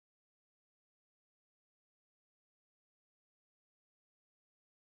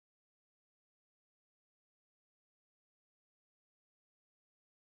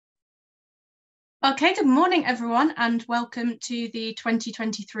Okay, good morning everyone and welcome to the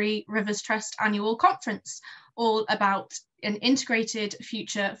 2023 Rivers Trust Annual Conference, all about an integrated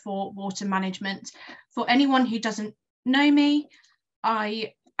future for water management. For anyone who doesn't know me,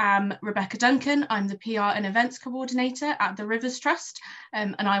 I am Rebecca Duncan. I'm the PR and Events Coordinator at the Rivers Trust,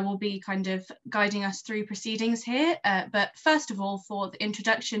 and I will be kind of guiding us through proceedings here. But first of all, for the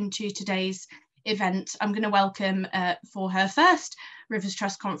introduction to today's event, I'm going to welcome for her first Rivers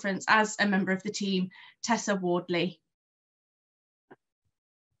Trust conference as a member of the team, Tessa Wardley.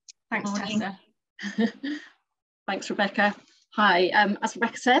 Thanks, Morning. Tessa. Thanks, Rebecca. Hi, as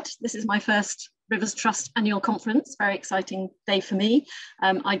Rebecca said, this is my first Rivers Trust annual conference. Very exciting day for me.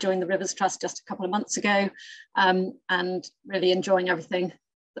 I joined the Rivers Trust just a couple of months ago and really enjoying everything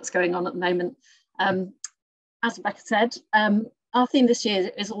that's going on at the moment. As Rebecca said, our theme this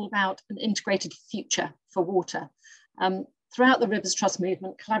year is all about an integrated future for water. Throughout the Rivers Trust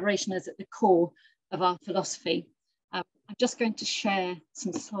movement, collaboration is at the core of our philosophy. I'm just going to share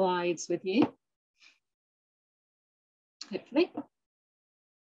some slides with you, hopefully.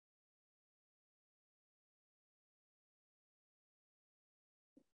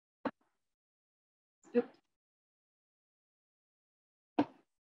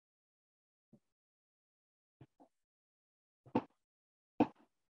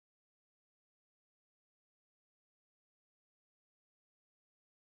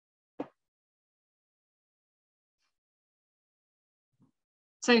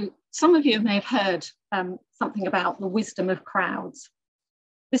 So some of you may have heard something about the wisdom of crowds.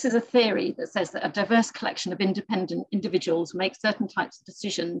 This is a theory that says that a diverse collection of independent individuals make certain types of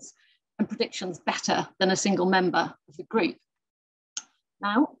decisions and predictions better than a single member of the group.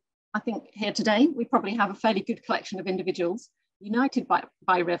 Now, I think here today, we probably have a fairly good collection of individuals united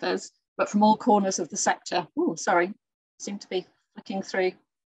by rivers, but from all corners of the sector. Oh, sorry, seem to be flicking through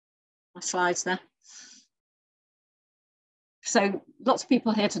my slides there. So lots of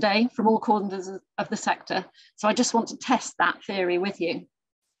people here today from all corners of the sector. So I just want to test that theory with you.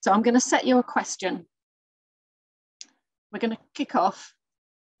 So I'm going to set you a question. We're going to kick off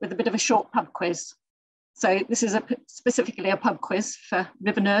with a bit of a short pub quiz. So this is specifically a pub quiz for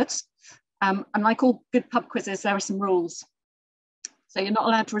river nerds. And like all good pub quizzes, there are some rules. So you're not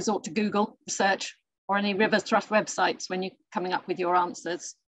allowed to resort to Google research or any Rivers Trust websites when you're coming up with your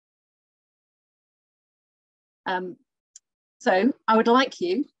answers. So I would like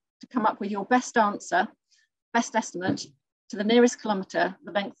you to come up with your best answer, best estimate to the nearest kilometre,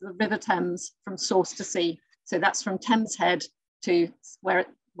 the length of the River Thames from source to sea. So that's from Thames Head to where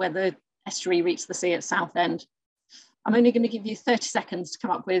the estuary reaches the sea at Southend. I'm only going to give you 30 seconds to come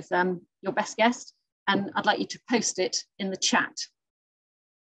up with your best guess, and I'd like you to post it in the chat.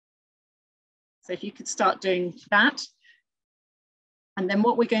 So if you could start doing that. And then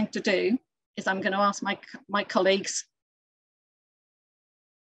what we're going to do is I'm going to ask my colleagues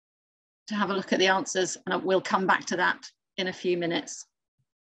to have a look at the answers, and we'll come back to that in a few minutes.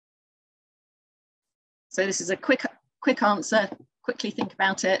 So this is a quick answer, quickly think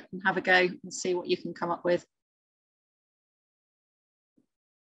about it and have a go and see what you can come up with.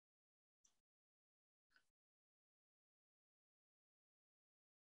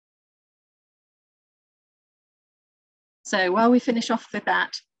 So while we finish off with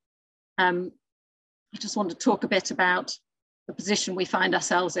that, I just want to talk a bit about the position we find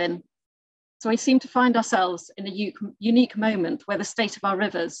ourselves in. So we seem to find ourselves in a unique moment where the state of our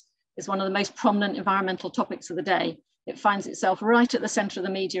rivers is one of the most prominent environmental topics of the day. It finds itself right at the centre of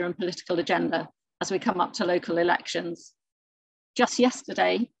the media and political agenda as we come up to local elections. Just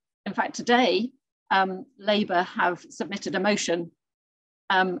yesterday, in fact today, Labour have submitted a motion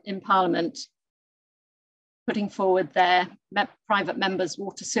in Parliament putting forward their private members'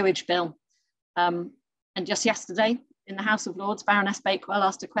 water sewage bill. And just yesterday, in the House of Lords, Baroness Bakewell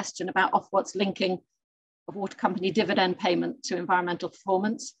asked a question about Ofwat's linking of water company dividend payment to environmental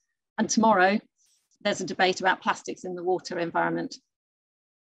performance. And tomorrow, there's a debate about plastics in the water environment.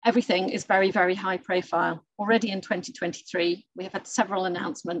 Everything is very, very high profile. Already in 2023, we have had several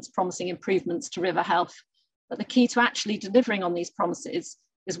announcements promising improvements to river health. But the key to actually delivering on these promises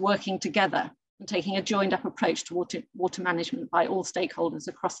is working together and taking a joined up approach to water management by all stakeholders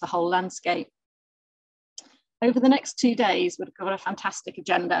across the whole landscape. Over the next 2 days, we've got a fantastic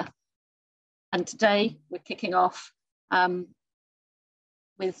agenda. And today we're kicking off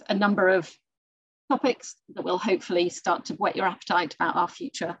with a number of topics that will hopefully start to whet your appetite about our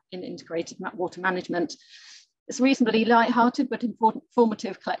future in integrated water management. It's a reasonably light-hearted but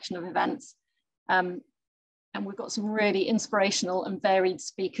informative collection of events. And we've got some really inspirational and varied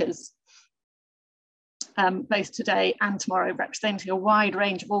speakers. both today and tomorrow, representing a wide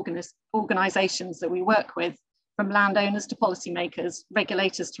range of organisations that we work with, from landowners to policymakers,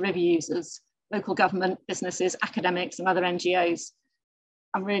 regulators to river users, local government, businesses, academics and other NGOs.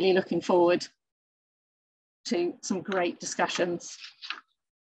 I'm really looking forward to some great discussions.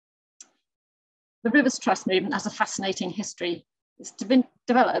 The Rivers Trust movement has a fascinating history. It's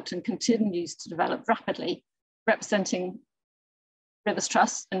developed and continues to develop rapidly, representing Rivers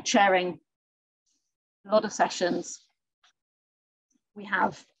Trust and chairing a lot of sessions. We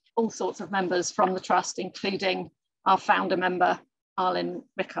have all sorts of members from the Trust, including our founder member, Arlene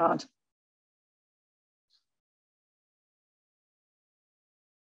Rickard.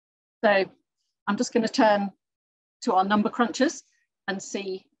 So I'm just going to turn to our number crunchers and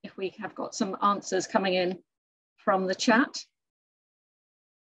see if we have got some answers coming in from the chat.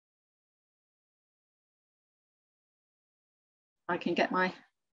 I can get my,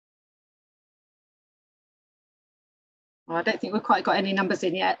 well, I don't think we've quite got any numbers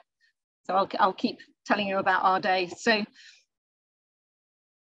in yet, so I'll keep telling you about our day. So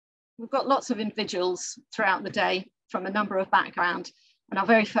we've got lots of individuals throughout the day from a number of backgrounds, and our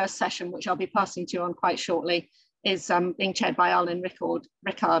very first session, which I'll be passing to you on quite shortly, is being chaired by Arlene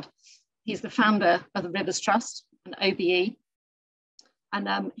Rickard. He's the founder of the Rivers Trust, an OBE,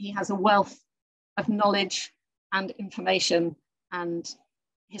 and he has a wealth of knowledge and information and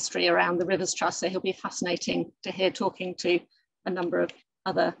history around the Rivers Trust, so he'll be fascinating to hear talking to a number of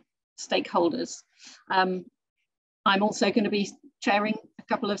other stakeholders. I'm also going to be chairing a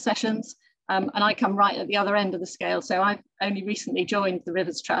couple of sessions, and I come right at the other end of the scale, so I've only recently joined the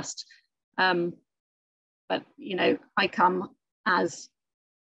Rivers Trust, but you know, I come as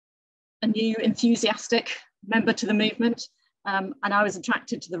a new enthusiastic member to the movement, and I was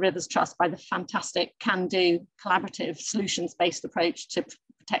attracted to the Rivers Trust by the fantastic can-do, collaborative, solutions-based approach to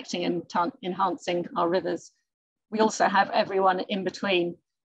protecting and enhancing our rivers. We also have everyone in between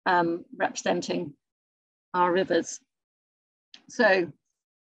representing our rivers. So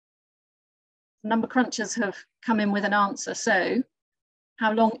number crunchers have come in with an answer. So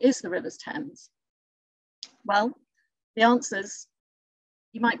how long is the Rivers Thames? Well, the answers,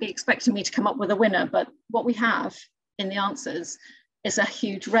 you might be expecting me to come up with a winner, but what we have in the answers is a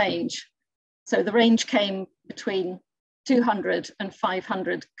huge range. So the range came between 200 and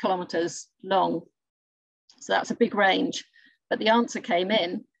 500 kilometres long. So that's a big range, but the answer came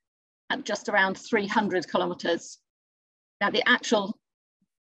in at just around 300 kilometres. Now the actual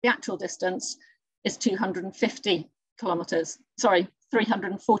distance is 250 kilometres, sorry,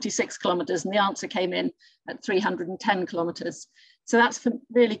 346 kilometres, and the answer came in at 310 kilometres. So that's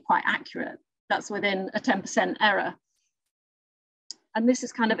really quite accurate. That's within a 10% error. And this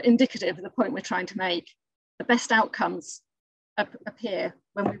is kind of indicative of the point we're trying to make. The best outcomes appear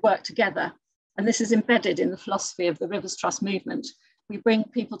when we work together. And this is embedded in the philosophy of the Rivers Trust movement. We bring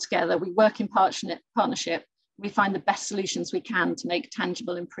people together, we work in partnership, we find the best solutions we can to make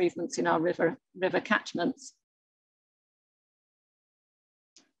tangible improvements in our river catchments.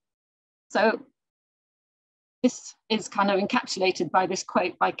 So this is kind of encapsulated by this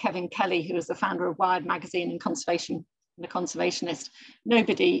quote by Kevin Kelly, who is the founder of Wired magazine and a conservationist.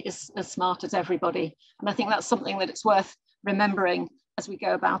 Nobody is as smart as everybody. And I think that's something that it's worth remembering as we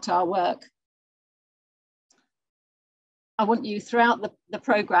go about our work. I want you throughout the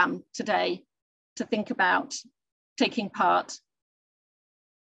programme today to think about taking part.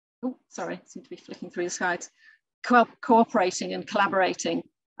 Oh, sorry, I seem to be flicking through the slides. Cooperating and collaborating.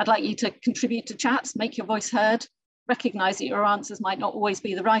 I'd like you to contribute to chats, make your voice heard, recognise that your answers might not always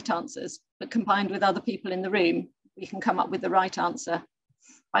be the right answers, but combined with other people in the room, we can come up with the right answer.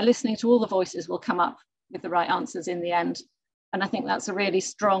 By listening to all the voices, we'll come up with the right answers in the end. And I think that's a really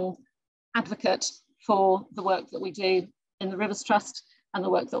strong advocate for the work that we do in the Rivers Trust and the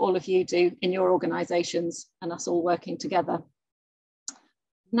work that all of you do in your organisations and us all working together.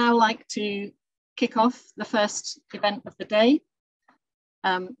 Now I'd like to kick off the first event of the day.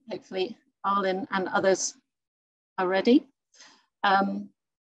 Hopefully Arlene and others are ready. So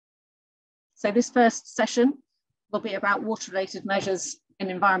this first session will be about water-related measures in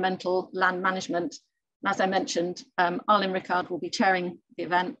environmental land management. And as I mentioned, Arlene Rickard will be chairing the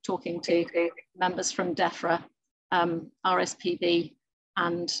event, talking to members from DEFRA, RSPB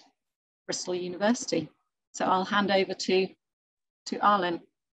and Bristol University. So I'll hand over to Arlene.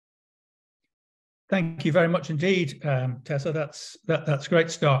 Thank you very much indeed, Tessa. That's a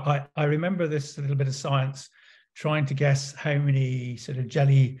great start. I remember this little bit of science, trying to guess how many sort of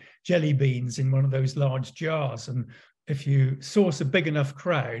jelly beans in one of those large jars, and if you source a big enough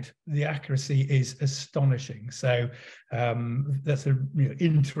crowd, the accuracy is astonishing. So that's a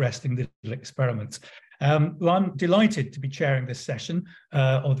interesting little experiment. Well, I'm delighted to be chairing this session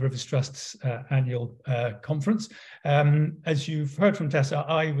of the Rivers Trust's annual conference. As you've heard from Tessa,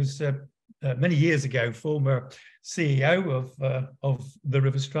 I was many years ago former CEO of the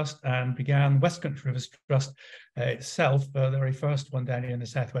Rivers Trust and began West Country Rivers Trust itself, the very first one down here in the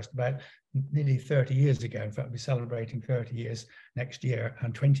southwest, about nearly 30 years ago. In fact, we'll be celebrating 30 years next year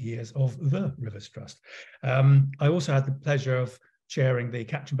and 20 years of the Rivers Trust. I also had the pleasure of chairing the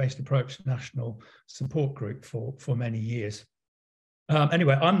catchment-based approach national support group for many years.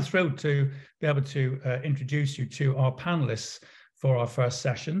 Anyway, I'm thrilled to be able to introduce you to our panelists for our first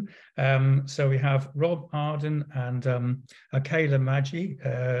session. So we have Rob Arden and Akela Maggi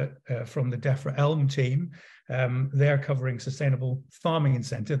from the DEFRA Elm team. They're covering Sustainable Farming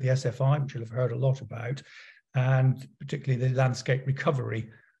Incentive, the SFI, which you'll have heard a lot about, and particularly the landscape recovery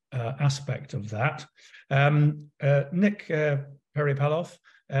aspect of that. Nick Peripalov,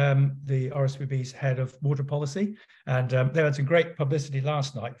 the RSPB's head of water policy, and they had some great publicity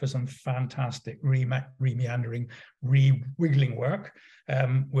last night for some fantastic re-meandering, re-wiggling work,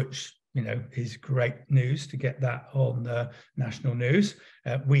 which is great news to get that on the national news.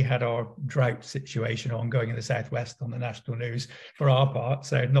 We had our drought situation ongoing in the southwest on the national news for our part,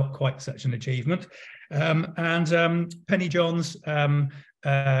 so not quite such an achievement. And Penny Johns,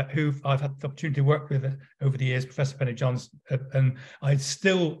 who I've had the opportunity to work with over the years, Professor Penny Johns, and I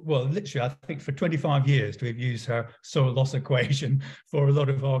still, well, literally, I think for 25 years we've used her soil loss equation for a lot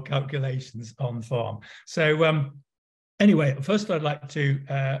of our calculations on farm. So anyway, first I'd like to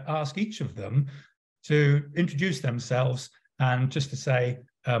ask each of them to introduce themselves and just to say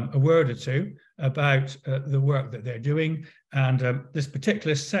a word or two about the work that they're doing and this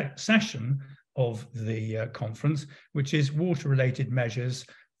particular session of the conference, which is water-related measures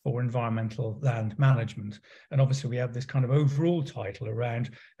for environmental land management. And obviously we have this kind of overall title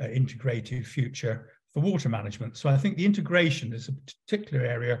around integrated future for water management. So I think the integration is a particular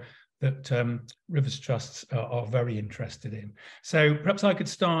area that Rivers Trusts are very interested in. So perhaps I could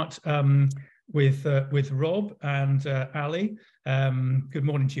start with Rob and Ali. Good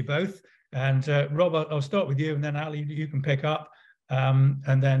morning to you both. And Rob, I'll start with you, and then Ali, you can pick up.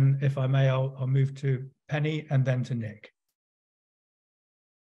 And then, if I may, I'll move to Penny and then to Nick.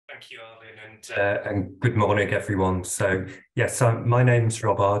 Thank you, Arden, and good morning, everyone. So, yes, my name's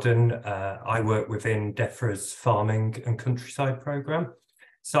Rob Arden. I work within DEFRA's Farming and Countryside programme.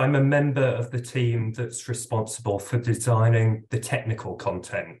 So I'm a member of the team that's responsible for designing the technical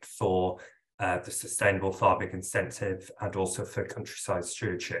content for the Sustainable Farming Incentive and also for countryside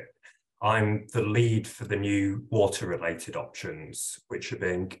stewardship. I'm the lead for the new water-related options, which are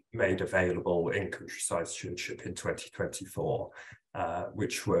being made available in countryside stewardship in 2024,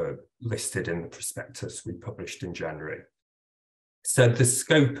 which were listed in the prospectus we published in January. So the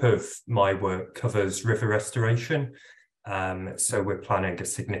scope of my work covers river restoration. So we're planning a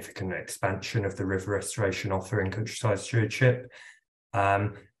significant expansion of the river restoration offer in countryside stewardship,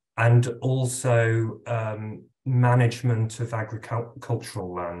 and also management of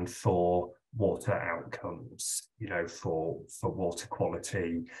agricultural land for water outcomes, for water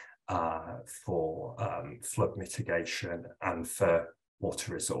quality, for flood mitigation, and for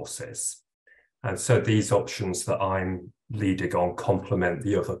water resources. And so these options that I'm leading on complement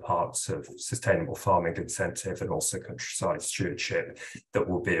the other parts of Sustainable Farming Incentive and also countryside stewardship that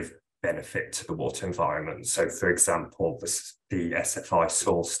will be of benefit to the water environment. So, for example, the SFI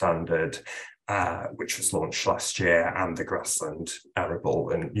soil standard, which was launched last year, and the grassland, arable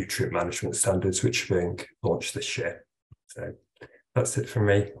and nutrient management standards, which are being launched this year. So that's it from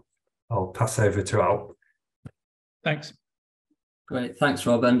me. I'll pass over to Al. Thanks. Great, thanks,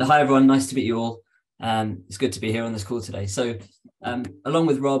 Rob. And hi, everyone. Nice to meet you all. It's good to be here on this call today. So along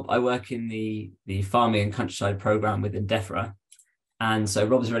with Rob, I work in the Farming and Countryside programme within DEFRA. And so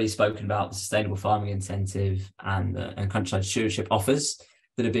Rob's already spoken about the Sustainable Farming Incentive and countryside stewardship offers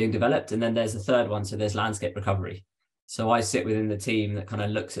that are being developed. And then there's a third one, so there's landscape recovery. So I sit within the team that kind of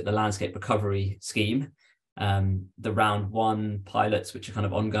looks at the landscape recovery scheme, the round 1 pilots, which are kind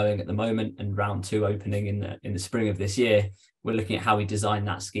of ongoing at the moment, and round 2 opening in the spring of this year. We're looking at how we design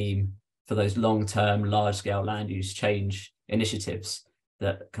that scheme for those long-term, large-scale land use change initiatives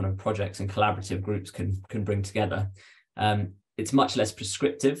that kind of projects and collaborative groups can bring together. It's much less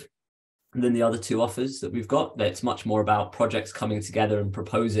prescriptive than the other 2 offers that we've got. It's much more about projects coming together and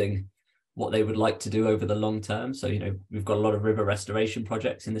proposing what they would like to do over the long term. So, we've got a lot of river restoration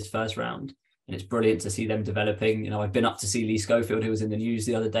projects in this first round, and it's brilliant to see them developing. I've been up to see Lee Schofield, who was in the news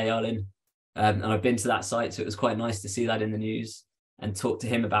the other day, Arlen, and I've been to that site, so it was quite nice to see that in the news and talk to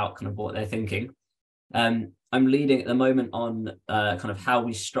him about kind of what they're thinking. I'm leading at the moment on kind of how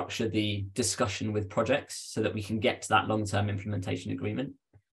we structure the discussion with projects so that we can get to that long-term implementation agreement.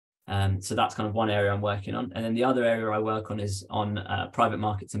 So that's kind of one area I'm working on. And then the other area I work on is on private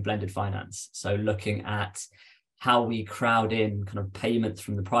markets and blended finance. So looking at how we crowd in kind of payments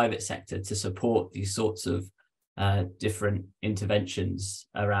from the private sector to support these sorts of different interventions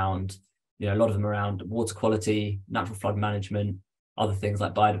around, a lot of them around water quality, natural flood management, other things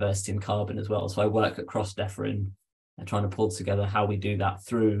like biodiversity and carbon as well. So I work across DEFRA and trying to pull together how we do that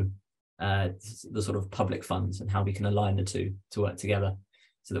through the sort of public funds and how we can align the two to work together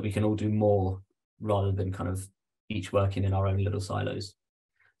so that we can all do more rather than kind of each working in our own little silos.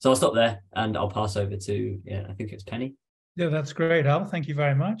 So I'll stop there and I'll pass over to, I think it's Penny. Yeah, that's great, Al. Thank you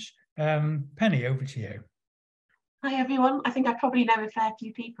very much. Penny, over to you. Hi, everyone. I think I probably know a fair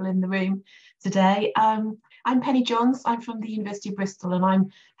few people in the room today. I'm Penny Johns. I'm from the University of Bristol and I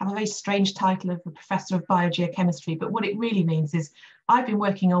have a very strange title of a Professor of Biogeochemistry, but what it really means is I've been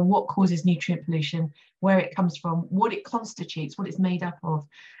working on what causes nutrient pollution, where it comes from, what it constitutes, what it's made up of,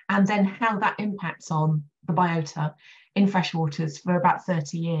 and then how that impacts on the biota in freshwaters for about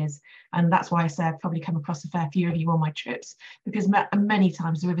 30 years. And that's why I say I've probably come across a fair few of you on my trips, because many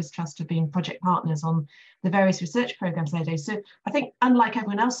times the Rivers Trust have been project partners on the various research programs they do. So I think, unlike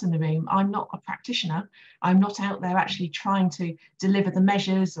everyone else in the room, I'm not a practitioner. I'm not out there actually trying to deliver the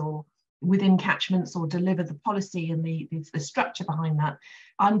measures or within catchments or deliver the policy and the structure behind that.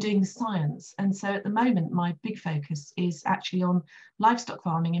 I'm doing the science. And so at the moment, my big focus is actually on livestock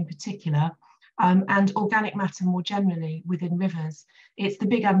farming in particular, and organic matter more generally within rivers. It's the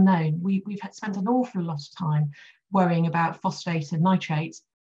big unknown. We've spent an awful lot of time worrying about phosphate and nitrate,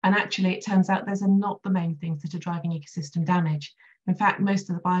 and actually it turns out those are not the main things that are driving ecosystem damage. In fact,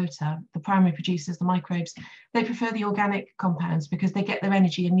 most of the biota, the primary producers, the microbes, they prefer the organic compounds because they get their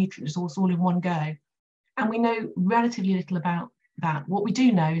energy and nutrient resource all in one go. And we know relatively little about that. What we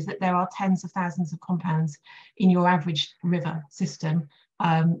do know is that there are tens of thousands of compounds in your average river system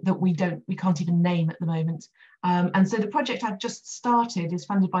that we can't even name at the moment. And so the project I've just started is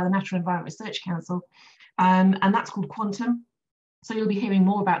funded by the Natural Environment Research Council, and that's called Quantum. So you'll be hearing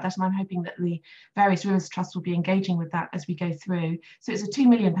more about that, and I'm hoping that the various Rivers Trusts will be engaging with that as we go through. So it's a £2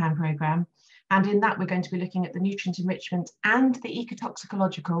 million programme, and in that we're going to be looking at the nutrient enrichment and the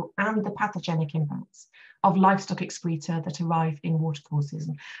ecotoxicological and the pathogenic impacts of livestock excreta that arrive in watercourses.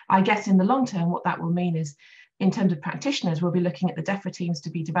 And I guess in the long term, what that will mean is, in terms of practitioners, we'll be looking at the DEFRA teams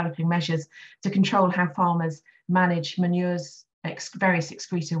to be developing measures to control how farmers manage manures, various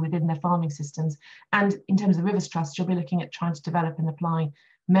excreta within their farming systems. And in terms of the Rivers Trust, you'll be looking at trying to develop and apply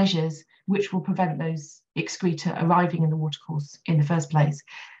measures which will prevent those excreta arriving in the watercourse in the first place.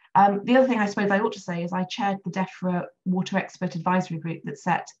 The other thing I suppose I ought to say is I chaired the DEFRA Water Expert Advisory Group that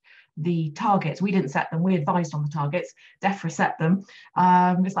set the targets. We didn't set them, we advised on the targets, DEFRA set them.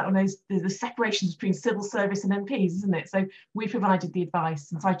 It's like one of those, the separations between civil service and MPs, isn't it? So we provided the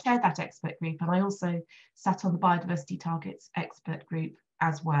advice, and so I chaired that expert group, and I also sat on the biodiversity targets expert group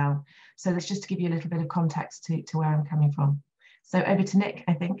as well. So that's just to give you a little bit of context to where I'm coming from. So over to Nick,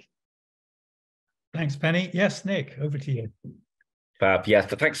 I think. Thanks, Penny. Yes, Nick, over to you. Fab, yeah,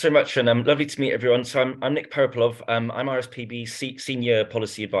 thanks so much, and lovely to meet everyone. So I'm Nick Peripolov. I'm RSPB's Senior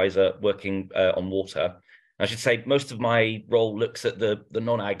Policy Advisor working on water. I should say most of my role looks at the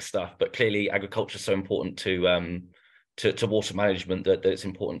non-ag stuff, but clearly agriculture is so important to water management that it's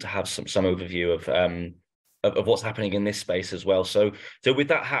important to have some overview of what's happening in this space as well. So with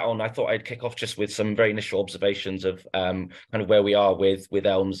that hat on, I thought I'd kick off just with some very initial observations of kind of where we are with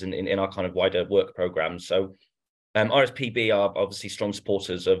ELMS in our kind of wider work program. So RSPB are obviously strong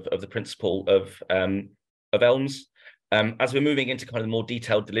supporters of the principle of ELMS. As we're moving into kind of the more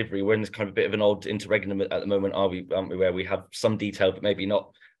detailed delivery, we're in this kind of a bit of an odd interregnum at the moment, aren't we, where we have some detail, but maybe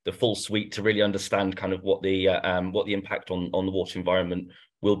not the full suite to really understand kind of what the impact on the water environment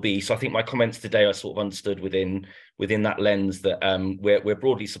will be. So I think my comments today are sort of understood within that lens that we're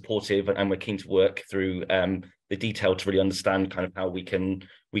broadly supportive, and we're keen to work through the detail to really understand kind of how we can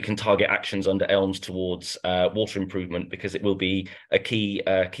target actions under ELMS towards water improvement, because it will be a key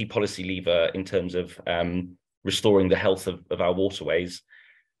policy lever in terms of restoring the health of our waterways.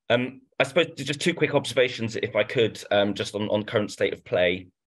 I suppose just two quick observations, if I could, just on current state of play.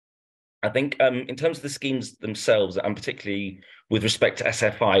 I think in terms of the schemes themselves, and particularly with respect to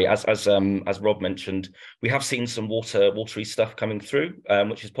SFI, as Rob mentioned, we have seen some watery stuff coming through,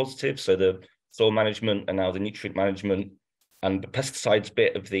 which is positive. So the soil management and now the nutrient management and the pesticides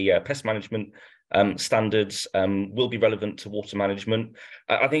bit of the pest management standards will be relevant to water management.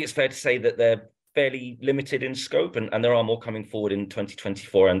 I think it's fair to say that they're fairly limited in scope, and there are more coming forward in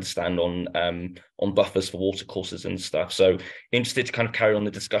 2024, I understand, on buffers for watercourses and stuff. So interested to kind of carry on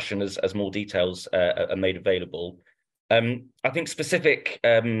the discussion as more details are made available. I think specific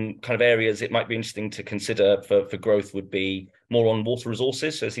kind of areas it might be interesting to consider for growth would be more on water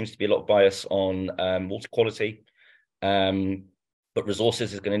resources. So there seems to be a lot of bias on water quality, but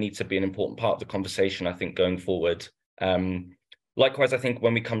resources is going to need to be an important part of the conversation, I think, going forward. Likewise, I think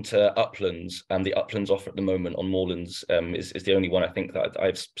when we come to uplands, the uplands offer at the moment on moorlands is the only one I think that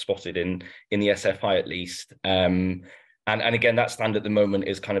I've spotted in the SFI at least. And again, that stand at the moment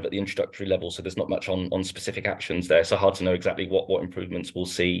is kind of at the introductory level, so there's not much on specific actions there. So hard to know exactly what improvements we'll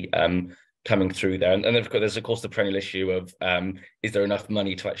see coming through there. And there's of course the perennial issue of is there enough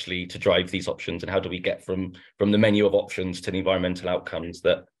money to drive these options, and how do we get from the menu of options to the environmental outcomes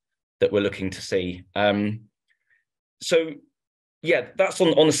that we're looking to see. So yeah, that's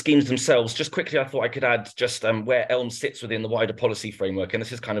on the schemes themselves. Just quickly, I thought I could add just where ELM sits within the wider policy framework. And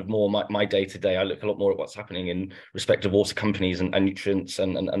this is kind of more my day-to-day. I look a lot more at what's happening in respect of water companies and nutrients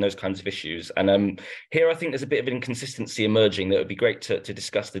and those kinds of issues. And here, I think there's a bit of an inconsistency emerging that would be great to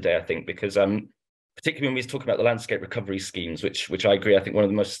discuss today, I think, because particularly when we talk about the landscape recovery schemes, which I agree, I think one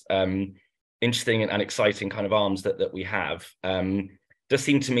of the most interesting and exciting kind of arms that we have. Does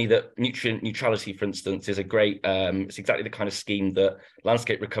seem to me that nutrient neutrality, for instance, is a great. It's exactly the kind of scheme that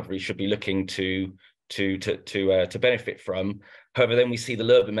landscape recovery should be looking to benefit from. However, then we see the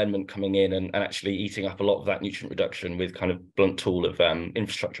LURB amendment coming in and actually eating up a lot of that nutrient reduction with kind of blunt tool of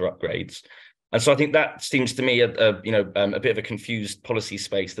infrastructure upgrades. And so I think that seems to me a bit of a confused policy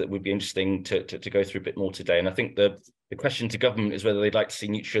space that would be interesting to go through a bit more today. And I think the question to government is whether they'd like to see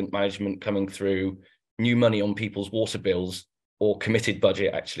nutrient management coming through new money on people's water bills, or committed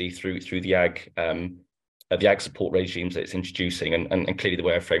budget actually through the ag support regimes that it's introducing, and clearly the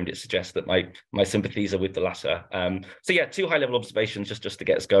way I framed it suggests that my sympathies are with the latter. So yeah, 2 high-level observations just to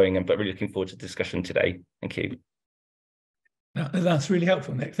get us going, but really looking forward to the discussion today. Thank you. That's really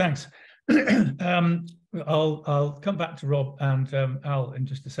helpful, Nick. Thanks. I'll come back to Rob and Al in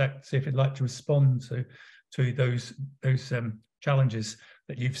just a sec, see if you'd like to respond to those challenges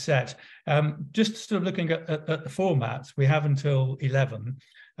that you've set. Just sort of looking at the format, we have until 11,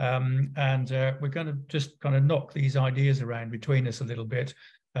 and we're going to just kind of knock these ideas around between us a little bit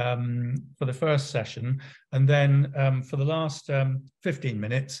for the first session, and then for the last 15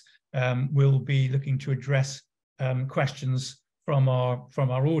 minutes, we'll be looking to address questions from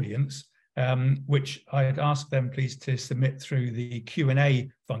our audience, which I'd ask them please to submit through the Q&A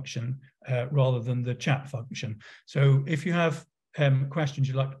function rather than the chat function. So if you have questions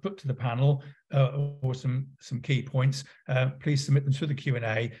you'd like to put to the panel or some key points, please submit them through the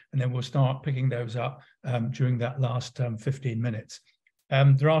Q&A, and then we'll start picking those up during that last 15 minutes.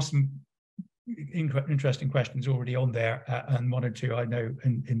 There are some interesting questions already on there, and 1 or 2 I know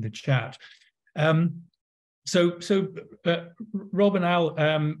in the chat. So Rob and Al,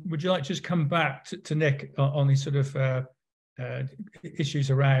 would you like to just come back to Nick on these sort of issues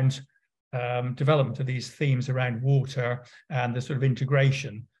around development of these themes around water and the sort of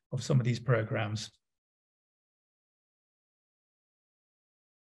integration of some of these programs?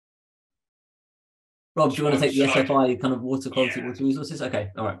 Rob, do you want to take the SFI kind of water quality, water resources? Okay,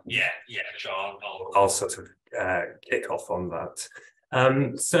 all right. Yeah, sure. I'll sort of kick off on that.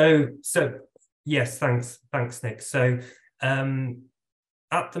 So yes, thanks, Nick. So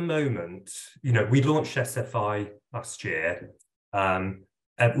at the moment, we launched SFI last year.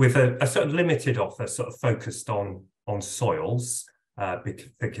 With a sort of limited offer, sort of focused on soils,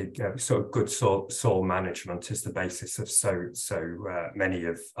 because sort of good soil management is the basis of so many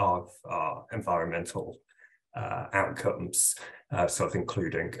of our environmental outcomes, sort of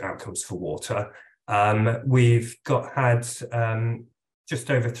including outcomes for water. We've had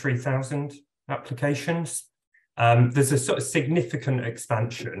just over 3,000 applications. There's a sort of significant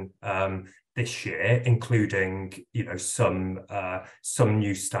expansion this year, including some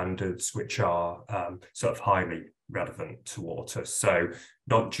new standards which are sort of highly relevant to water. So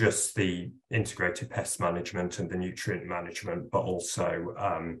not just the integrated pest management and the nutrient management, but also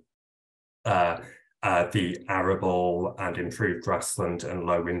the arable and improved grassland and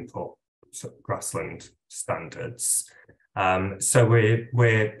low input grassland standards. So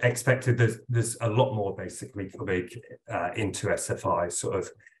we're expected there's a lot more basically coming into SFI sort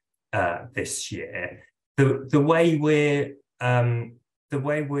of this year. The way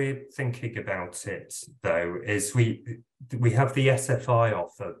we're thinking about it though is we have the SFI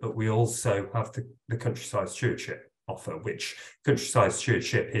offer, but we also have the countryside stewardship offer, which countryside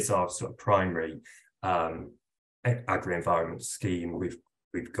stewardship is our sort of primary agri-environment scheme. We've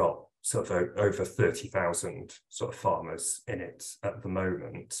got sort of over 30,000 sort of farmers in it at the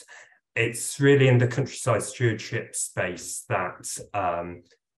moment. It's really in the countryside stewardship space that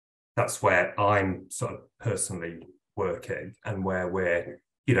that's where I'm sort of personally working, and where we're,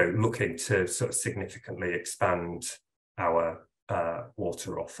 you know, looking to sort of significantly expand our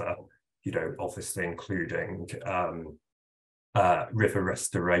water offer, you know, obviously including river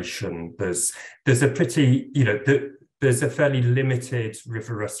restoration. There's a pretty, you know, there's a fairly limited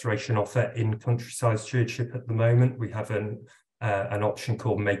river restoration offer in countryside stewardship at the moment. We have an option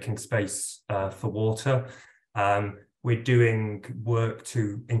called Making Space for Water. We're doing work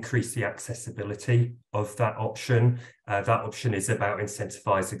to increase the accessibility of that option. That option is about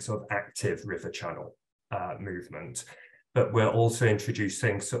incentivizing sort of active river channel movement. But we're also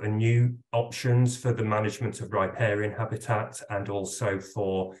introducing sort of new options for the management of riparian habitat, and also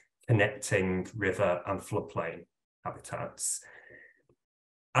for connecting river and floodplain habitats.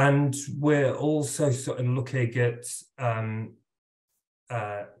 And we're also sort of looking at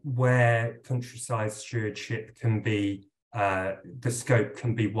where countryside stewardship can be, the scope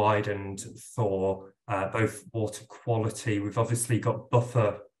can be widened for both water quality. We've obviously got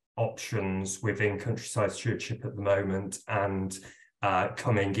buffer options within countryside stewardship at the moment, and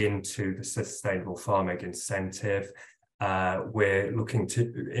coming into the sustainable farming incentive, we're looking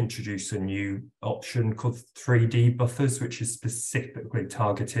to introduce a new option called 3D buffers, which is specifically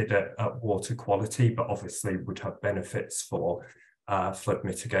targeted at water quality, but obviously would have benefits for flood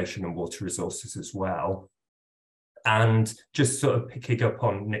mitigation and water resources as well. And just sort of picking up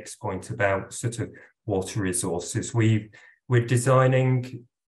on Nick's point about sort of water resources, we're designing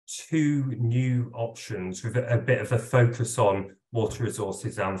 2 new options with a bit of a focus on water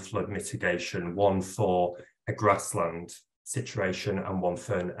resources and flood mitigation, one for a grassland situation and one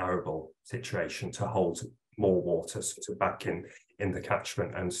for an arable situation, to hold more water sort of back in the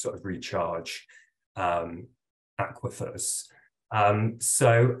catchment and sort of recharge aquifers.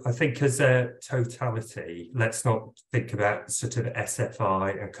 So I think as a totality, let's not think about sort of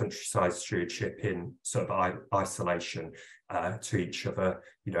SFI and countryside stewardship in sort of isolation to each other.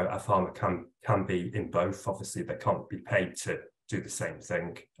 You know, a farmer can be in both. Obviously, they can't be paid to do the same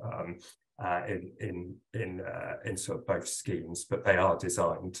thing in sort of both schemes, but they are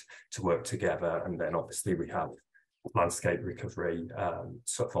designed to work together. And then obviously we have landscape recovery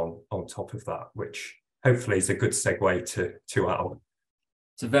sort of on top of that, which hopefully is a good segue to our.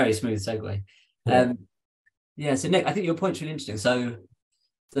 It's a very smooth segue. Yeah, so Nick, I think your point's really interesting. So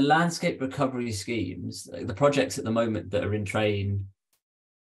the landscape recovery schemes, the projects at the moment that are in train,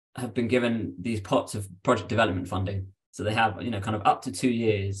 have been given these pots of project development funding. So they have, you know, kind of up to 2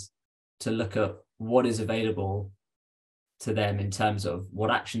 years to look at what is available to them in terms of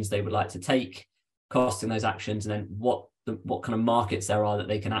what actions they would like to take, costing those actions, and then what kind of markets there are that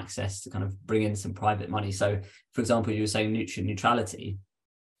they can access to kind of bring in some private money. So, for example, you were saying nutrient neutrality.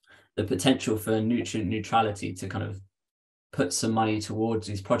 The potential for nutrient neutrality to kind of put some money towards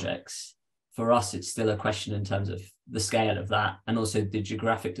these projects, for us, it's still a question in terms of the scale of that, and also the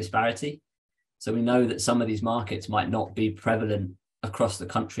geographic disparity. So we know that some of these markets might not be prevalent across the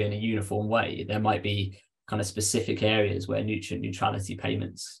country in a uniform way. There might be kind of specific areas where nutrient neutrality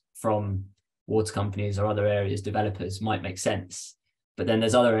payments from water companies or other areas, developers, might make sense. But then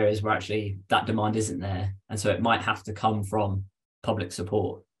there's other areas where actually that demand isn't there. And so it might have to come from public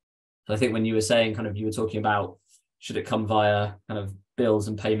support. So I think when you were saying, kind of, you were talking about, should it come via kind of bills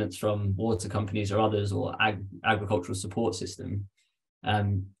and payments from water companies or others, or agricultural support system?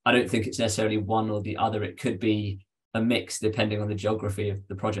 I don't think it's necessarily one or the other. It could be a mix depending on the geography of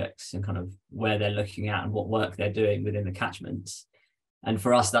the projects and kind of where they're looking at and what work they're doing within the catchments. And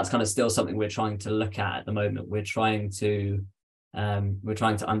for us, that's kind of still something we're trying to look at the moment. We're trying to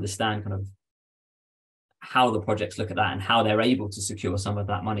understand kind of how the projects look at that and how they're able to secure some of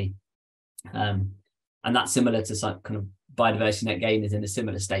that money. And that's similar to some kind of biodiversity net gain is in a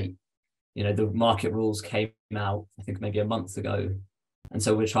similar state. You know, the market rules came out, I think, maybe a month ago. And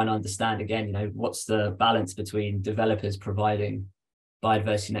so we're trying to understand again, you know, what's the balance between developers providing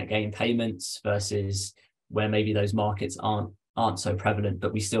biodiversity net gain payments versus where maybe those markets aren't so prevalent,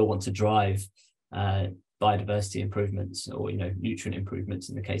 but we still want to drive biodiversity improvements, or, you know, nutrient improvements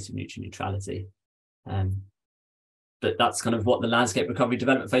in the case of nutrient neutrality. But that's kind of what the landscape recovery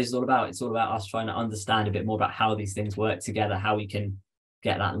development phase is all about. It's all about us trying to understand a bit more about how these things work together, how we can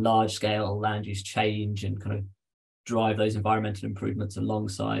get that large scale land use change and kind of drive those environmental improvements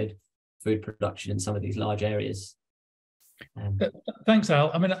alongside food production in some of these large areas. Thanks,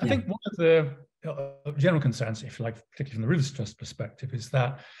 Al. I mean, I think one of the general concerns, if you like, particularly from the Rivers Trust perspective, is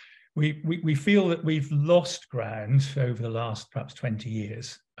that we feel that we've lost ground over the last perhaps 20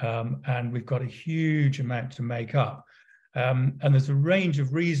 years, and we've got a huge amount to make up. And there's a range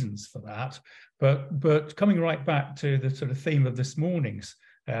of reasons for that, but coming right back to the sort of theme of this morning's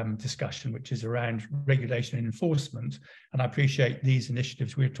discussion, which is around regulation and enforcement, and I appreciate these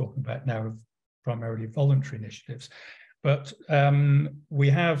initiatives we're talking about now are primarily voluntary initiatives, but we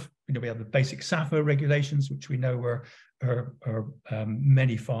have the basic SAFA regulations, which we know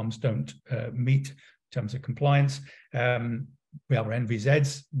many farms don't meet in terms of compliance. We have our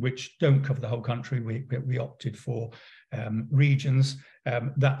NVZs, which don't cover the whole country. We opted for regions.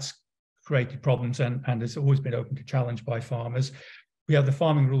 That's created problems and has always been open to challenge by farmers. We have the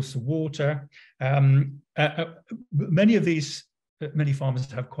farming rules to water. Many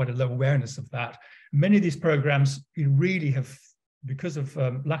farmers have quite a low awareness of that. Many of these programs really have, because of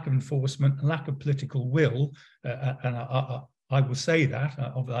lack of enforcement, lack of political will, and I will say that,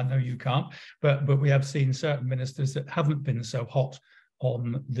 I know you can't, but we have seen certain ministers that haven't been so hot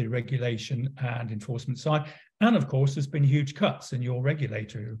on the regulation and enforcement side. And of course, there's been huge cuts in your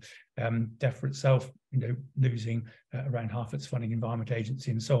regulator, DEFRA itself, losing around half its funding, Environment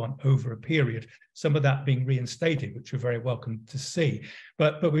Agency and so on over a period, some of that being reinstated, which we're very welcome to see.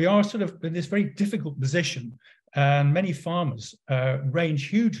 But we are sort of in this very difficult position, and many farmers range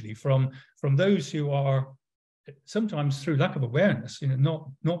hugely from those who are sometimes through lack of awareness,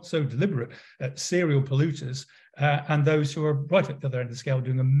 not so deliberate, serial polluters, and those who are right at the other end of the scale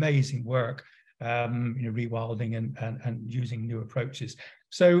doing amazing work, rewilding and using new approaches.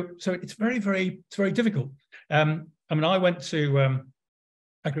 So it's very difficult. I went to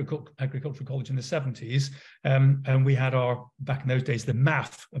agricultural college in the 70s, and we had back in those days, the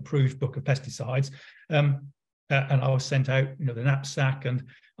MAF approved book of pesticides. And I was sent out, the knapsack, and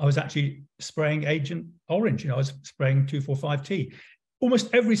I was actually spraying Agent Orange. I was spraying 2,4,5-T.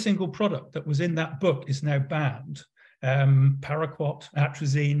 Almost every single product that was in that book is now banned. Paraquat,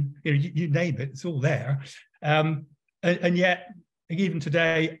 atrazine, you name it, it's all there. And yet, even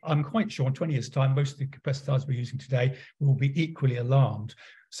today, I'm quite sure in 20 years' time, most of the pesticides we're using today will be equally alarmed.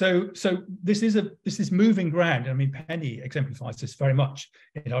 So this is moving ground. I mean, Penny exemplifies this very much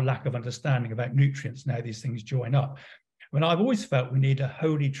in our lack of understanding about nutrients. Now these things join up. I've always felt we need a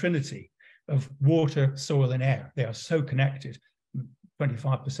holy trinity of water, soil, and air. They are so connected.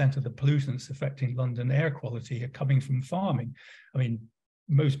 25% of the pollutants affecting London air quality are coming from farming. I mean,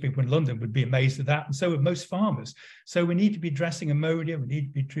 most people in London would be amazed at that, and so would most farmers. So we need to be addressing ammonia. We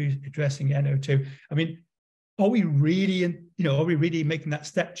need to be addressing NO2. I mean, are we really making that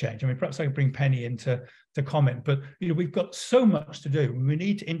step change? I mean, perhaps I can bring Penny in to comment, but we've got so much to do. We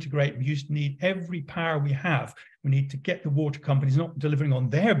need to integrate. We used to need every power we have. We need to get the water companies not delivering on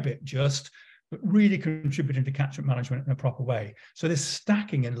their bit but really contributing to catchment management in a proper way. So this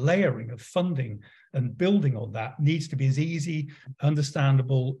stacking and layering of funding and building on that needs to be as easy,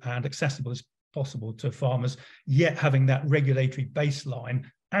 understandable, and accessible as possible to farmers, yet having that regulatory baseline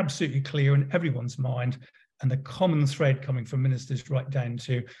absolutely clear in everyone's mind, and the common thread coming from ministers right down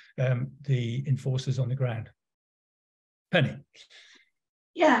to the enforcers on the ground. Penny.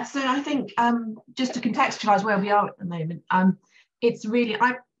 Yeah, so I think just to contextualise where we are at the moment, it's really,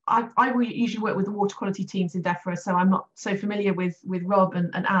 I usually work with the water quality teams in DEFRA, so I'm not so familiar with Rob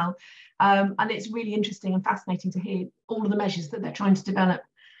and Al, and it's really interesting and fascinating to hear all of the measures that they're trying to develop.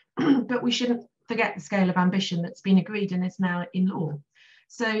 But we shouldn't forget the scale of ambition that's been agreed and is now in law.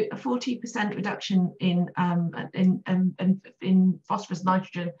 So a 40% reduction in phosphorus,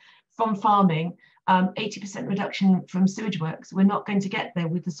 nitrogen from farming, 80% reduction from sewage works. We're not going to get there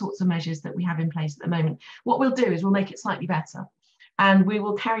with the sorts of measures that we have in place at the moment. What we'll do is we'll make it slightly better. And we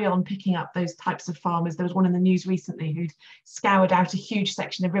will carry on picking up those types of farmers. There was one in the news recently who'd scoured out a huge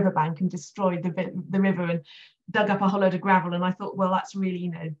section of riverbank and destroyed the river and dug up a whole load of gravel. And I thought, well, that's really,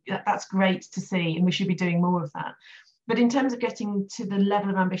 that's great to see, and we should be doing more of that. But in terms of getting to the level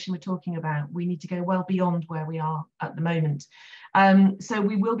of ambition we're talking about, we need to go well beyond where we are at the moment. So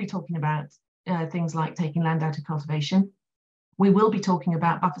we will be talking about things like taking land out of cultivation. We will be talking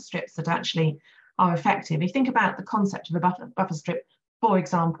about buffer strips that actually are effective. If you think about the concept of a buffer strip, for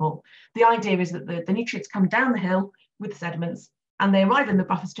example, the idea is that the nutrients come down the hill with the sediments and they arrive in the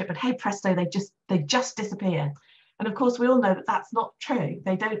buffer strip, and hey presto, they just disappear. And of course, we all know that that's not true.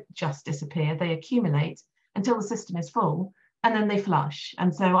 They don't just disappear, they accumulate until the system is full, and then they flush.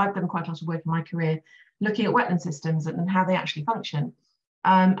 And so I've done quite a lot of work in my career looking at wetland systems and how they actually function.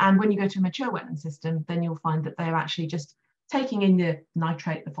 And when you go to a mature wetland system, then you'll find that they're actually just taking in the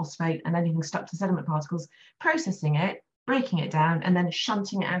nitrate, the phosphate, and anything stuck to sediment particles, processing it, breaking it down, and then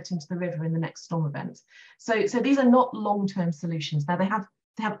shunting it out into the river in the next storm event. So these are not long-term solutions. Now, they have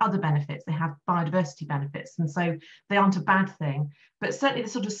They have other benefits. They have biodiversity benefits, and so they aren't a bad thing. But certainly the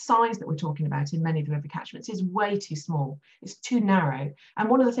sort of size that we're talking about in many of the river catchments is way too small. It's too narrow. And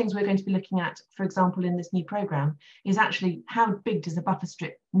one of the things we're going to be looking at, for example, in this new programme, is actually how big does a buffer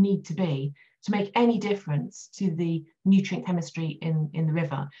strip need to be to make any difference to the nutrient chemistry in the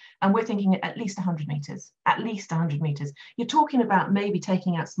river. And we're thinking at least 100 metres, at least 100 metres. You're talking about maybe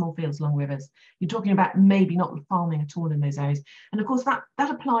taking out small fields along rivers. You're talking about maybe not farming at all in those areas. And of course, that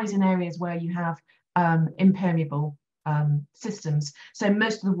applies in areas where you have impermeable systems. So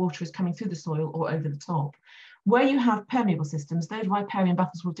most of the water is coming through the soil or over the top. Where you have permeable systems, those riparian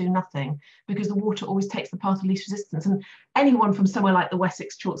buffers will do nothing because the water always takes the path of least resistance. And anyone from somewhere like the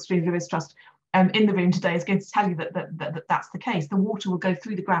Wessex Chalk Stream Rivers Trust in the room today is going to tell you that that's the case. The water will go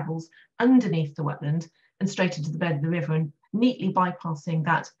through the gravels underneath the wetland and straight into the bed of the river, and neatly bypassing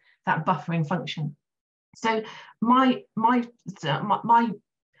that buffering function. So my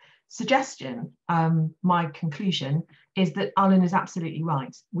suggestion, my conclusion, is that Alan is absolutely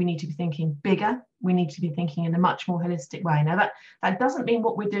right. We need to be thinking bigger. We need to be thinking in a much more holistic way. Now, that doesn't mean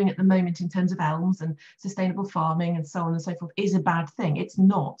what we're doing at the moment in terms of elms and sustainable farming and so on and so forth is a bad thing. It's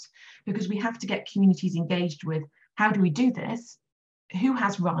not, because we have to get communities engaged with how do we do this, who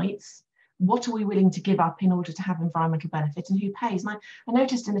has rights, what are we willing to give up in order to have environmental benefit, and who pays. And I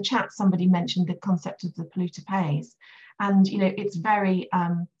noticed in the chat somebody mentioned the concept of the polluter pays. And, you know, it's very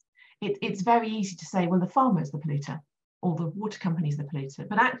easy to say, well, the farmer is the polluter or the water company is the polluter,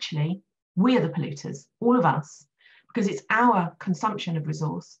 but actually we are the polluters, all of us, because it's our consumption of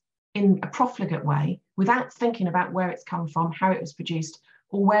resource in a profligate way without thinking about where it's come from, how it was produced,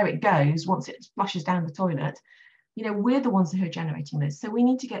 or where it goes once it flushes down the toilet. You know, we're the ones who are generating this. So we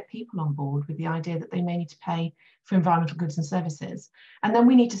need to get people on board with the idea that they may need to pay for environmental goods and services. And then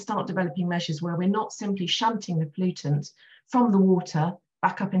we need to start developing measures where we're not simply shunting the pollutant from the water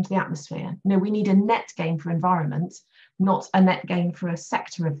back up into the atmosphere. No, we need a net gain for environment, not a net gain for a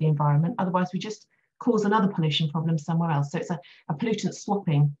sector of the environment. Otherwise, we just cause another pollution problem somewhere else. So it's a pollutant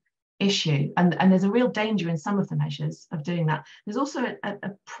swapping issue. And there's a real danger in some of the measures of doing that. There's also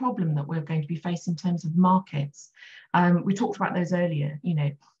a problem that we're going to be facing in terms of markets. We talked about those earlier, you know.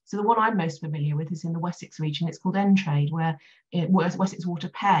 So the one I'm most familiar with is in the Wessex region. It's called N-Trade, where Wessex Water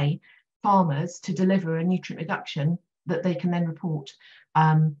pay farmers to deliver a nutrient reduction that they can then report,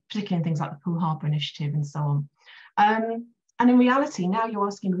 particularly in things like the Poole Harbour Initiative and so on. And in reality, now you're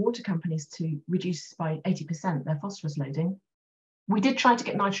asking the water companies to reduce by 80% their phosphorus loading. We did try to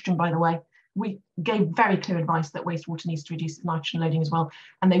get nitrogen, by the way. We gave very clear advice that wastewater needs to reduce its nitrogen loading as well,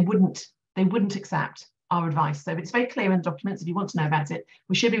 and they wouldn't accept our advice. So it's very clear in the documents if you want to know about it.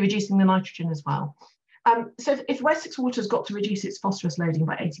 We should be reducing the nitrogen as well. So if Wessex Water's got to reduce its phosphorus loading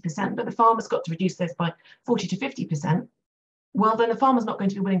by 80%, but the farmer's got to reduce theirs by 40 to 50%, well, then the farmer's not going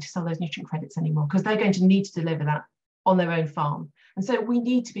to be willing to sell those nutrient credits anymore because they're going to need to deliver that on their own farm. And so we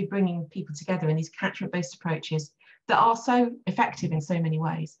need to be bringing people together in these catchment-based approaches that are so effective in so many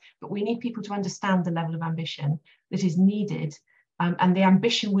ways. But we need people to understand the level of ambition that is needed, and the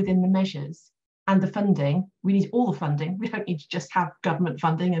ambition within the measures and the funding. We need all the funding. We don't need to just have government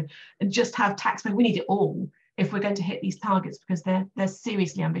funding and just have taxpayer. We need it all if we're going to hit these targets, because they're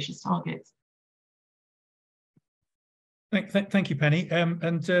seriously ambitious targets. Thank you, Penny.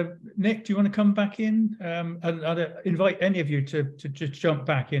 And Nick, do you want to come back in? And I'd invite any of you to just jump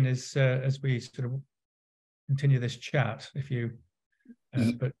back in as we sort of continue this chat, if you.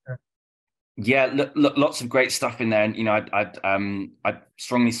 Yeah, lots of great stuff in there, and you know, I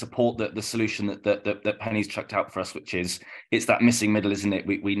strongly support the solution that Penny's chucked out for us, which is it's that missing middle, isn't it?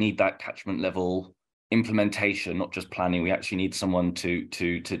 We need that catchment level implementation, not just planning. We actually need someone to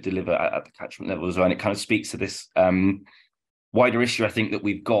deliver at the catchment level as well, and it kind of speaks to this wider issue. I think that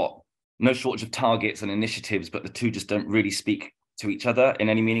we've got no shortage of targets and initiatives, but the two just don't really speak to each other in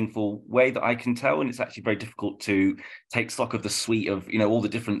any meaningful way that I can tell, and it's actually very difficult to take stock of the suite of, you know, all the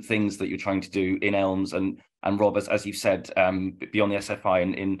different things that you're trying to do in ELMS and Rob, as you've said, beyond the SFI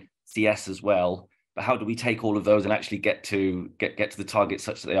and in CS as well. But how do we take all of those and actually get to the targets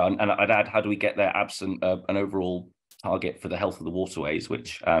such that they are? And I'd add, how do we get there absent an overall target for the health of the waterways,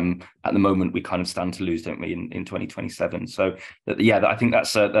 which at the moment we kind of stand to lose, don't we, in 2027? So yeah, I think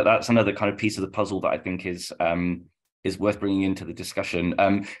that's another kind of piece of the puzzle that I think is worth bringing into the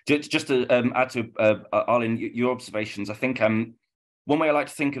discussion. Just to add to Arlen, your observations, I think one way I like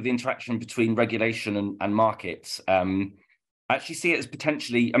to think of the interaction between regulation and markets, I actually see it as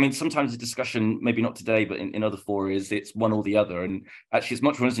potentially, I mean, sometimes the discussion, maybe not today, but in other fora, is it's one or the other. And actually it's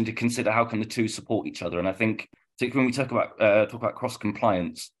much more interesting to consider how can the two support each other. And I think, particularly when we talk about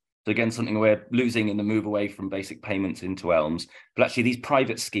cross-compliance, So again, something we're losing in the move away from basic payments into ELMS. But actually these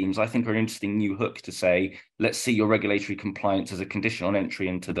private schemes, I think, are an interesting new hook to say, let's see your regulatory compliance as a condition on entry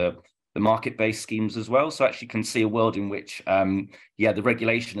into the market-based schemes as well. So actually can see a world in which, yeah, the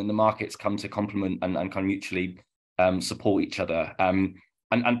regulation and the markets come to complement and kind of mutually support each other.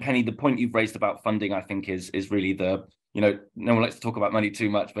 And Penny, the point you've raised about funding, I think, is really the, you know, no one likes to talk about money too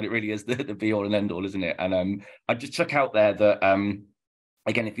much, but it really is the be all and end all, isn't it? And I'd just chuck out there that,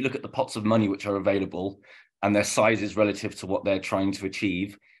 again, if you look at the pots of money which are available and their sizes relative to what they're trying to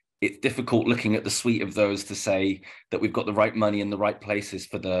achieve, it's difficult looking at the suite of those to say that we've got the right money in the right places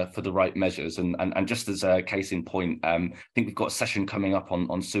for the right measures. And just as a case in point, I think we've got a session coming up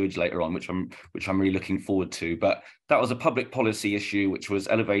on sewage later on, which I'm really looking forward to. But that was a public policy issue which was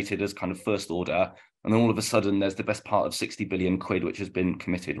elevated as kind of first order. And then all of a sudden, there's the best part of 60 billion quid which has been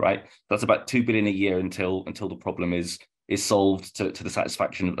committed, right? That's about 2 billion a year until the problem is solved to the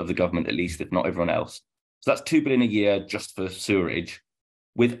satisfaction of the government, at least, if not everyone else. So that's 2 billion a year just for sewerage.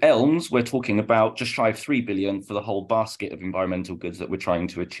 With ELMS, we're talking about just shy of 3 billion for the whole basket of environmental goods that we're trying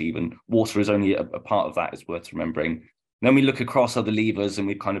to achieve. And water is only a part of that, is worth remembering. And then we look across other levers and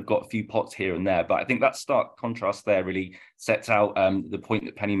we've kind of got a few pots here and there. But I think that stark contrast there really sets out the point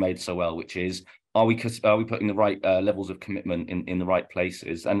that Penny made so well, which is, are we putting the right levels of commitment in the right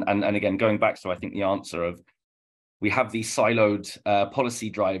places? And again, going back to, I think, the answer of, we have these siloed policy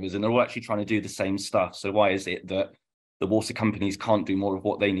drivers and they're all actually trying to do the same stuff. So why is it that the water companies can't do more of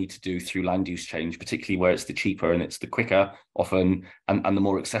what they need to do through land use change, particularly where it's the cheaper and it's the quicker often and the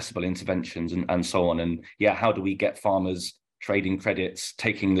more accessible interventions and so on? And yeah, how do we get farmers trading credits,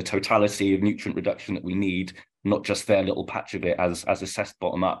 taking the totality of nutrient reduction that we need, not just their little patch of it as assessed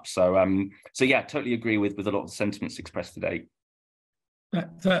bottom up? So yeah, totally agree with a lot of the sentiments expressed today.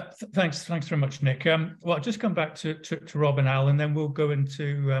 Thanks very much, Nick. Well, I'll just come back to Rob and Al, and then we'll go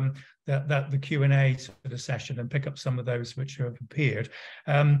into the Q&A sort of session and pick up some of those which have appeared.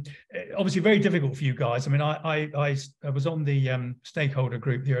 Obviously, very difficult for you guys. I mean, I was on the stakeholder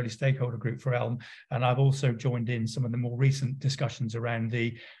group, the early stakeholder group for ELM, and I've also joined in some of the more recent discussions around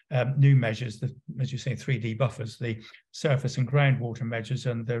the new measures, as you say, 3D buffers, the surface and groundwater measures,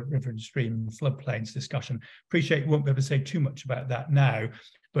 and the river and stream floodplains discussion. Appreciate you won't be able to say too much about that now,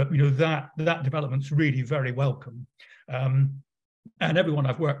 but you know that development's really very welcome. And everyone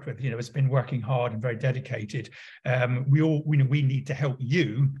I've worked with, you know, has been working hard and very dedicated. We need to help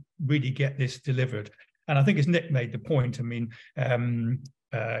you really get this delivered. And I think, as Nick made the point, I mean,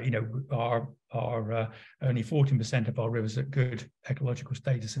 you know, our only 14% of our rivers at good ecological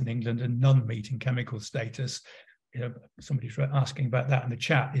status in England, and none meeting chemical status. You know, somebody's asking about that in the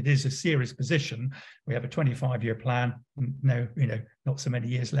chat. It is a serious position. We have a 25-year plan. Now, you know, not so many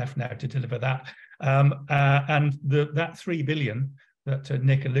years left now to deliver that. And that 3 billion that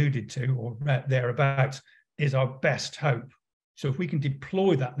Nick alluded to, or thereabouts, is our best hope. So if we can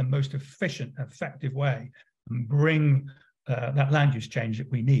deploy that in the most efficient, effective way and bring that land use change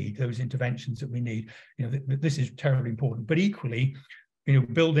that we need, those interventions that we need, you know, this is terribly important. But equally, you know,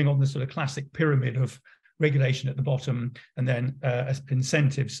 building on the sort of classic pyramid of regulation at the bottom, and then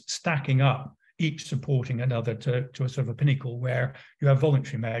incentives stacking up, each supporting another to a sort of a pinnacle where you have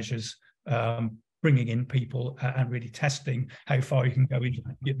voluntary measures, bringing in people and really testing how far you can go into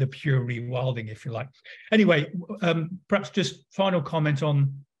the pure rewilding, if you like. Anyway, perhaps just final comment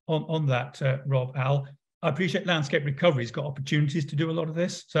on that, Rob, Al. I appreciate landscape recovery's got opportunities to do a lot of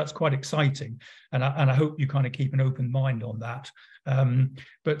this, so that's quite exciting, and I hope you kind of keep an open mind on that. And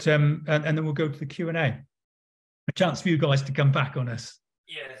then we'll go to the Q&A. A chance for you guys to come back on us.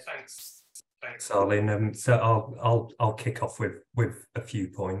 Yeah, thanks, Arlene. So I'll kick off with a few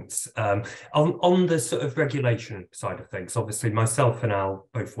points on the sort of regulation side of things. Obviously, myself and Al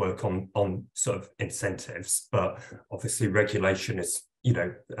both work on sort of incentives, but obviously regulation is, you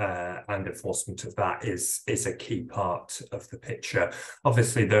know, and enforcement of that is a key part of the picture.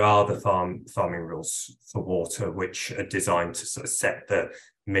 Obviously, there are the farming rules for water, which are designed to sort of set the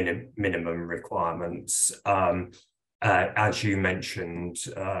minimum requirements. As you mentioned,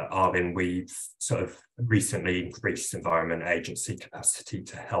 Arvin, we've sort of recently increased Environment Agency capacity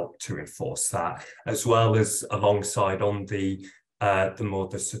to help to enforce that, as well as alongside on the more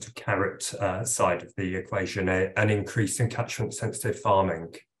the sort of carrot side of the equation, an increase in catchment sensitive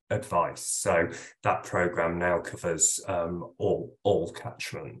farming advice. So that programme now covers all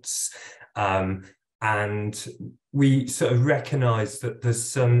catchments. And we sort of recognise that there's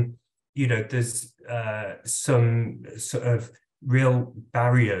some, you know, there's some sort of real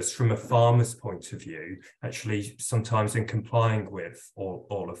barriers from a farmer's point of view, actually sometimes in complying with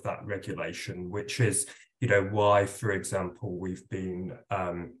all of that regulation, which is, you know, why, for example, we've been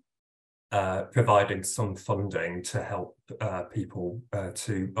providing some funding to help people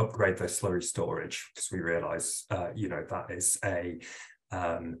to upgrade their slurry storage, because we realise, that is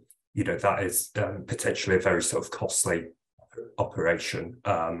potentially a very sort of costly operation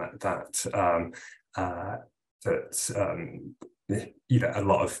that a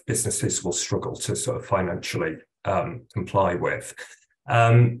lot of businesses will struggle to sort of financially comply with.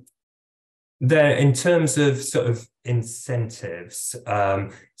 There, in terms of sort of incentives, Penny,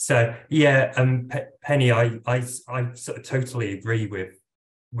 I sort of totally agree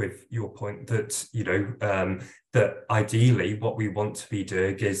with your point that that ideally what we want to be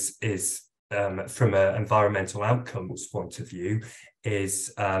doing is from an environmental outcomes point of view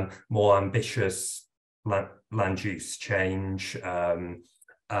is more ambitious land use change,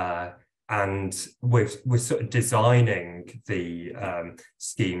 and we're sort of designing the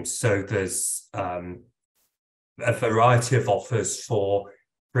schemes so there's a variety of offers for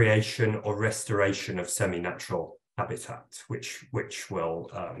creation or restoration of semi-natural habitat, which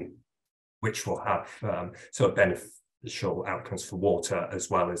will have sort of beneficial outcomes for water as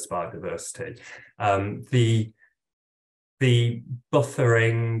well as biodiversity. The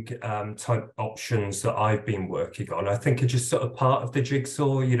buffering type options that I've been working on, I think, are just sort of part of the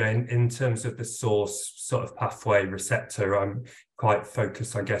jigsaw. In terms of the source sort of pathway receptor, I'm quite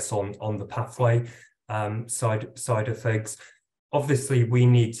focused, I guess, on the pathway side of things. Obviously, we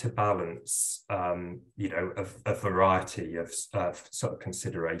need to balance, a variety of sort of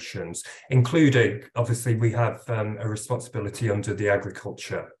considerations, including, obviously, we have a responsibility under the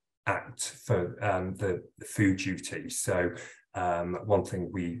Agriculture Act for the food duty. So one thing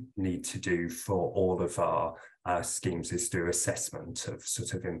we need to do for all of our schemes is do assessment of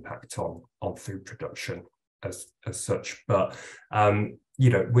sort of impact on food production as such. But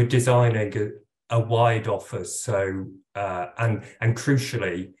we're designing a wide offer, so and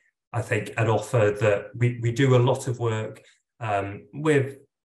crucially, I think an offer that we do a lot of work with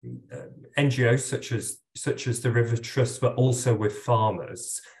NGOs such as the River Trust, but also with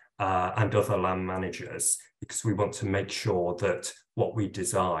farmers and other land managers, because we want to make sure that what we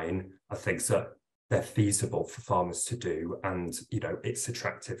design are things that they're feasible for farmers to do, and it's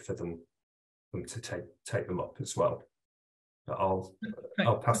attractive for them to take them up as well. But I'll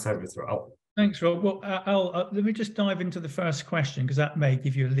pass over to Al. Thanks, Rob. Well, let me just dive into the first question, because that may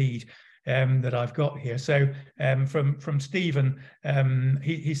give you a lead that I've got here. So from Stephen,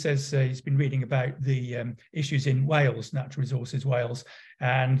 he says he's been reading about the issues in Wales, natural resources Wales,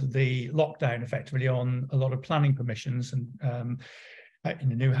 and the lockdown effectively on a lot of planning permissions and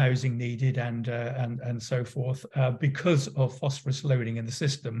new housing needed and so forth because of phosphorus loading in the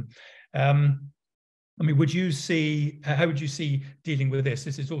system. I mean, how would you see dealing with this?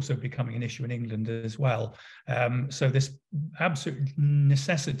 This is also becoming an issue in England as well. So this absolute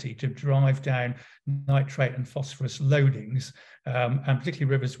necessity to drive down nitrate and phosphorus loadings, and particularly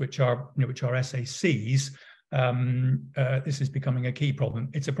rivers which are SACs, this is becoming a key problem.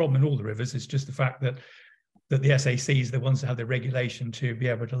 It's a problem in all the rivers. It's just the fact that the SACs are the ones that have the regulation to be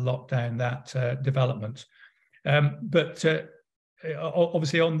able to lock down that development. But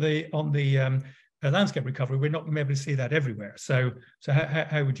obviously on the landscape recovery, we're not going to be able to see that everywhere. So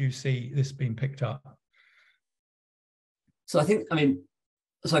how would you see this being picked up? So I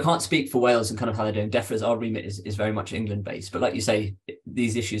can't speak for Wales and kind of how they're doing. DEFRA's, our remit is very much England based, but like you say,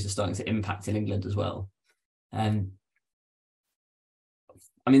 these issues are starting to impact in England as well.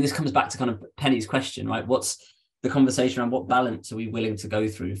 This comes back to kind of Penny's question, right? What's the conversation around what balance are we willing to go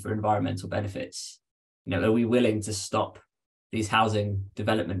through for environmental benefits? Are we willing to stop these housing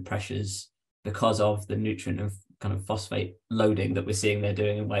development pressures because of the nutrient and kind of phosphate loading that we're seeing they're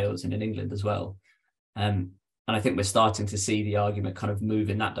doing in Wales and in England as well? And I think we're starting to see the argument kind of move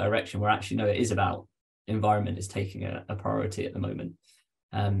in that direction, where actually, no, it is about environment is taking a priority at the moment.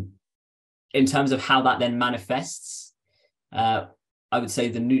 In terms of how that then manifests, I would say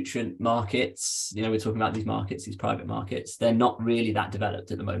the nutrient markets, we're talking about these markets, these private markets, they're not really that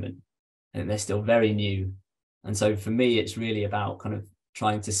developed at the moment. I think they're still very new. And so for me, it's really about kind of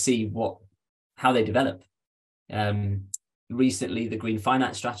trying to see how they develop. Recently, the Green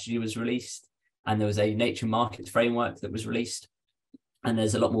Finance Strategy was released, and there was a nature markets framework that was released. And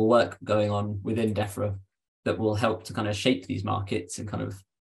there's a lot more work going on within DEFRA that will help to kind of shape these markets and kind of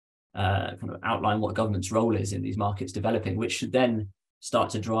outline what government's role is in these markets developing, which should then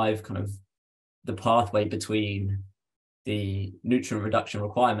start to drive kind of the pathway between the nutrient reduction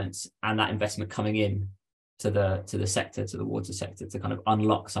requirements and that investment coming in to the sector, to the water sector, to kind of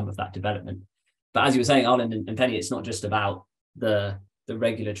unlock some of that development. But as you were saying, Arlen and Penny, it's not just about the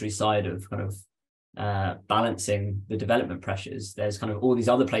regulatory side of kind of balancing the development pressures, there's kind of all these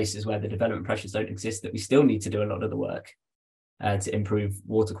other places where the development pressures don't exist that we still need to do a lot of the work to improve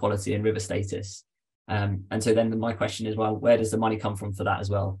water quality and river status. And so then my question is, well, where does the money come from for that as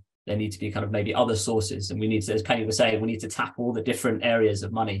well? There need to be kind of maybe other sources, and we need to, as Penny was saying, we need to tap all the different areas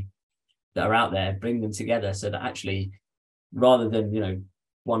of money that are out there, bring them together so that actually, rather than, you know,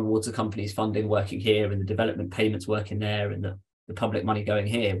 one water company's funding working here and the development payments working there and the public money going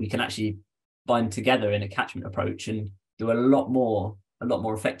here, we can actually bind together in a catchment approach and do a lot more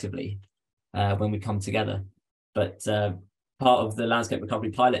effectively when we come together. But part of the landscape recovery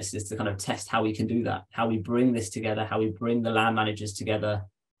pilots is to kind of test how we can do that, how we bring this together, how we bring the land managers together,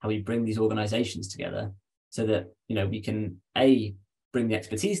 how we bring these organizations together, so that, you know, we can A, bring the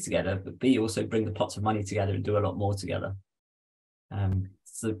expertise together, but B, also bring the pots of money together and do a lot more together.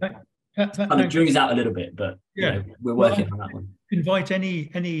 So kind of dreams out a little bit, but yeah, you know, we're working on that one. Invite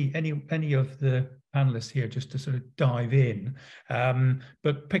any of the panelists here just to sort of dive in,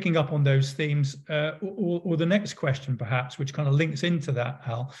 but picking up on those themes, or the next question perhaps, which kind of links into that,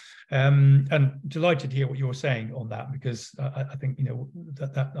 Al, and delighted to hear what you're saying on that, because I think, you know,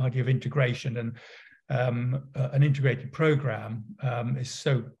 that idea of integration and an integrated program is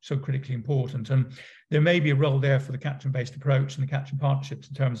so critically important, and there may be a role there for the catchment-based approach and the catchment partnerships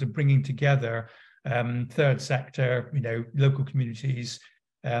in terms of bringing together third sector, you know, local communities,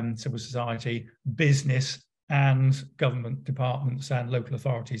 civil society, business, and government departments and local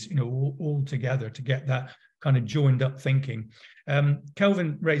authorities, you know, all together to get that kind of joined up thinking.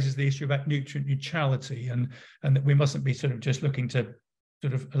 Kelvin raises the issue about nutrient neutrality, and that we mustn't be sort of just looking to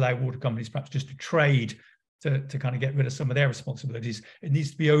sort of allow water companies perhaps just to trade to kind of get rid of some of their responsibilities. It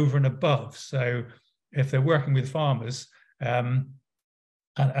needs to be over and above. So if they're working with farmers,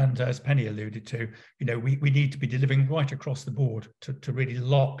 and as Penny alluded to, you know, we need to be delivering right across the board to really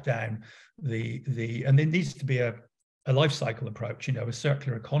lock down and there needs to be a life cycle approach, you know, a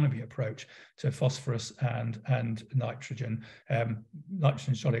circular economy approach to phosphorus and nitrogen.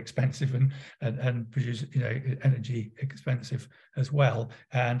 Nitrogen is really expensive and produce, you know, energy expensive as well,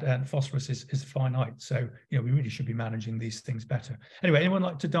 and phosphorus is finite. So, you know, we really should be managing these things better. Anyway, anyone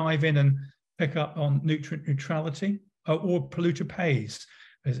like to dive in and pick up on nutrient neutrality, or polluter pays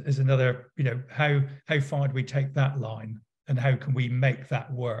is another, you know, how far do we take that line and how can we make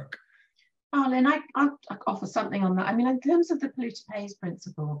that work? Arlene, I'll offer something on that. I mean, in terms of the polluter pays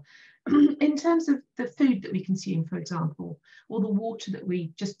principle, in terms of the food that we consume, for example, or the water that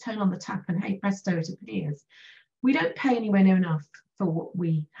we just turn on the tap and hey presto, it appears, we don't pay anywhere near enough for what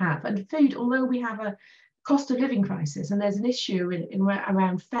we have. And food, although we have a cost of living crisis, and there's an issue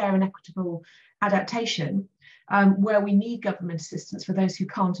around fair and equitable adaptation, where we need government assistance for those who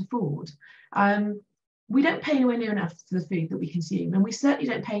can't afford, we don't pay anywhere near enough for the food that we consume, and we certainly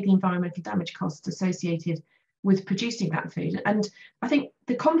don't pay the environmental damage costs associated with producing that food. And I think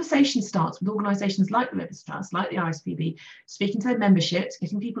the conversation starts with organisations like the Rivers Trust, like the ISPB, speaking to their memberships,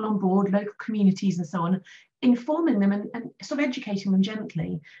 getting people on board, local communities and so on, informing them and sort of educating them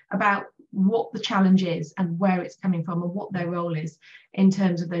gently about what the challenge is and where it's coming from and what their role is in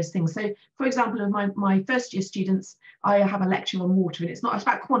terms of those things. So, for example, of my first year students, I have a lecture on water, and it's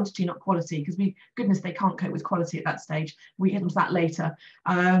about quantity, not quality, because goodness, they can't cope with quality at that stage. We get into that later.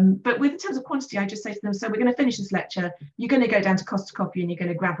 But in terms of quantity, I just say to them, so we're going to finish this lecture, you're going to go down to Costa Coffee and you're going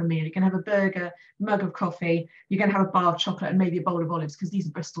to grab a meal, you're going to have a burger, mug of coffee, you're going to have a bar of chocolate and maybe a bowl of olives, because these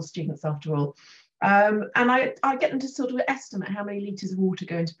are Bristol students after all. And I get them to sort of estimate how many litres of water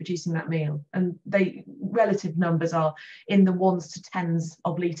go into producing that meal, and relative numbers are in the 1s to 10s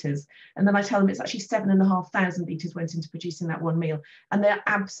of litres, and then I tell them it's actually 7,500 litres went into producing that one meal, and they're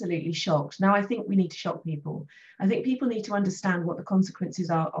absolutely shocked. Now, I think we need to shock people. I think people need to understand what the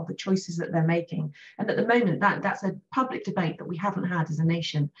consequences are of the choices that they're making, and at the moment that's a public debate that we haven't had as a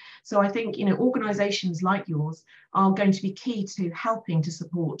nation. So I think, you know, organisations like yours are going to be key to helping to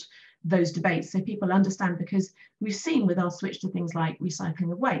support those debates, so people understand, because we've seen with our switch to things like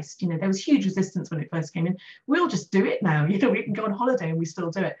recycling of waste, you know, there was huge resistance when it first came in. We'll just do it now, you know, we can go on holiday and we still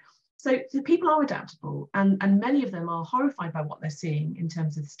do it. So people are adaptable, and many of them are horrified by what they're seeing in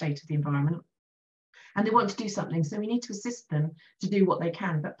terms of the state of the environment, and they want to do something, so we need to assist them to do what they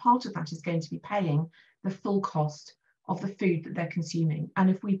can. But part of that is going to be paying the full cost of the food that they're consuming.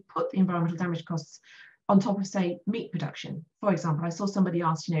 And if we put the environmental damage costs on top of, say, meat production, for example, I saw somebody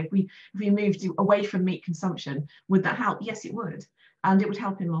ask, you know, if we moved away from meat consumption, would that help? Yes, it would, and it would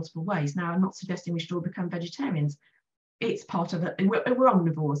help in multiple ways. Now, I'm not suggesting we should all become vegetarians. It's part of it. We're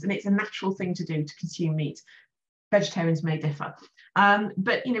omnivores, and it's a natural thing to do to consume meat. Vegetarians may differ,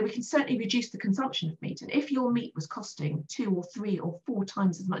 but you know, we can certainly reduce the consumption of meat. And if your meat was costing 2 or 3 or 4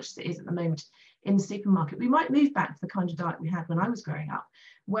 times as much as it is at the moment in the supermarket. We might move back to the kind of diet we had when I was growing up,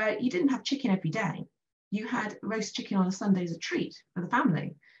 where you didn't have chicken every day. You had roast chicken on a Sunday as a treat for the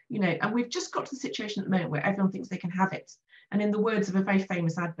family, you know, and we've just got to the situation at the moment where everyone thinks they can have it. And in the words of a very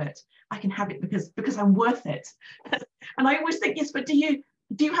famous advert, I can have it because I'm worth it. And I always think, yes, but do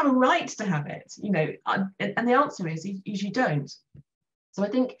you have a right to have it? You know, and the answer is you don't. So I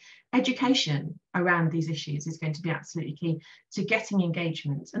think education around these issues is going to be absolutely key to getting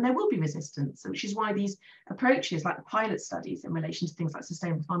engagement, and there will be resistance, which is why these approaches like the pilot studies in relation to things like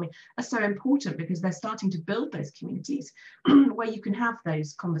sustainable farming are so important, because they're starting to build those communities where you can have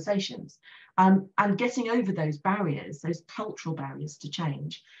those conversations, and getting over those barriers, those cultural barriers to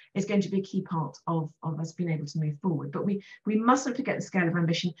change, is going to be a key part of us being able to move forward. But we mustn't forget the scale of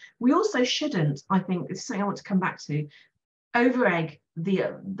ambition. We also shouldn't, I think, this is something I want to come back to, over-egg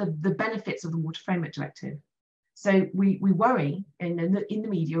the benefits of the Water Framework Directive. So we worry in the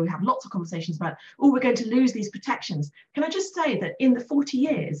media, we have lots of conversations about, oh, we're going to lose these protections. Can I just say that in the 40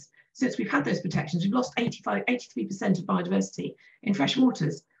 years since we've had those protections, we've lost 83% of biodiversity in fresh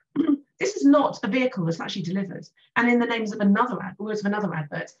waters. This is not a vehicle that's actually delivered. And in the words of another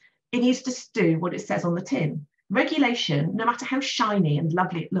advert, it needs to do what it says on the tin. Regulation, no matter how shiny and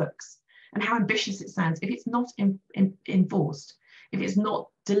lovely it looks, and how ambitious it sounds, if it's not enforced, if it's not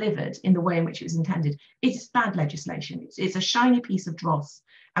delivered in the way in which it was intended, it's bad legislation. It's a shiny piece of dross,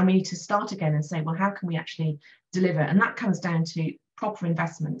 and we need to start again and say, well, how can we actually deliver? And that comes down to proper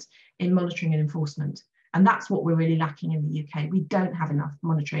investment in monitoring and enforcement. And that's what we're really lacking in the UK. We don't have enough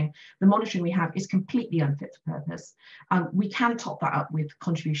monitoring. The monitoring we have is completely unfit for purpose. We can top that up with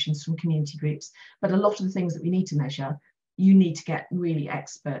contributions from community groups, but a lot of the things that we need to measure, you need to get really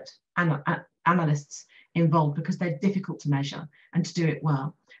expert analysts involved, because they're difficult to measure and to do it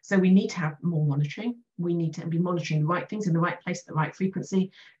well. So we need to have more monitoring. We need to be monitoring the right things in the right place at the right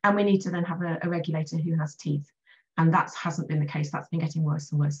frequency. And we need to then have a regulator who has teeth. And that hasn't been the case. That's been getting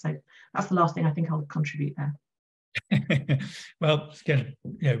worse and worse. So that's the last thing I think I'll contribute there. Well, again,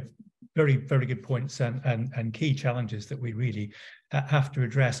 very, very good points and key challenges that we really have to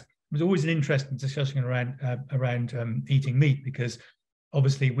address. There's always an interesting discussion around eating meat, because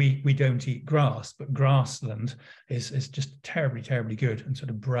obviously we don't eat grass, but grassland is just terribly, terribly good, and sort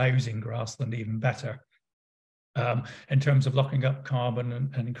of browsing grassland even better. In terms of locking up carbon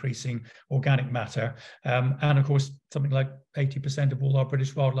and increasing organic matter. And of course, something like 80% of all our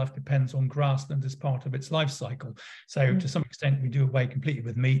British wildlife depends on grassland as part of its life cycle. So to some extent, we do away completely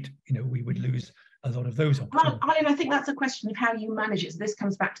with meat, we would lose a lot of those opportunities. Well, I think that's a question of how you manage it. So this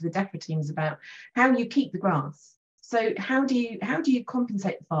comes back to the DEFRA teams about how you keep the grass. So how do you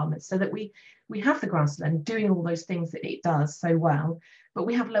compensate the farmers so that we have the grassland doing all those things that it does so well, but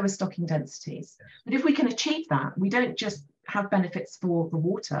we have lower stocking densities. But if we can achieve that, we don't just have benefits for the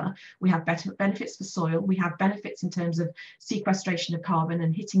water, we have better benefits for soil, we have benefits in terms of sequestration of carbon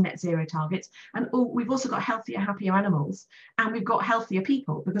and hitting net zero targets, and we've also got healthier, happier animals, and we've got healthier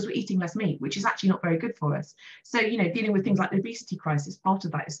people because we're eating less meat, which is actually not very good for us. So, dealing with things like the obesity crisis, part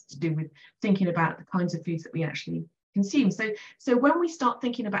of that is to do with thinking about the kinds of foods that we actually consume. So when we start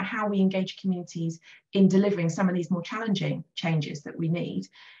thinking about how we engage communities in delivering some of these more challenging changes that we need,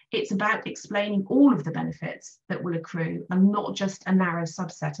 it's about explaining all of the benefits that will accrue and not just a narrow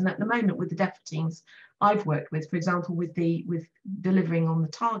subset. And at the moment, with the DEFRA teams I've worked with, for example, with delivering on the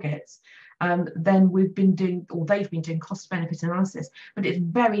targets, then they've been doing cost benefit analysis, but it's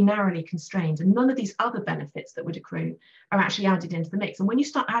very narrowly constrained, and none of these other benefits that would accrue are actually added into the mix. And when you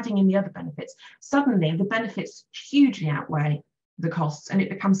start adding in the other benefits, suddenly the benefits hugely outweigh the costs, and it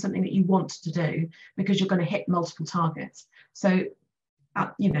becomes something that you want to do because you're going to hit multiple targets. So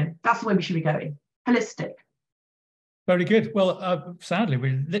that's the way we should be going. Holistic. Very good. Well, sadly,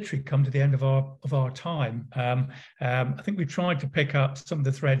 we literally come to the end of our time. I think we've tried to pick up some of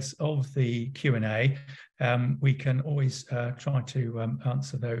the threads of the Q&A. We can always try to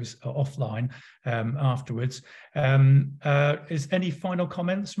answer those offline afterwards. Is any final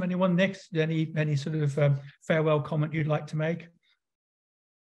comments from anyone? Nick, any sort of farewell comment you'd like to make?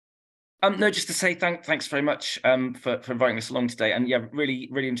 No, just to say thanks very much for inviting us along today, and yeah, really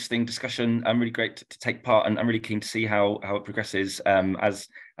interesting discussion. Really great to take part, and I'm really keen to see how it progresses as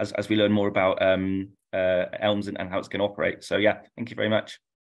we learn more about ELMS and how it's going to operate. So yeah, thank you very much.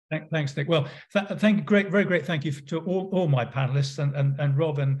 Thanks, Nick. Well, thank you, very great thank you to all my panelists and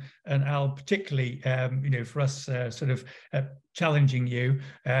Rob and Al particularly, for us challenging you.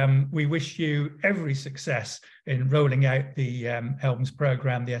 We wish you every success in rolling out the ELMS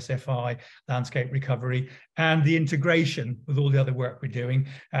programme, the SFI, landscape recovery, and the integration with all the other work we're doing.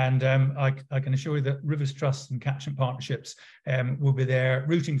 And I can assure you that Rivers Trust and catchment partnerships will be there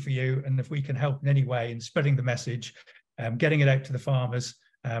rooting for you. And if we can help in any way in spreading the message, getting it out to the farmers,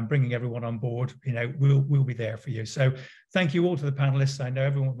 bringing everyone on board, we'll be there for you. So thank you all to the panelists. I know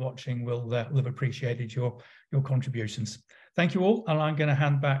everyone watching will have appreciated your contributions. Thank you all, and I'm going to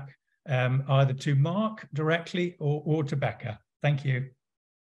hand back either to Mark directly or to Becca. Thank you.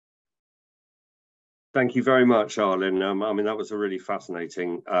 Thank you very much, Arlen. I mean, that was a really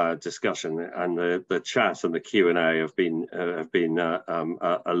fascinating discussion, and the chat and the Q&A have been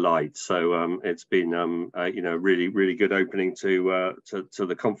a light. So it's been really good opening to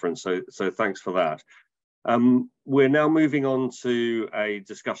the conference. So thanks for that. We're now moving on to a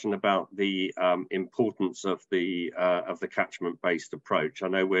discussion about the importance of the catchment-based approach. I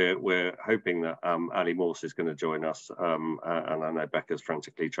know we're hoping that Ali Morse is going to join us, and I know Becca's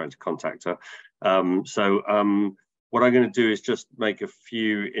frantically trying to contact her. What I'm going to do is just make a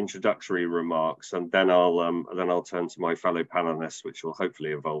few introductory remarks, and then I'll turn to my fellow panelists, which will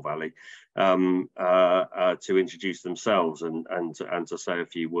hopefully involve Ali, to introduce themselves and to say a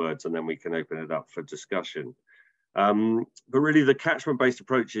few words, and then we can open it up for discussion. But really, the catchment-based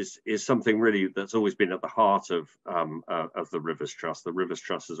approach is something really that's always been at the heart of the Rivers Trust. The Rivers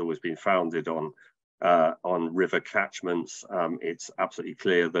Trust has always been founded on river catchments. It's absolutely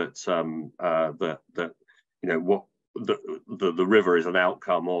clear that the river is an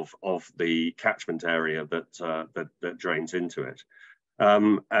outcome of the catchment area that drains into it.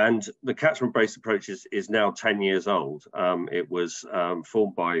 And the catchment-based approach is now 10 years old. It was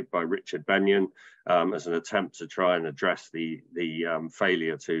formed by Richard Benyon as an attempt to try and address the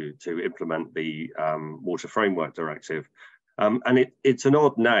failure to implement the Water Framework Directive. And it's an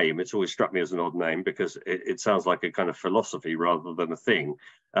odd name. It's always struck me as an odd name because it sounds like a kind of philosophy rather than a thing.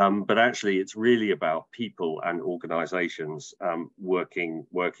 But actually, it's really about people and organisations working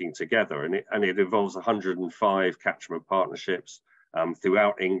together, and it involves 105 catchment partnerships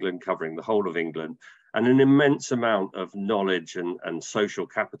throughout England, covering the whole of England, and an immense amount of knowledge and social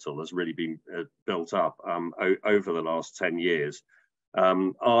capital has really been built up over the last 10 years.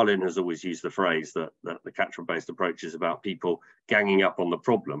 Arlen has always used the phrase that the catchment-based approach is about people ganging up on the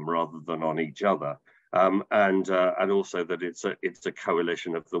problem rather than on each other, and also that it's a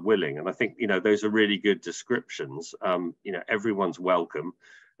coalition of the willing. And I think those are really good descriptions. Everyone's welcome.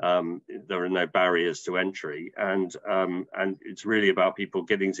 There are no barriers to entry, and it's really about people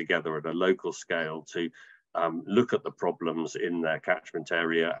getting together at a local scale to look at the problems in their catchment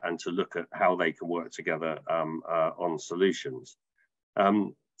area and to look at how they can work together on solutions.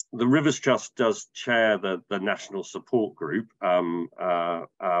 The Rivers Trust does chair the National Support Group and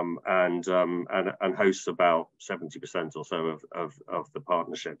hosts about 70% or so of the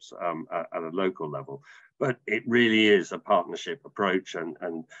partnerships at a local level. But it really is a partnership approach, and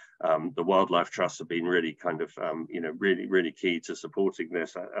the Wildlife Trusts have been really kind of really key to supporting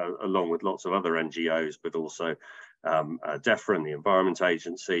this, along with lots of other NGOs, but also DEFRA and the Environment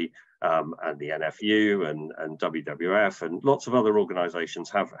Agency, and the NFU and WWF and lots of other organisations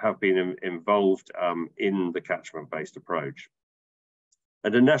have been involved in the catchment-based approach.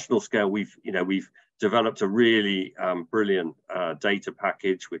 At a national scale, we've developed a really brilliant data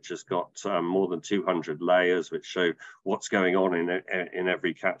package which has got more than 200 layers which show what's going on in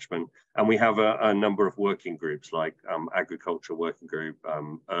every catchment, and we have a number of working groups like agriculture working group,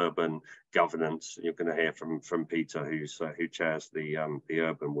 urban governance. You're going to hear from Peter, who chairs the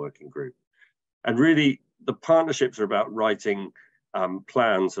urban working group. And really, the partnerships are about writing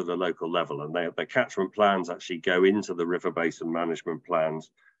plans at a local level, and the catchment plans actually go into the river basin management plans,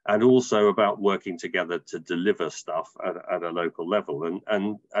 and also about working together to deliver stuff at a local level.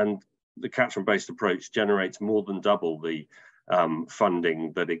 And the catchment-based approach generates more than double the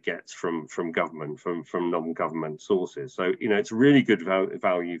funding that it gets from government, from non-government sources. So it's really good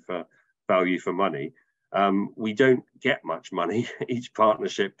value for money. We don't get much money. Each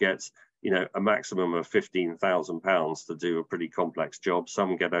partnership gets a maximum of £15,000 to do a pretty complex job.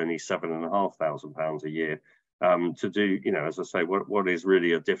 Some get only £7,500 a year to do, as I say, what is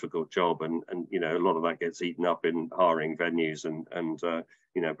really a difficult job, and a lot of that gets eaten up in hiring venues and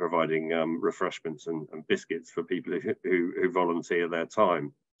providing refreshments and biscuits for people who volunteer their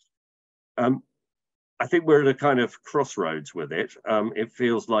time. I think we're at a kind of crossroads with it. It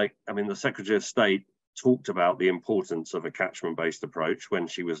feels like, the Secretary of State talked about the importance of a catchment-based approach when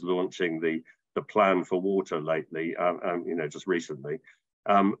she was launching the plan for water lately, just recently.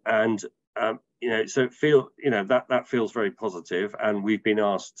 So that feels very positive, and we've been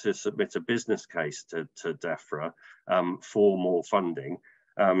asked to submit a business case to DEFRA for more funding.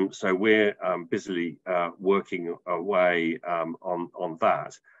 So we're busily working away on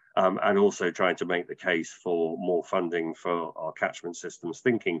that, and also trying to make the case for more funding for our catchment systems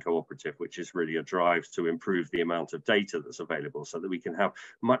thinking cooperative, which is really a drive to improve the amount of data that's available so that we can have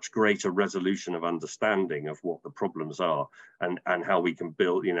much greater resolution of understanding of what the problems are, and how we can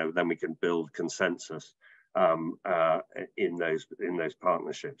build, then we can build consensus in those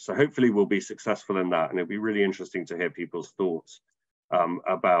partnerships. So hopefully we'll be successful in that, and it'll be really interesting to hear people's thoughts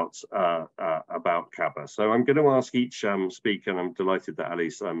about CABA. So I'm going to ask each speaker, and I'm delighted that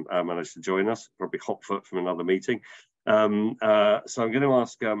Ali's managed to join us, probably hot foot from another meeting. So I'm going to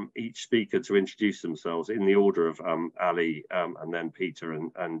ask each speaker to introduce themselves in the order of Ali, and then Peter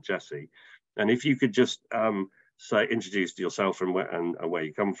and Jesse. And if you could just introduce yourself and where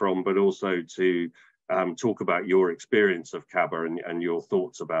you come from, but also to talk about your experience of CABA and your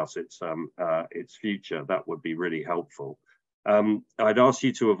thoughts about its future, that would be really helpful. I'd ask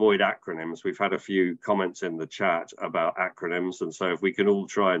you to avoid acronyms. We've had a few comments in the chat about acronyms, and so if we can all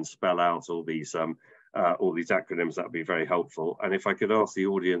try and spell out all these acronyms, that would be very helpful. And if I could ask the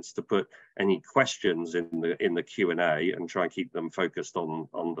audience to put any questions in the Q&A and try and keep them focused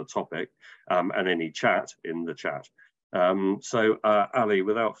on the topic, and any chat in the chat. So Ali,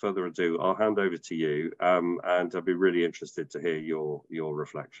 without further ado, I'll hand over to you, and I'd be really interested to hear your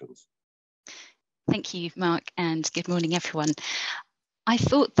reflections. Thank you, Mark, and good morning, everyone. I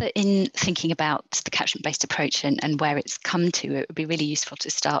thought that in thinking about the catchment-based approach and where it's come to, it would be really useful to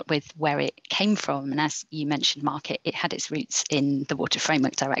start with where it came from. And as you mentioned, Mark, it had its roots in the Water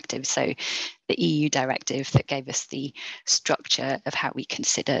Framework Directive, so the EU directive that gave us the structure of how we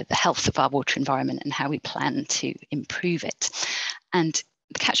consider the health of our water environment and how we plan to improve it. And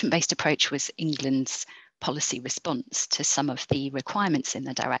the catchment-based approach was England's policy response to some of the requirements in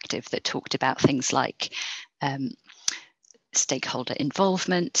the directive that talked about things like stakeholder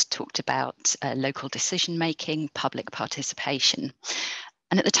involvement, talked about local decision making, public participation.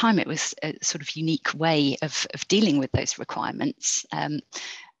 And at the time, it was a sort of unique way of dealing with those requirements.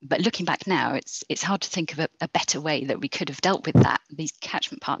 But looking back now, it's hard to think of a better way that we could have dealt with that. These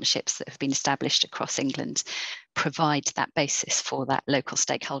catchment partnerships that have been established across England provide that basis for that local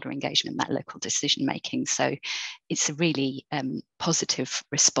stakeholder engagement, that local decision making. So it's a really positive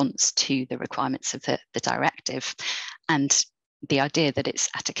response to the requirements of the directive. And the idea that it's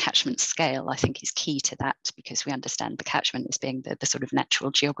at a catchment scale, I think, is key to that, because we understand the catchment as being the sort of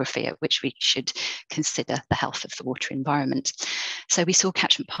natural geography at which we should consider the health of the water environment. So we saw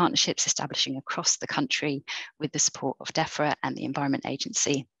catchment partnerships establishing across the country with the support of DEFRA and the Environment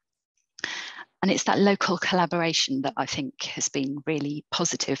Agency. And it's that local collaboration that I think has been really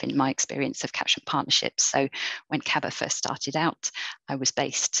positive in my experience of catchment partnerships. So when CABA first started out, I was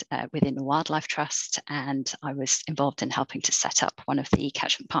based within the Wildlife Trust, and I was involved in helping to set up one of the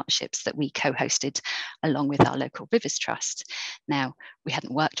catchment partnerships that we co-hosted along with our local Rivers Trust. Now, we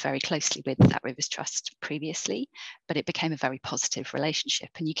hadn't worked very closely with that Rivers Trust previously, but it became a very positive relationship.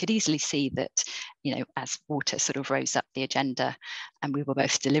 And you could easily see that, as water sort of rose up the agenda and we were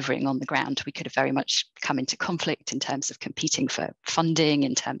both delivering on the ground, we could have very much come into conflict in terms of competing for funding,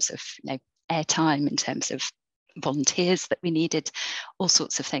 in terms of airtime, in terms of volunteers that we needed, all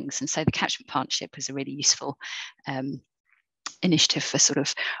sorts of things. And so the catchment partnership was a really useful initiative for sort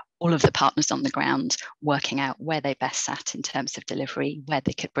of all of the partners on the ground working out where they best sat in terms of delivery, where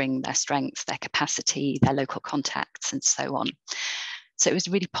they could bring their strengths, their capacity, their local contacts, and so on. So it was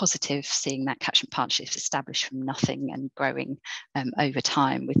really positive seeing that catchment partnership established from nothing and growing over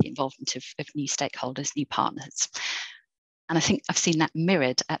time with the involvement of new stakeholders, new partners. And I think I've seen that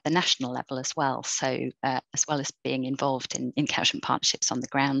mirrored at the national level as well. So as well as being involved in catchment partnerships on the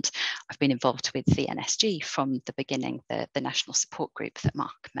ground, I've been involved with the NSG from the beginning, the national support group that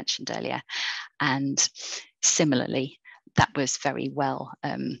Mark mentioned earlier. And similarly, that was very well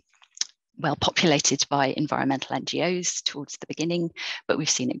populated by environmental NGOs towards the beginning, but we've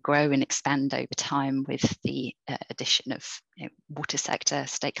seen it grow and expand over time with the addition of water sector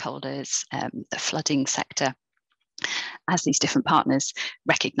stakeholders, the flooding sector, as these different partners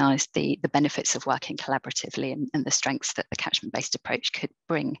recognise the benefits of working collaboratively and the strengths that the catchment-based approach could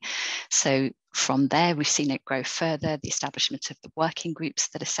bring. So from there, we've seen it grow further, the establishment of the working groups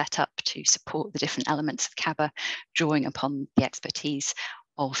that are set up to support the different elements of CABA, drawing upon the expertise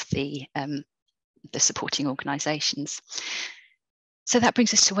of the supporting organisations. So that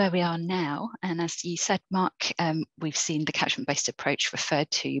brings us to where we are now. And as you said, Mark, we've seen the catchment-based approach referred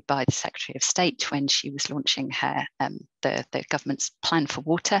to by the Secretary of State when she was launching her the government's plan for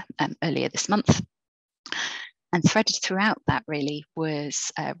water earlier this month. And threaded throughout that really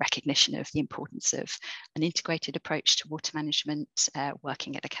was recognition of the importance of an integrated approach to water management,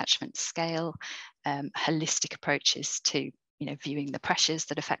 working at a catchment scale, holistic approaches to viewing the pressures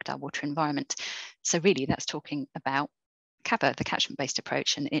that affect our water environment. So really that's talking about CABA, the catchment-based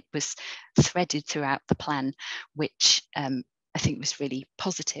approach, and it was threaded throughout the plan, which I think was really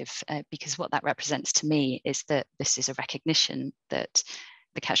positive because what that represents to me is that this is a recognition that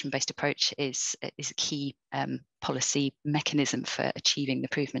the catchment-based approach is a key policy mechanism for achieving the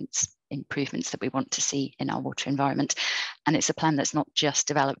improvements that we want to see in our water environment. And it's a plan that's not just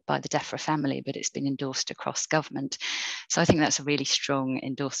developed by the DEFRA family, but it's been endorsed across government. So I think that's a really strong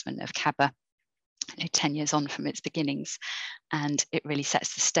endorsement of CABA, 10 years on from its beginnings. And it really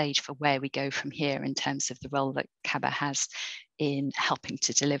sets the stage for where we go from here in terms of the role that CABA has in helping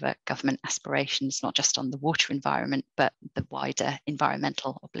to deliver government aspirations, not just on the water environment, but the wider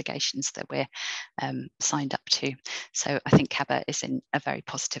environmental obligations that we're signed up to. So I think CABA is in a very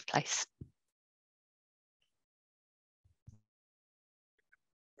positive place.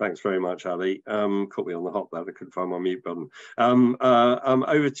 Thanks very much, Ali. Caught me on the hop there. I couldn't find my mute button.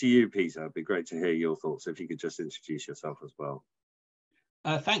 Over to you, Peter. It'd be great to hear your thoughts. If you could just introduce yourself as well.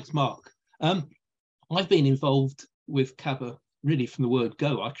 Thanks, Mark. I've been involved with CABA really from the word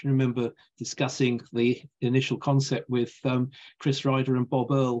go. I can remember discussing the initial concept with Chris Ryder and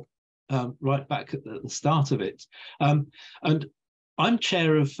Bob Earl right back at the start of it. And I'm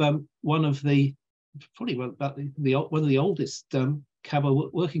chair of one of the oldest CABA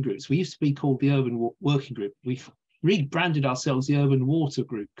working groups. We used to be called the Urban Working Group. We've rebranded ourselves the Urban Water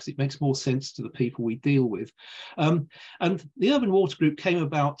Group because it makes more sense to the people we deal with. And the Urban Water Group came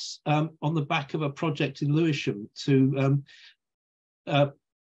about on the back of a project in Lewisham to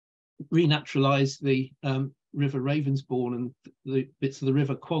renaturalise the River Ravensbourne and the bits of the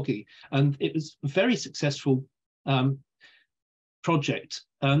River Quaggy. And it was a very successful project.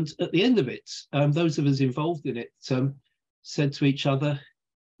 And at the end of it, those of us involved in it said to each other,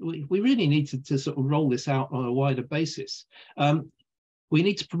 we really need to sort of roll this out on a wider basis. We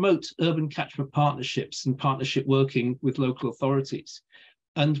need to promote urban catchment partnerships and partnership working with local authorities.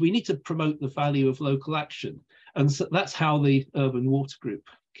 And we need to promote the value of local action. And so that's how the Urban Water Group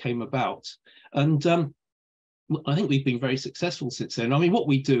came about. And I think we've been very successful since then. I mean, what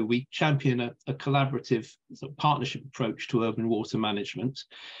we do, we champion a collaborative sort of partnership approach to urban water management,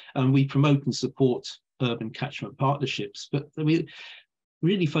 and we promote and support urban catchment partnerships. But we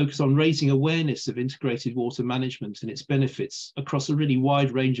really focus on raising awareness of integrated water management and its benefits across a really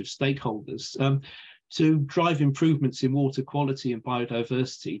wide range of stakeholders to drive improvements in water quality and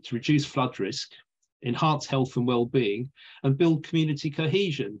biodiversity, to reduce flood risk, enhance health and well-being, and build community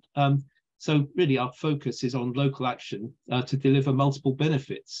cohesion. So really our focus is on local action to deliver multiple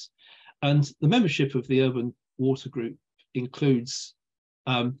benefits. And the membership of the Urban Water Group includes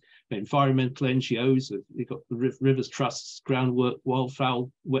environmental NGOs. We've got the Rivers Trusts, Groundwork,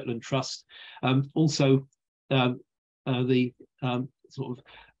 Wildfowl, Wetland Trust, also the sort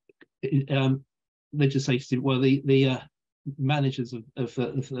of legislative, well, the managers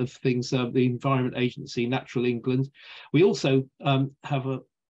of things, the Environment Agency, Natural England. We also have a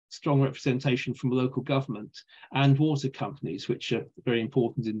strong representation from local government and water companies, which are very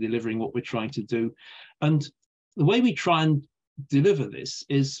important in delivering what we're trying to do. And the way we try and deliver this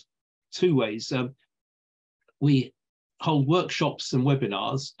is two ways. We hold workshops and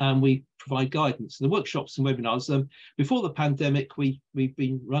webinars, and we provide guidance. The workshops and webinars, before the pandemic, we've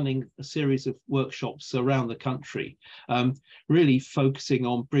been running a series of workshops around the country, really focusing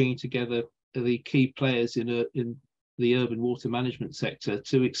on bringing together the key players in the urban water management sector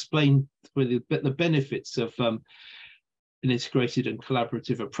to explain the benefits of an integrated and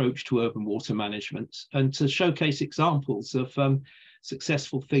collaborative approach to urban water management, and to showcase examples of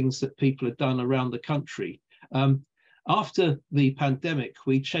successful things that people have done around the country. After the pandemic,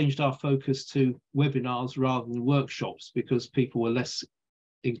 we changed our focus to webinars rather than workshops because people were less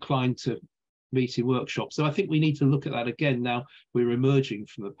inclined to meet in workshops. So I think we need to look at that again now we're emerging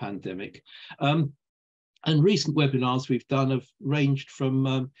from the pandemic. And recent webinars we've done have ranged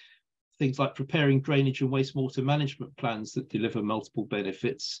from things like preparing drainage and wastewater management plans that deliver multiple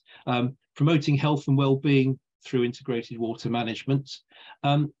benefits, promoting health and well-being through integrated water management,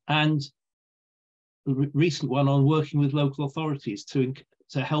 and a recent one on working with local authorities to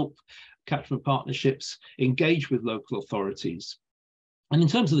help catchment partnerships engage with local authorities. And in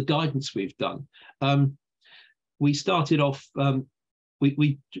terms of the guidance we've done, we started off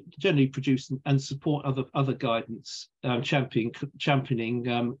we generally produce and support other guidance, championing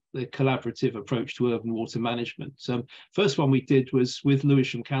the collaborative approach to urban water management. First one we did was with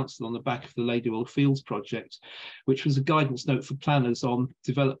Lewisham Council on the back of the Ladywell Fields project, which was a guidance note for planners on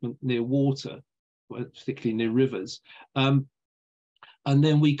development near water, particularly near rivers. And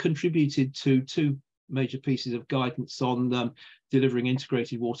then we contributed to two major pieces of guidance on delivering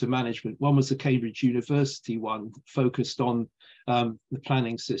integrated water management. One was the Cambridge University one, focused on the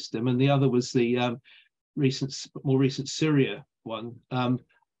planning system, and the other was the more recent Syria one,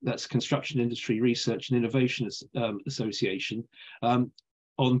 that's Construction Industry Research and Innovation Association,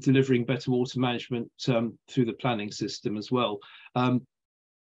 on delivering better water management through the planning system as well.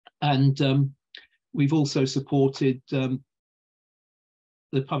 We've also supported the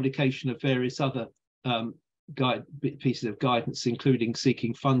publication of various other pieces of guidance, including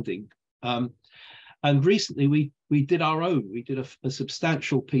seeking funding. And recently we did our own. We did a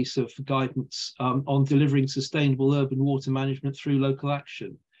substantial piece of guidance on delivering sustainable urban water management through local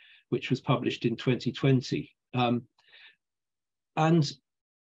action, which was published in 2020. And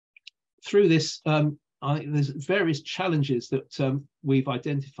through this, there's various challenges that we've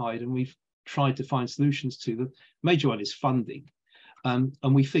identified and we've tried to find solutions to. The major one is funding. And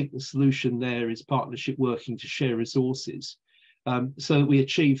we think the solution there is partnership working to share resources, so that we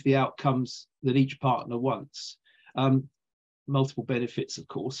achieve the outcomes that each partner wants. Multiple benefits, of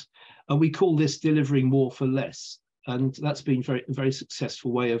course. And we call this delivering more for less. And that's been a very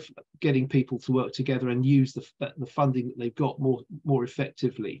successful way of getting people to work together and use the funding that they've got more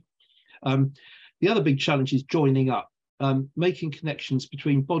effectively. The other big challenge is joining up, making connections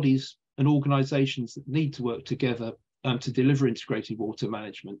between bodies and organisations that need to work together to deliver integrated water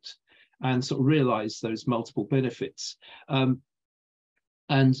management and sort of realise those multiple benefits.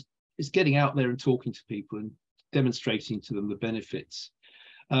 And it's getting out there and talking to people and demonstrating to them the benefits.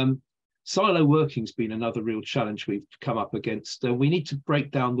 Silo working's been another real challenge we've come up against. We need to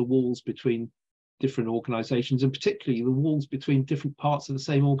break down the walls between different organisations, and particularly the walls between different parts of the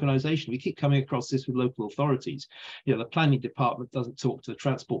same organisation. We keep coming across this with local authorities. You know, the planning department doesn't talk to the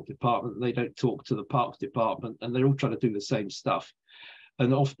transport department, they don't talk to the parks department, and they're all trying to do the same stuff.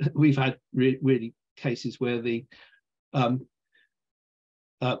 And often we've had really cases where the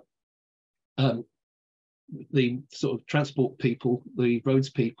sort of transport people, the roads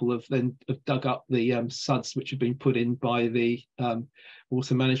people, have dug up the suds which have been put in by the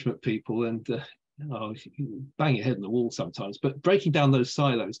water management people, and you bang your head on the wall sometimes. But breaking down those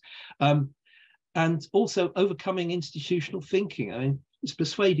silos, and also overcoming institutional thinking. I mean, it's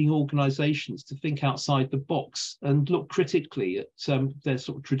persuading organisations to think outside the box and look critically at their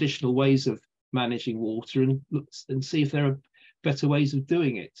sort of traditional ways of managing water and see if there are better ways of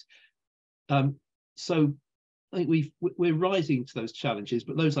doing it. So I think we're rising to those challenges,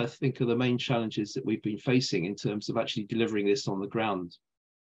 but those I think are the main challenges that we've been facing in terms of actually delivering this on the ground.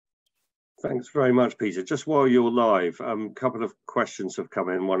 Thanks very much, Peter. Just while you're live, a couple of questions have come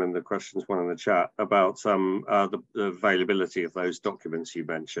in, one in the questions, one in the chat, about the availability of those documents you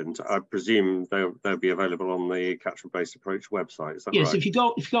mentioned. I presume they'll be available on the catchment-based approach website, is that right? Yes, if you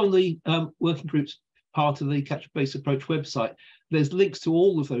go on the working groups part of the catchment-based approach website, there's links to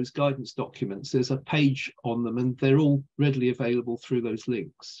all of those guidance documents. There's a page on them and they're all readily available through those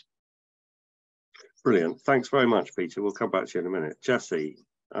links. Brilliant. Thanks very much, Peter. We'll come back to you in a minute. Jessie,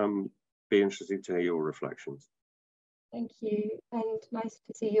 be interesting to hear your reflections. Thank you, and nice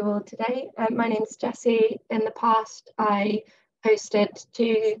to see you all today. My name's Jessie. In the past, I hosted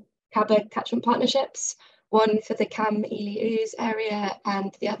 2 CABA catchment partnerships, one for the Cam Ely Ouse area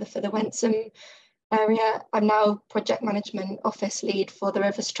and the other for the Wensum area. I'm now project management office lead for the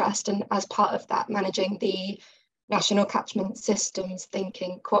Rivers Trust, and as part of that, managing the National Catchment Systems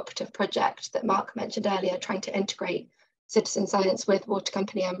Thinking cooperative project that Mark mentioned earlier, trying to integrate citizen science with water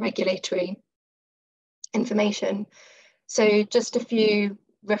company and regulatory information. So just a few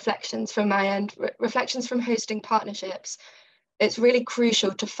reflections from my end, reflections from hosting partnerships. It's really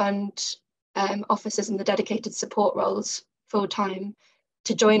crucial to fund officers in the dedicated support roles full time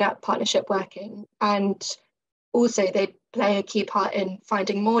to join up partnership working, and also they play a key part in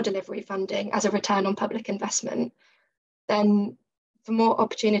finding more delivery funding as a return on public investment. Then for more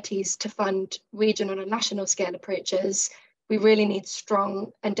opportunities to fund regional and national scale approaches, we really need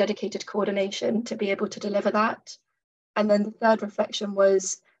strong and dedicated coordination to be able to deliver that. And then the third reflection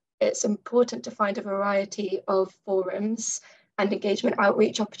was, it's important to find a variety of forums and engagement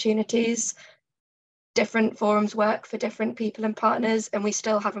outreach opportunities. Different forums work for different people and partners, and we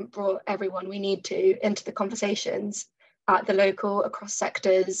still haven't brought everyone we need to into the conversations at the local, across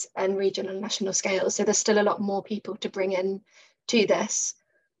sectors and regional and national scales. So there's still a lot more people to bring in to this.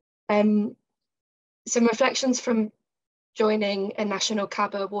 Some reflections from joining a national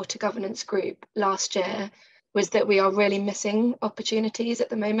CABA water governance group last year was that we are really missing opportunities at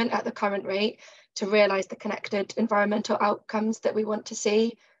the moment at the current rate to realise the connected environmental outcomes that we want to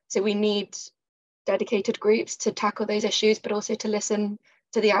see. So we need dedicated groups to tackle those issues, but also to listen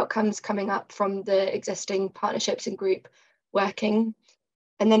to the outcomes coming up from the existing partnerships and group working.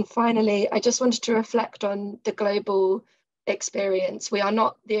 And then finally, I just wanted to reflect on the global experience. We are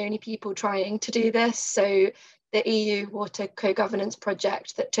not the only people trying to do this. So the EU Water Co-Governance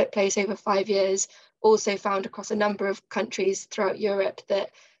project that took place over 5 years also found across a number of countries throughout Europe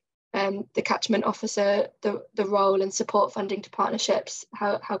that the catchment officer, the role and support funding to partnerships,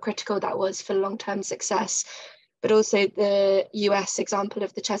 how critical that was for long-term success. But also the US example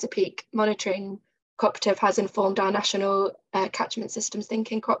of the Chesapeake Monitoring Cooperative has informed our national catchment systems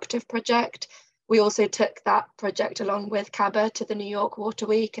thinking cooperative project. We also took that project along with CABA to the New York Water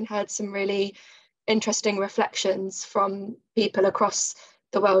Week and heard some really interesting reflections from people across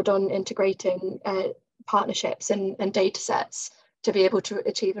the world on integrating partnerships and data sets to be able to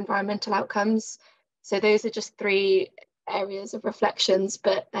achieve environmental outcomes. So those are just 3 areas of reflections,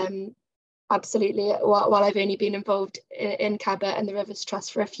 but absolutely, while I've only been involved in CABA and the Rivers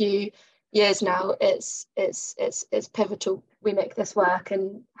Trust for a few years now, it's pivotal we make this work,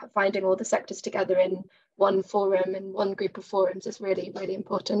 and finding all the sectors together in one forum and one group of forums is really, really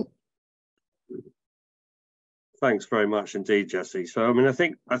important. Thanks very much indeed, Jessie. So, I mean, I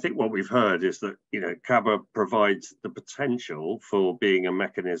think what we've heard is that, you know, CABA provides the potential for being a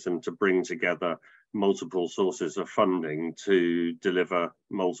mechanism to bring together multiple sources of funding to deliver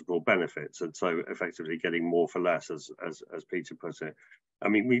multiple benefits, and so effectively getting more for less, as Peter put it. I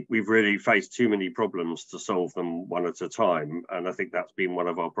mean, we've really faced too many problems to solve them one at a time, and I think that's been one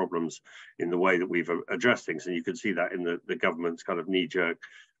of our problems in the way that we've addressed things. And you can see that in the government's kind of knee-jerk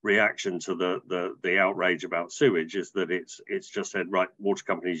reaction to the outrage about sewage, is that it's just said, right, water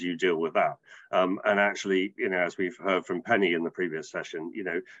companies, you deal with that. And actually, you know, as we've heard from Penny in the previous session, you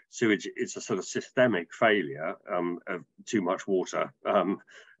know, sewage is a sort of systemic failure of too much water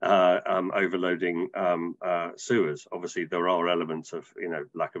overloading sewers. Obviously, there are elements of, you know,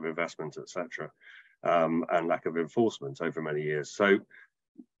 lack of investment, etc., and lack of enforcement over many years. So,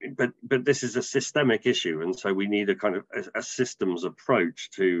 but this is a systemic issue, and so we need a kind of a systems approach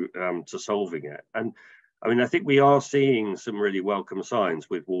to solving it. And I mean, I think we are seeing some really welcome signs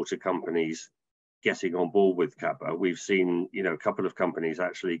with water companies getting on board with CABA. We've seen, you know, a couple of companies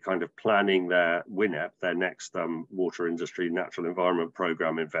actually kind of planning their WINEP, their next water industry natural environment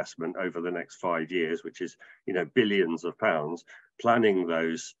program investment over the next 5 years, which is, you know, billions of pounds, planning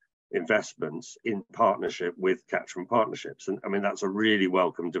those investments in partnership with catchment partnerships. And I mean, that's a really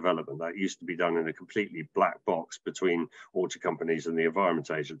welcome development. That used to be done in a completely black box between water companies and the Environment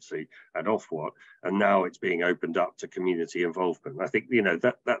Agency at Ofwat, and now it's being opened up to community involvement. I think, you know,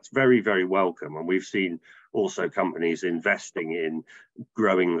 that's very, very welcome. And we've seen also companies investing in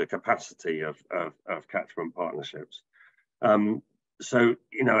growing the capacity of catchment partnerships. So,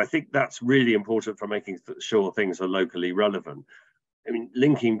 you know, I think that's really important for making sure things are locally relevant. I mean,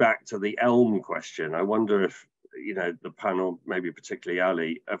 linking back to the ELM question, I wonder if, you know, the panel, maybe particularly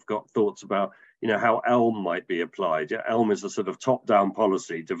Ali, have got thoughts about, you know, how ELM might be applied. ELM is a sort of top-down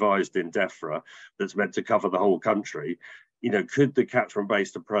policy devised in DEFRA that's meant to cover the whole country. You know, could the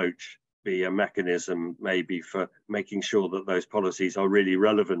catchment-based approach be a mechanism maybe for making sure that those policies are really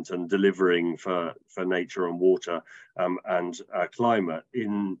relevant and delivering for nature and water and climate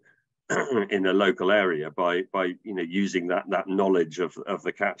in a local area by you know, using that knowledge of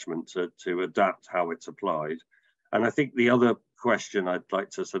the catchment to adapt how it's applied. And I think the other question I'd like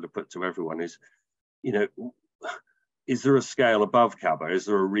to sort of put to everyone is, you know, is there a scale above CABA? Is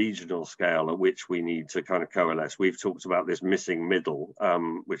there a regional scale at which we need to kind of coalesce? We've talked about this missing middle,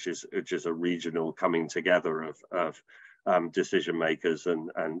 which is a regional coming together of decision makers and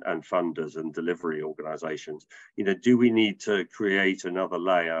funders and delivery organisations. You know, do we need to create another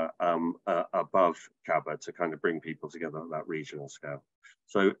layer above CABA to kind of bring people together at that regional scale?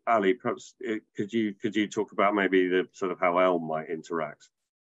 So Ali, perhaps could you talk about maybe the sort of how ELM might interact?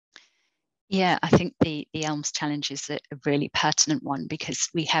 Yeah, I think the ELMS challenge is a really pertinent one, because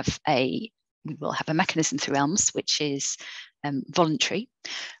we will have a mechanism through ELMS which is voluntary,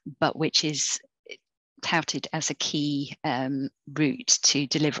 but which is touted as a key route to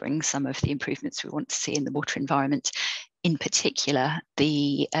delivering some of the improvements we want to see in the water environment. In particular,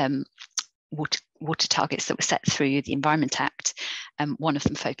 the water targets that were set through the Environment Act. One of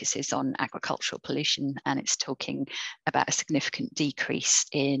them focuses on agricultural pollution, and it's talking about a significant decrease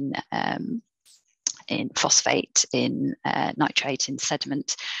in in phosphate, in nitrate, in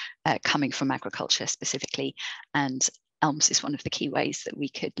sediment, coming from agriculture specifically. And ELMS is one of the key ways that we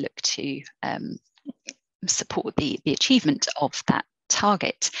could look to support the achievement of that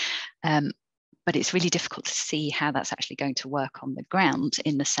target. But it's really difficult to see how that's actually going to work on the ground,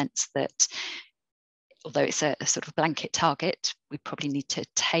 in the sense that although it's a sort of blanket target, we probably need to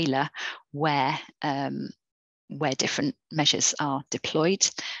tailor where different measures are deployed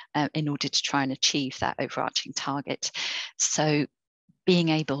in order to try and achieve that overarching target. So being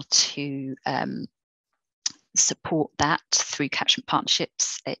able to support that through catchment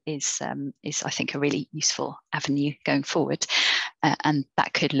partnerships is I think a really useful avenue going forward, and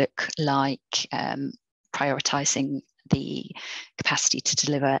that could look like prioritising the capacity to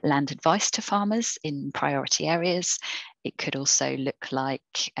deliver land advice to farmers in priority areas. It could also look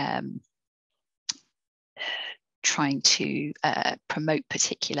like trying to promote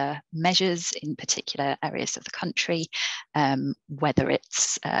particular measures in particular areas of the country, whether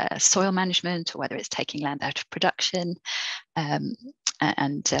it's soil management or whether it's taking land out of production,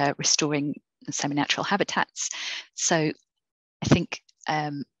 and restoring semi-natural habitats. So I think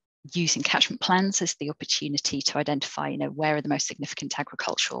using catchment plans as the opportunity to identify, where are the most significant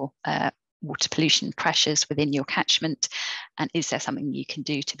agricultural water pollution pressures within your catchment, and is there something you can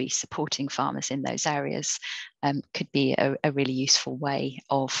do to be supporting farmers in those areas, could be a really useful way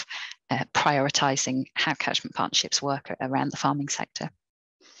of prioritising how catchment partnerships work around the farming sector.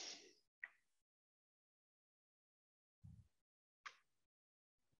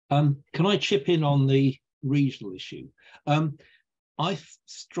 Can I chip in on the regional issue? I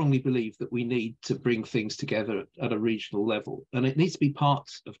strongly believe that we need to bring things together at a regional level, and it needs to be part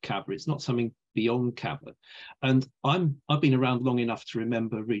of CABA. It's not something beyond CABA. And I've been around long enough to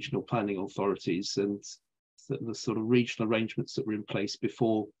remember regional planning authorities and the sort of regional arrangements that were in place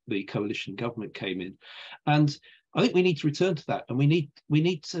before the coalition government came in. And I think we need to return to that, and we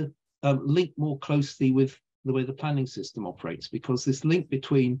need to link more closely with the way the planning system operates, because this link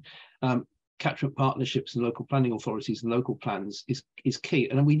between catchment partnerships and local planning authorities and local plans is key.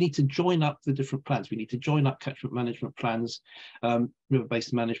 And we need to join up the different plans. We need to join up catchment management plans,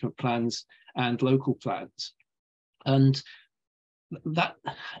 river-based management plans, and local plans. And that,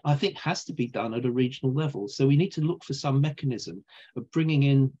 I think, has to be done at a regional level. So we need to look for some mechanism of bringing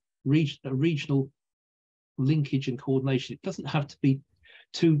in a regional linkage and coordination. It doesn't have to be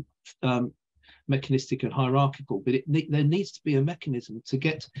too mechanistic and hierarchical, but there needs to be a mechanism to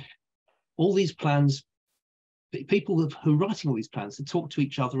get all these plans, people who are writing all these plans, to talk to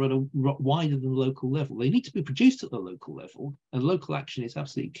each other at a wider than local level. They need to be produced at the local level, and local action is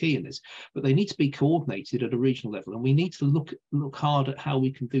absolutely key in this, but they need to be coordinated at a regional level, and we need to look hard at how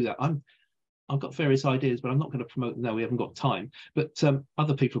we can do that. I've got various ideas, but I'm not going to promote them now, we haven't got time. But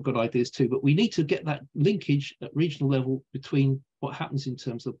other people have got ideas too, but we need to get that linkage at regional level between what happens in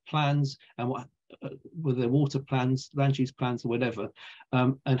terms of plans and whether they're water plans, land use plans, or whatever,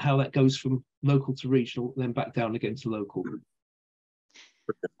 and how that goes from local to regional, then back down again to local.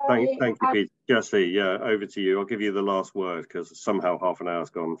 Thank you, Pete. Jessie, yeah, over to you. I'll give you the last word, because somehow half an hour's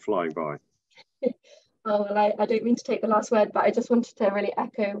gone flying by. Oh, well, I don't mean to take the last word, but I just wanted to really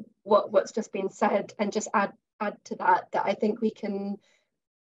echo what's just been said, and just add to that I think we can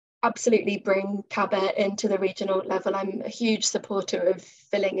absolutely bring CABA into the regional level. I'm a huge supporter of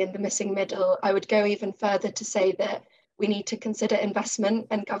filling in the missing middle. I would go even further to say that we need to consider investment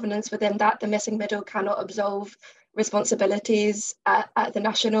and governance within that. The missing middle cannot absolve responsibilities at the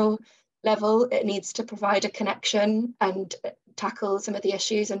national level. It needs to provide a connection and tackle some of the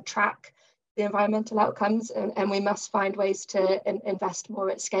issues and track the environmental outcomes, and we must find ways to invest more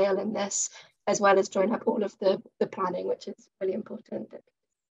at scale in this, as well as join up all of the planning, which is really important.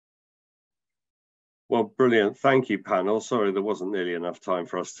 Well, brilliant. Thank you, panel. Sorry, there wasn't nearly enough time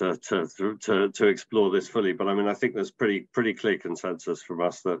for us to explore this fully, but I mean, I think there's pretty clear consensus from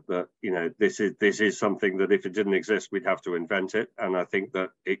us that this is something that if it didn't exist, we'd have to invent it, and I think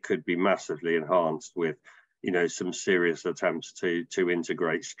that it could be massively enhanced with some serious attempts to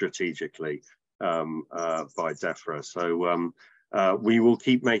integrate strategically by DEFRA. So we will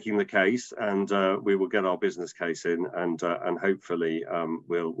keep making the case, and we will get our business case in, and hopefully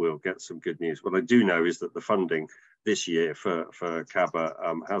we'll get some good news. What I do know is that the funding this year for CABA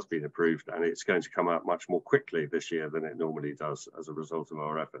has been approved, and it's going to come out much more quickly this year than it normally does as a result of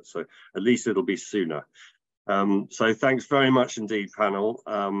our efforts. So at least it'll be sooner. So thanks very much indeed, panel,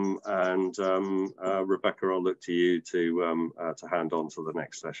 and Rebecca, I'll look to you to hand on to the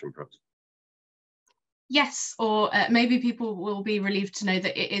next session, perhaps. Yes, or maybe people will be relieved to know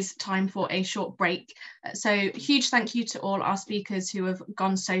that it is time for a short break. So huge thank you to all our speakers who have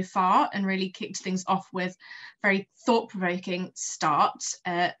gone so far and really kicked things off with very thought-provoking start.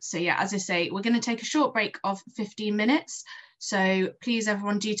 So yeah, as I say, we're going to take a short break of 15 minutes. So please,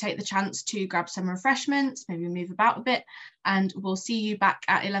 everyone, do take the chance to grab some refreshments, maybe move about a bit, and we'll see you back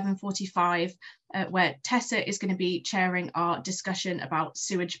at 11:45, where Tessa is going to be chairing our discussion about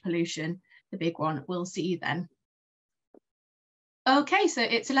sewage pollution, the big one. We'll see you then. Okay, so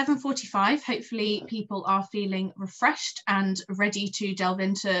it's 11:45. Hopefully people are feeling refreshed and ready to delve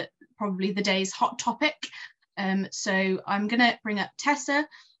into probably the day's hot topic. So I'm going to bring up Tessa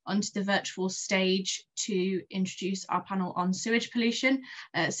onto the virtual stage to introduce our panel on sewage pollution.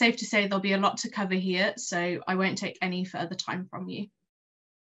 Safe to say there'll be a lot to cover here, so I won't take any further time from you.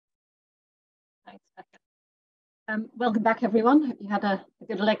 Thanks, Becca. Welcome back, everyone. Hope you had a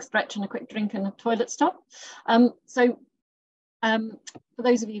good leg stretch and a quick drink and a toilet stop. For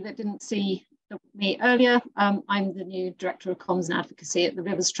those of you that didn't see me earlier, I'm the new Director of Comms and Advocacy at the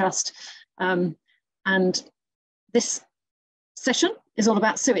Rivers Trust, and this session is all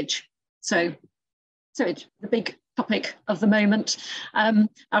about sewage. So sewage, the big topic of the moment.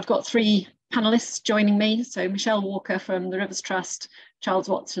 I've got three panelists joining me. So Michelle Walker from the Rivers Trust, Charles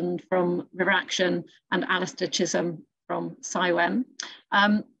Watson from River Action, and Alistair Chisholm from SciWem.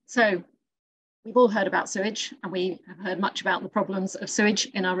 So we've all heard about sewage, and we have heard much about the problems of sewage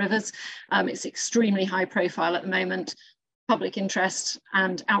in our rivers. It's extremely high profile at the moment. Public interest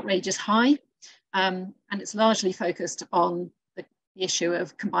and outrage is high, and it's largely focused on the issue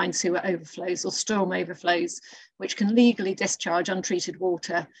of combined sewer overflows or storm overflows, which can legally discharge untreated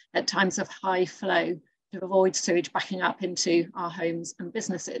water at times of high flow to avoid sewage backing up into our homes and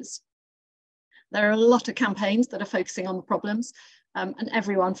businesses. There are a lot of campaigns that are focusing on the problems, and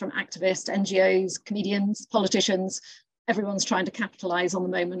everyone from activists, NGOs, comedians, politicians, everyone's trying to capitalise on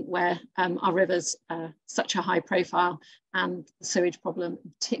the moment where our rivers are such a high profile, and the sewage problem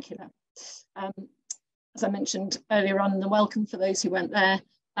in particular. As I mentioned earlier on in the welcome for those who weren't there,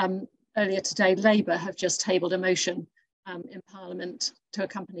 earlier today, Labour have just tabled a motion in Parliament to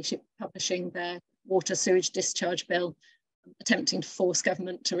accompany publishing their water sewage discharge bill, attempting to force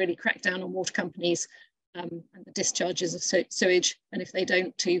government to really crack down on water companies and the discharges of sewage, and if they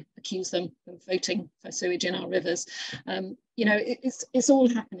don't, to accuse them of voting for sewage in our rivers. You know, it's all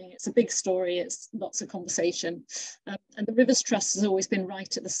happening. It's a big story. It's lots of conversation. And the Rivers Trust has always been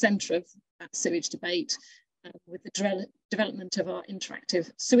right at the centre of that sewage debate with the development of our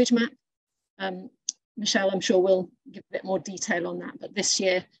interactive sewage map. Michelle, I'm sure, will give a bit more detail on that, but this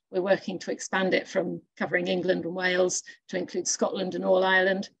year we're working to expand it from covering England and Wales to include Scotland and all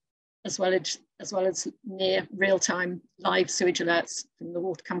Ireland, as well as near real-time live sewage alerts from the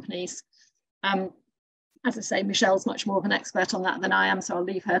water companies. As I say, Michelle's much more of an expert on that than I am, so I'll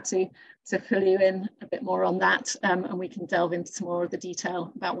leave her to fill you in a bit more on that, and we can delve into some more of the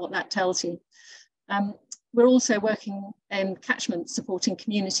detail about what that tells you. We're also working in catchment, supporting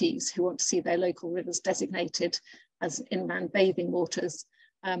communities who want to see their local rivers designated as inland bathing waters.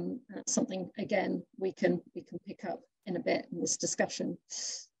 That's something, again, we can pick up in a bit in this discussion.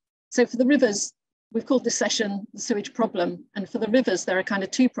 So for the rivers, we've called this session the sewage problem. And for the rivers, there are kind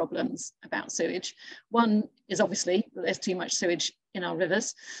of two problems about sewage. One is obviously that there's too much sewage in our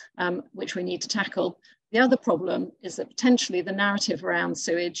rivers, which we need to tackle. The other problem is that potentially the narrative around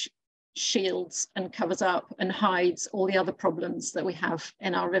sewage shields and covers up and hides all the other problems that we have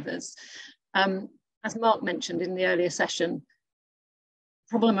in our rivers. As Mark mentioned in the earlier session,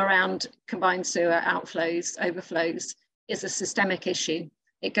 problem around combined sewer outflows, overflows, is a systemic issue.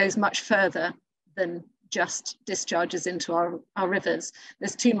 It goes much further than just discharges into our rivers.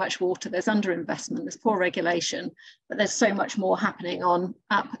 There's too much water, there's underinvestment, there's poor regulation, but there's so much more happening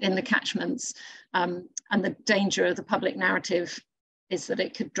up in the catchments. And the danger of the public narrative is that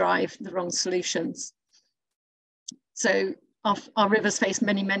it could drive the wrong solutions. So our rivers face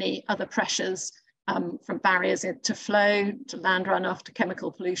many, many other pressures, from barriers to flow, to land runoff, to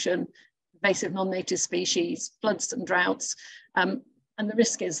chemical pollution, invasive non-native species, floods and droughts. And the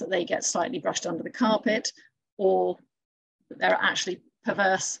risk is that they get slightly brushed under the carpet, or that they're actually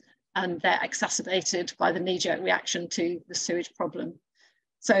perverse and they're exacerbated by the knee-jerk reaction to the sewage problem.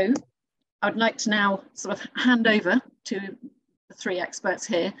 So I'd like to now sort of hand over to the three experts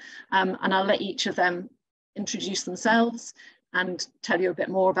here, and I'll let each of them introduce themselves and tell you a bit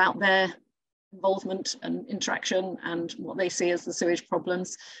more about their involvement and interaction and what they see as the sewage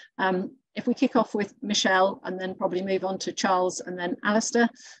problems. If we kick off with Michelle and then probably move on to Charles and then Alistair,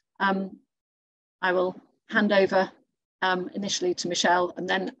 I will hand over initially to Michelle, and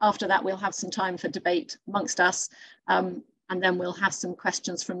then after that we'll have some time for debate amongst us, and then we'll have some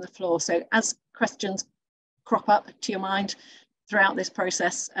questions from the floor. So as questions crop up to your mind throughout this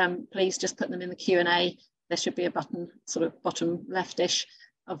process, please just put them in the Q&A. There should be a button sort of bottom leftish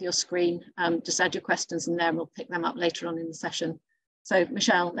of your screen. Just add your questions in there and we'll pick them up later on in the session. So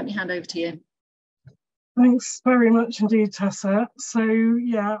Michelle, let me hand over to you. Thanks very much indeed, Tessa. So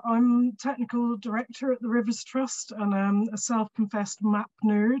yeah, I'm technical director at the Rivers Trust and I'm a self-confessed map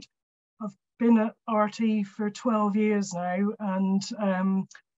nerd. I've been at RT for 12 years now, and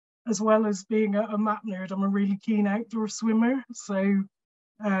as well as being a map nerd, I'm a really keen outdoor swimmer. So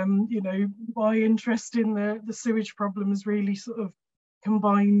you know, my interest in the sewage problem has really sort of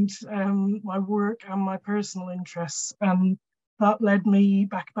combined my work and my personal interests, and that led me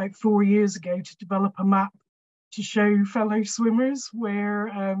back about 4 years ago to develop a map to show fellow swimmers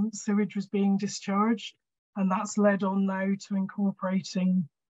where sewage was being discharged, and that's led on now to incorporating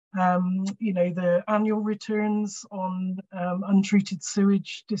you know, the annual returns on untreated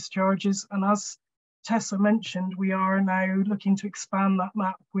sewage discharges. And as Tessa mentioned, we are now looking to expand that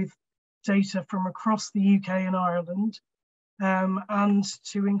map with data from across the UK and Ireland, and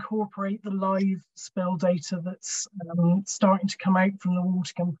to incorporate the live spill data that's starting to come out from the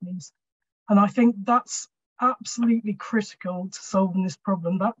water companies. And I think that's absolutely critical to solving this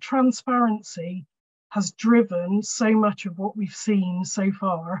problem. That transparency has driven so much of what we've seen so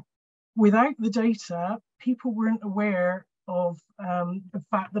far. Without the data, people weren't aware of the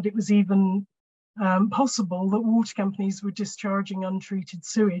fact that it was even possible that water companies were discharging untreated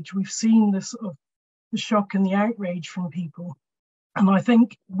sewage. We've seen this sort of the shock and the outrage from people. And I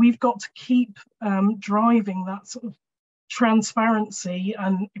think we've got to keep driving that sort of transparency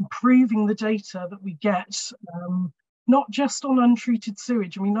and improving the data that we get, not just on untreated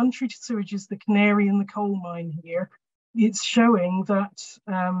sewage. I mean, untreated sewage is the canary in the coal mine here. It's showing that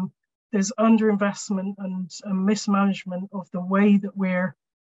there's underinvestment and mismanagement of the way that we're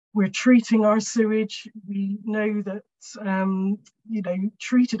treating our sewage. We know that you know,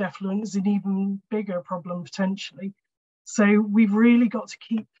 treated effluent is an even bigger problem potentially. So we've really got to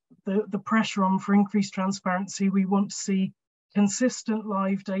keep the pressure on for increased transparency. We want to see consistent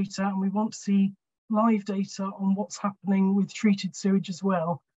live data, and we want to see live data on what's happening with treated sewage as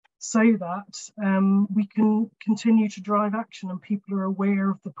well, so that we can continue to drive action and people are aware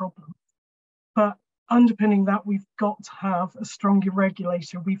of the problem. But underpinning that, we've got to have a stronger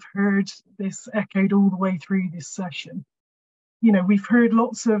regulator. We've heard this echoed all the way through this session. You know, we've heard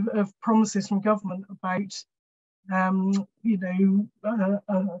lots of promises from government about you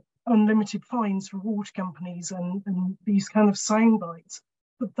know, unlimited fines for water companies and these kind of sound bites.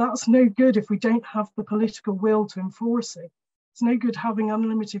 But that's no good if we don't have the political will to enforce it. It's no good having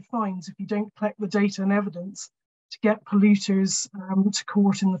unlimited fines if you don't collect the data and evidence to get polluters to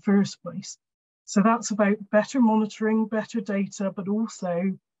court in the first place. So that's about better monitoring, better data, but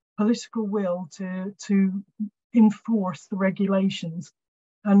also political will to enforce the regulations.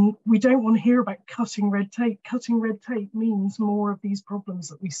 And we don't want to hear about cutting red tape. Cutting red tape means more of these problems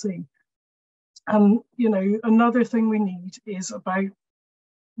that we see. And, you know, another thing we need is about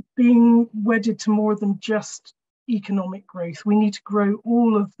being wedded to more than just economic growth. We need to grow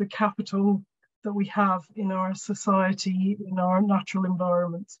all of the capital that we have in our society, in our natural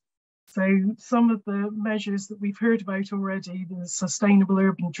environment. So some of the measures that we've heard about already, the sustainable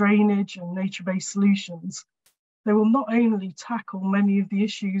urban drainage and nature-based solutions, they will not only tackle many of the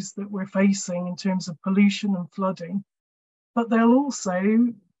issues that we're facing in terms of pollution and flooding, but they'll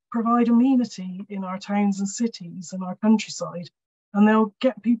also provide amenity in our towns and cities and our countryside. And they'll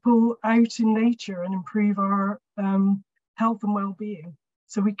get people out in nature and improve our health and well-being,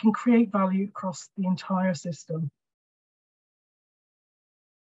 so we can create value across the entire system.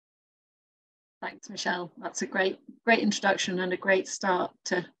 Thanks, Michelle. That's a great introduction and a great start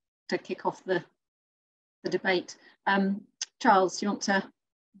to kick off the debate. Charles, do you want to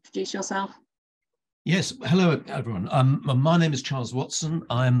introduce yourself? Yes, hello everyone. My name is Charles Watson.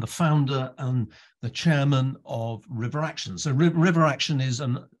 I am the founder and the chairman of River Action. So River Action is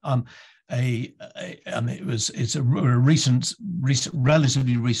it's a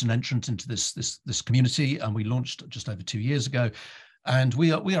relatively recent entrant into this community, and we launched just over 2 years ago. And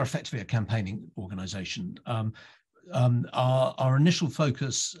we are effectively a campaigning organisation. Our initial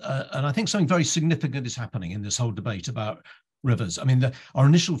focus, and I think something very significant is happening in this whole debate about rivers. I mean, our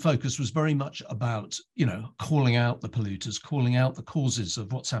initial focus was very much about, you know, calling out the polluters, calling out the causes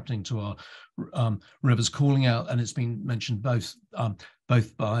of what's happening to our rivers, calling out, and it's been mentioned both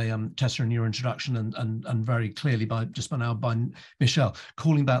by Tessa in your introduction and very clearly by Michelle,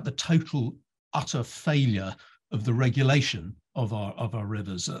 calling about the total utter failure of the regulation of our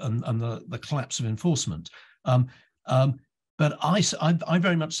rivers and the collapse of enforcement. But I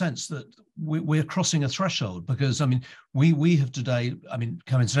very much sense that we're crossing a threshold, because I mean we have today, I mean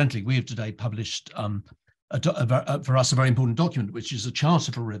coincidentally, we have today published for us a very important document, which is a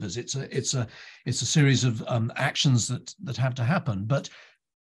charter for rivers. It's a series of actions that have to happen. But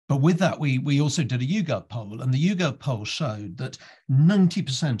with that, we also did a YouGov poll, and the YouGov poll showed that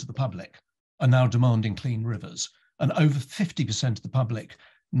 90% of the public are now demanding clean rivers, and over 50% of the public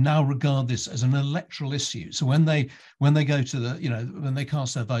now regard this as an electoral issue. So when they go to the, when they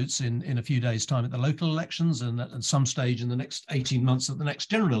cast their votes in a few days' time at the local elections, and at some stage in the next 18 months at the next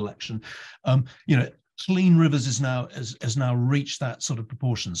general election, clean rivers has now reached that sort of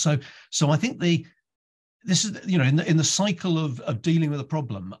proportion. So I think this is, in the cycle of dealing with a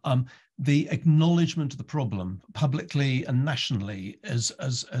problem, the acknowledgement of the problem publicly and nationally as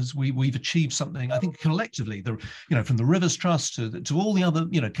we've achieved something, I think collectively, from the Rivers Trust to all the other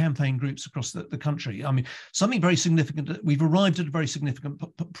campaign groups across the country. I mean, something very significant. We've arrived at a very significant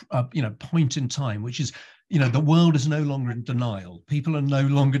point in time, which is, the world is no longer in denial. People are no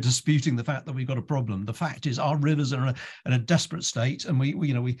longer disputing the fact that we've got a problem. The fact is, our rivers are in a desperate state, and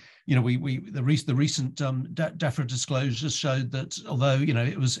the recent DEFRA disclosures showed that although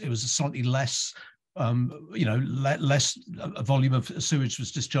it was a slightly less less volume of sewage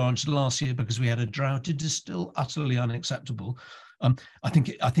was discharged last year because we had a drought, it is still utterly unacceptable. I think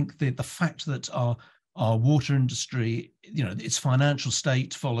the fact that our water industry, its financial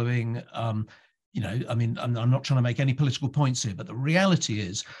state following. I mean, I'm not trying to make any political points here, but the reality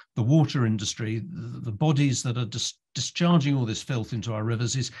is the water industry, the bodies that are discharging all this filth into our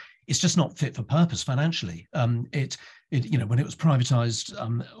rivers, it's just not fit for purpose financially. When it was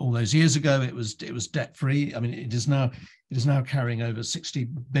privatized all those years ago, it was debt free. I mean, it is now carrying over 60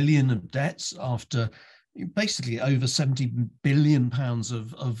 billion of debts after basically over 70 billion pounds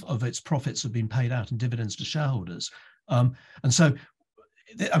of its profits have been paid out in dividends to shareholders. And so,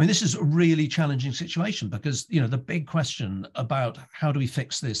 I mean, this is a really challenging situation, because the big question about how do we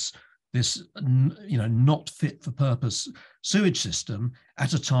fix this not fit for purpose sewage system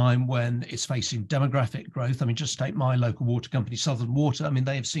at a time when it's facing demographic growth. I mean, just take my local water company, Southern Water. I mean,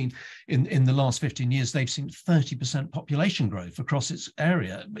 they have seen in the last 15 years, they've seen 30% population growth across its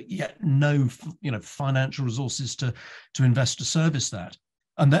area, but yet no financial resources to invest to service that.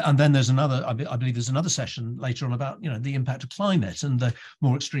 And then there's another, I believe there's another session later on about, the impact of climate and the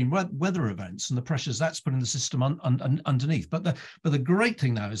more extreme weather events and the pressures that's put in the system underneath. But the great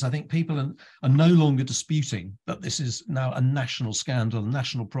thing now is I think people are no longer disputing that this is now a national scandal, a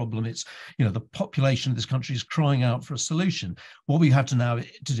national problem. It's, the population of this country is crying out for a solution. What we have to now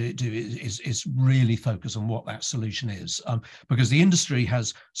do is really focus on what that solution is, because the industry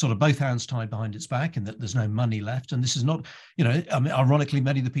has sort of both hands tied behind its back, and that there's no money left. And this is not, I mean, ironically,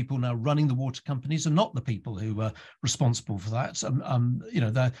 many of the people now running the water companies are not the people who are responsible for that.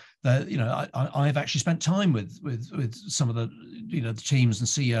 I've actually spent time with some of the the teams and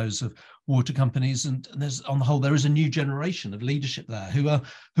CEOs of water companies, and there's, on the whole, there is a new generation of leadership there who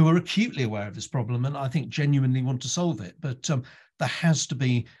are acutely aware of this problem, and I think genuinely want to solve it. But there has to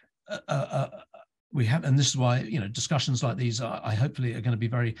be and this is why discussions like these I hopefully are going to be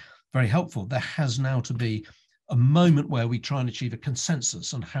very, very helpful. There has now to be a moment where we try and achieve a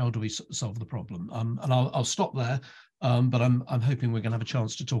consensus on how do we solve the problem. And I'll stop there, but I'm hoping we're going to have a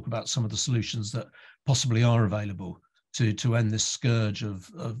chance to talk about some of the solutions that possibly are available to end this scourge of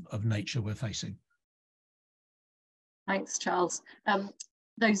nature we're facing. Thanks, Charles.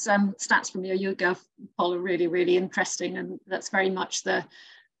 Those stats from your YouGov poll are really, really interesting, and that's very much the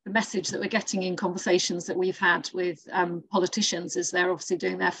message that we're getting in conversations that we've had with politicians. Is they're obviously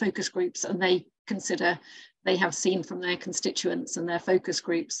doing their focus groups, and they have seen from their constituents and their focus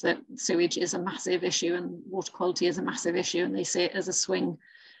groups that sewage is a massive issue and water quality is a massive issue, and they see it as a swing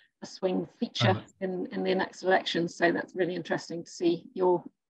feature in the next election. So that's really interesting to see your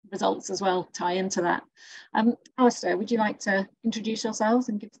results as well tie into that. Alistair, would you like to introduce yourselves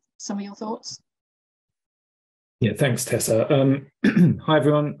and give some of your thoughts? Yeah, thanks, Tessa. Hi,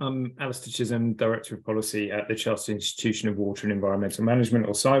 everyone. I'm Alistair Chisholm, Director of Policy at the Chartered Institution of Water and Environmental Management,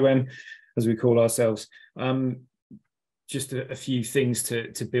 or CIWEN, as we call ourselves. Just a few things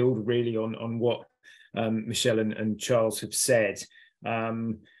to build really on what Michelle and Charles have said.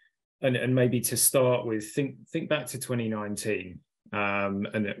 And maybe to start with, think back to 2019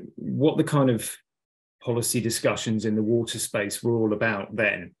 and what the kind of policy discussions in the water space were all about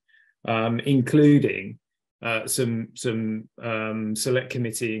then, including some select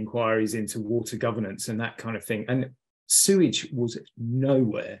committee inquiries into water governance and that kind of thing. And sewage was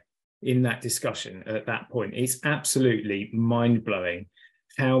nowhere in that discussion at that point. It's absolutely mind-blowing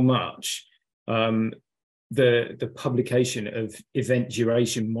how much the publication of event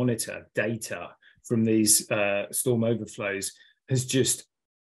duration monitor data from these storm overflows has just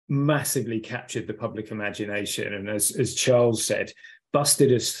massively captured the public imagination, and as Charles said,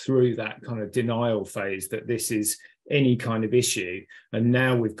 busted us through that kind of denial phase that this is any kind of issue. And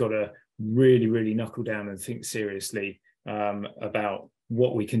now we've got to really, really knuckle down and think seriously about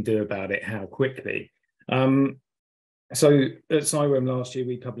what we can do about it, how quickly. So at CIWEM last year,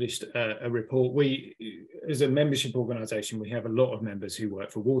 we published a report. We, as a membership organisation, we have a lot of members who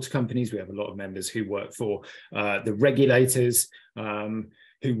work for water companies. We have a lot of members who work for the regulators,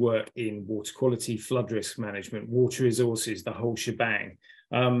 who work in water quality, flood risk management, water resources, the whole shebang.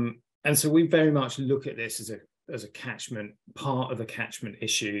 And so we very much look at this as a catchment, part of a catchment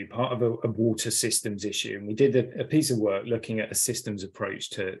issue, part of a water systems issue. And we did a piece of work looking at a systems approach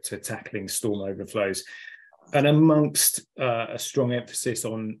to tackling storm overflows. And amongst a strong emphasis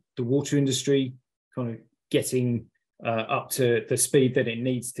on the water industry, kind of getting up to the speed that it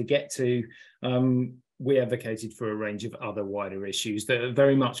needs to get to, we advocated for a range of other wider issues that are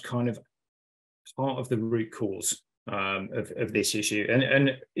very much kind of part of the root cause of this issue,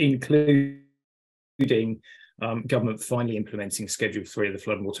 and including government finally implementing Schedule 3 of the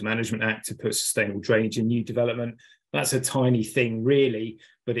Flood and Water Management Act to put sustainable drainage in new development. That's a tiny thing, really,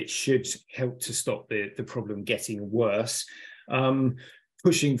 but it should help to stop the problem getting worse.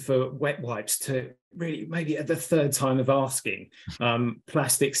 Pushing for wet wipes to really, maybe at the third time of asking,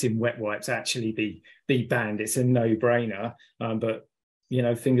 plastics in wet wipes actually be banned. It's a no-brainer, but you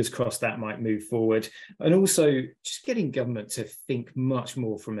know, fingers crossed that might move forward. And also just getting government to think much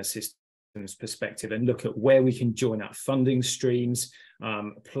more from a systems perspective and look at where we can join up funding streams,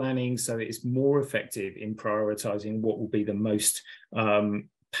 planning, so it's more effective in prioritising what will be the most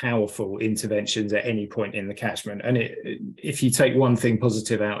powerful interventions at any point in the catchment. And if you take one thing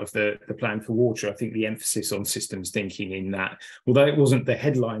positive out of the plan for water, I think the emphasis on systems thinking in that, although it wasn't the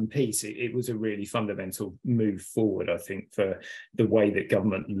headline piece, it was a really fundamental move forward, I think, for the way that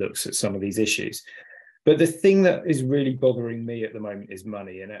government looks at some of these issues. But the thing that is really bothering me at the moment is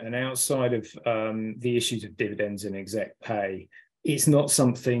money. And outside of the issues of dividends and exec pay, it's not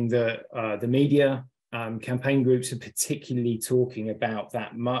something that the media, campaign groups are particularly talking about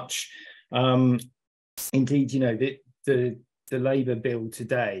that much. Indeed, you know, the Labour bill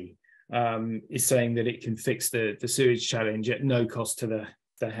today is saying that it can fix the sewage challenge at no cost to the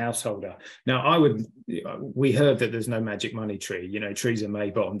householder. Now, we heard that there's no magic money tree, you know, Theresa May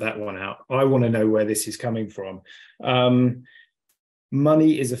bottomed that one out. I want to know where this is coming from.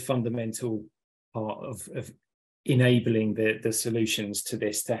 Money is a fundamental part of enabling the solutions to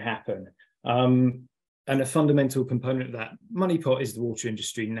this to happen. And a fundamental component of that money pot is the Water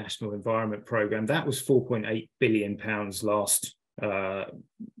Industry National Environment Programme. That was £4.8 billion last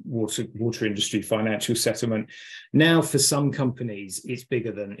water industry financial settlement. Now, for some companies,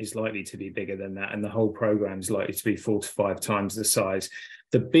 it's likely to be bigger than that, and the whole programme is likely to be 4 to 5 times the size.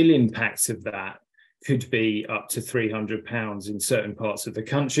 The bill impacts of that could be up to £300 in certain parts of the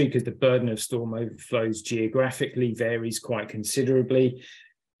country, because the burden of storm overflows geographically varies quite considerably.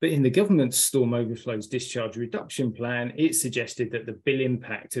 But in the government's storm overflows discharge reduction plan, it suggested that the bill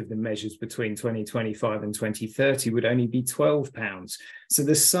impact of the measures between 2025 and 2030 would only be £12. So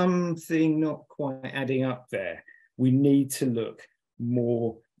there's something not quite adding up there. We need to look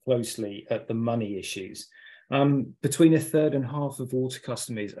more closely at the money issues. Between a third and half of water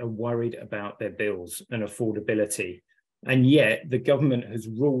customers are worried about their bills and affordability. And yet the government has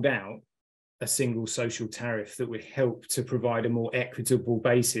ruled out a single social tariff that would help to provide a more equitable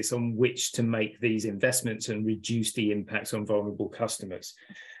basis on which to make these investments and reduce the impacts on vulnerable customers.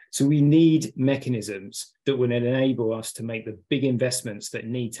 So we need mechanisms that would enable us to make the big investments that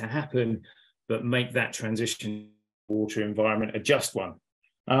need to happen, but make that transition water environment a just one.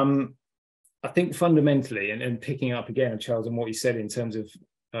 I think fundamentally, and picking up again, Charles, on what you said in terms of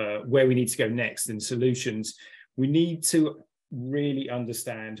where we need to go next and solutions, we need to really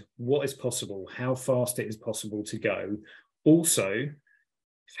understand what is possible, how fast it is possible to go, also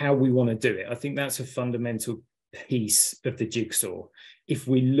how we want to do it. I think that's a fundamental piece of the jigsaw. If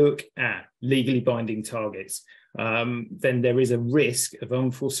we look at legally binding targets, then there is a risk of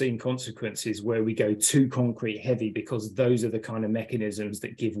unforeseen consequences where we go too concrete heavy, because those are the kind of mechanisms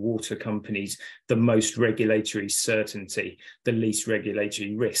that give water companies the most regulatory certainty, the least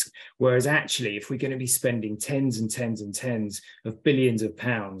regulatory risk. Whereas actually, if we're going to be spending tens and tens and tens of billions of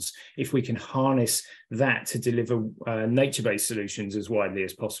pounds, if we can harness that to deliver nature-based solutions as widely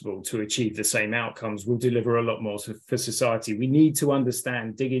as possible to achieve the same outcomes, we'll deliver a lot more for society. We need to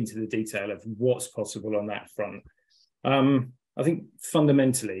understand, dig into the detail of what's possible on that front. I think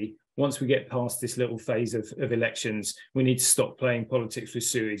fundamentally, once we get past this little phase of elections, we need to stop playing politics with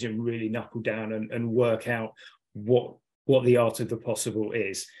sewage and really knuckle down and work out what the art of the possible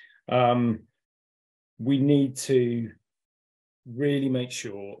is. We need to really make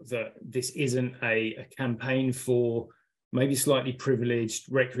sure that this isn't a campaign for maybe slightly privileged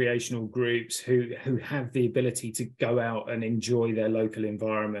recreational groups who have the ability to go out and enjoy their local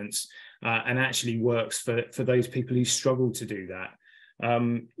environments, and actually works for those people who struggle to do that.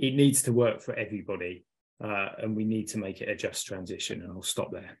 It needs to work for everybody, and we need to make it a just transition, and I'll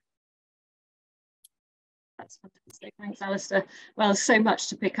stop there. That's fantastic. Thanks, Alistair. Well, so much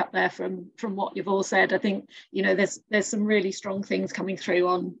to pick up there from what you've all said. I think, you know, there's some really strong things coming through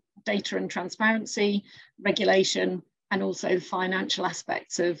on data and transparency, regulation, and also financial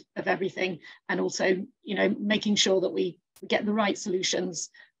aspects of everything, and also, you know, making sure that we get the right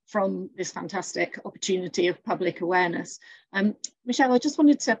solutions from this fantastic opportunity of public awareness. Michelle, I just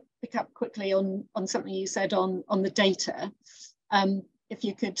wanted to pick up quickly on something you said on the data. If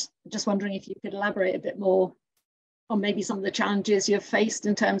you could, just wondering if you could elaborate a bit more on maybe some of the challenges you've faced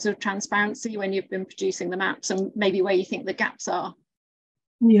in terms of transparency when you've been producing the maps, and maybe where you think the gaps are.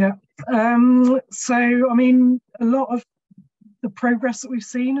 Yeah, so I mean, a lot of the progress that we've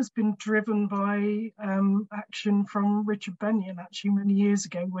seen has been driven by action from Richard Benyon, actually many years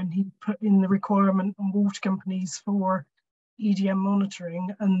ago, when he put in the requirement on water companies for EDM monitoring.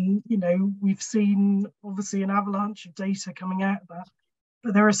 And, you know, we've seen obviously an avalanche of data coming out of that,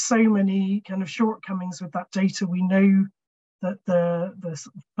 but there are so many kind of shortcomings with that data. We know that the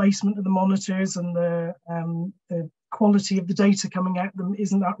placement of the monitors and the quality of the data coming out of them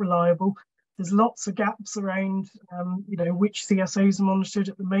isn't that reliable. There's lots of gaps around, you know, which CSOs are monitored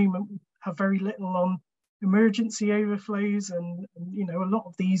at the moment. We have very little on emergency overflows, and you know, a lot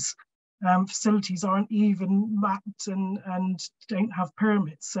of these facilities aren't even mapped and don't have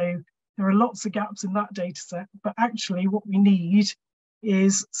permits. So there are lots of gaps in that data set. But actually, what we need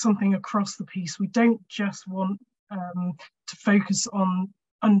is something across the piece. We don't just want to focus on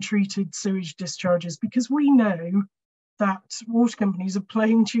untreated sewage discharges, because we know that water companies are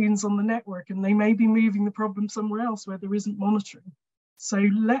playing tunes on the network, and they may be moving the problem somewhere else where there isn't monitoring. So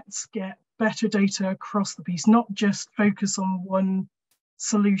let's get better data across the piece, not just focus on one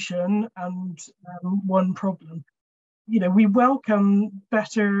solution and one problem. You know, we welcome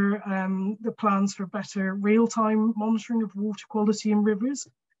better the plans for better real-time monitoring of water quality in rivers.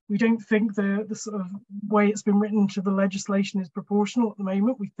 We don't think the sort of way it's been written to the legislation is proportional at the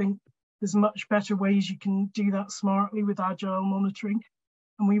moment. We think there's much better ways you can do that smartly with agile monitoring.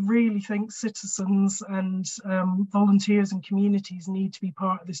 And we really think citizens and volunteers and communities need to be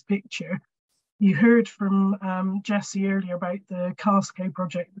part of this picture. You heard from Jessie earlier about the Casco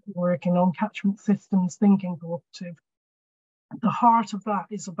project that we're working on, Catchment Systems Thinking Cooperative. The heart of that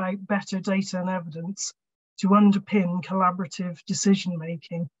is about better data and evidence to underpin collaborative decision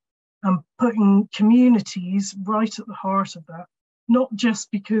making, and putting communities right at the heart of that. Not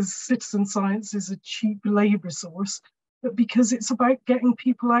just because citizen science is a cheap labour source, but because it's about getting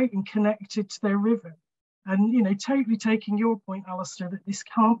people out and connected to their river. And, you know, totally taking your point, Alistair, that this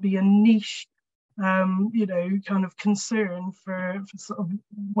can't be a niche, you know, kind of concern for sort of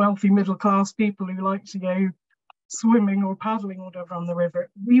wealthy middle-class people who like to go swimming or paddling or whatever on the river.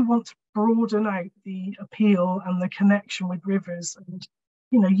 We want to broaden out the appeal and the connection with rivers, and,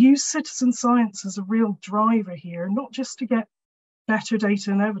 you know, use citizen science as a real driver here, not just to get better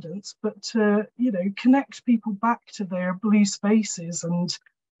data and evidence, but to, you know, connect people back to their blue spaces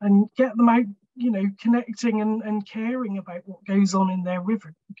and get them out, you know, connecting and caring about what goes on in their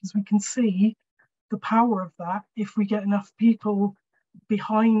river, because we can see the power of that. If we get enough people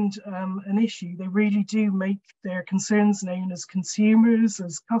behind an issue, they really do make their concerns known as consumers,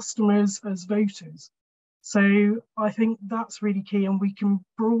 as customers, as voters. So I think that's really key, and we can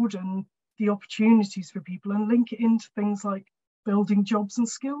broaden the opportunities for people and link it into things like building jobs and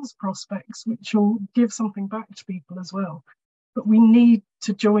skills prospects, which will give something back to people as well. But we need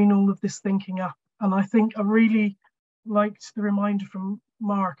to join all of this thinking up. And I think I really liked the reminder from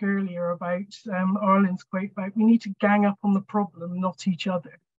Mark earlier about Arlen's quote about we need to gang up on the problem, not each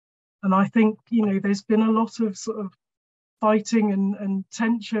other. And I think, you know, there's been a lot of sort of fighting and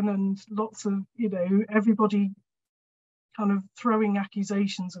tension and lots of, you know, everybody kind of throwing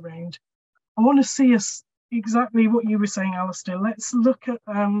accusations around. I want to see us exactly what you were saying, Alistair. Let's look at,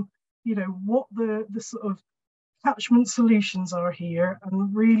 you know, what the sort of catchment solutions are here,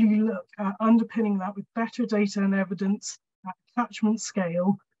 and really look at underpinning that with better data and evidence at catchment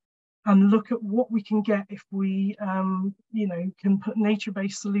scale, and look at what we can get if we, you know, can put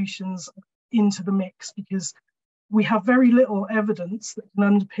nature-based solutions into the mix, because we have very little evidence that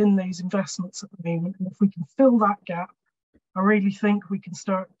can underpin those investments at the moment. And if we can fill that gap, I really think we can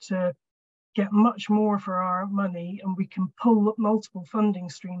start to get much more for our money, and we can pull multiple funding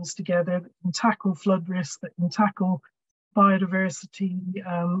streams together that can tackle flood risk, that can tackle biodiversity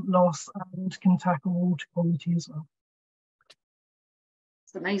loss, and can tackle water quality as well.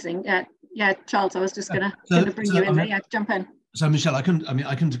 It's amazing. Yeah, Charles, I was just gonna bring you in there. Yeah, jump in. So Michelle, I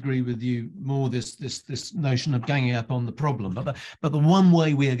couldn't agree with you more. This notion of ganging up on the problem, but the one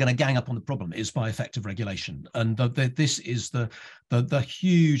way we are going to gang up on the problem is by effective regulation, and this is the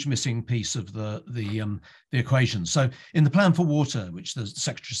huge missing piece of the equation. So in the Plan for Water, which the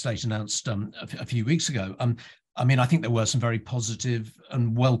Secretary of State announced a few weeks ago, I mean, I think there were some very positive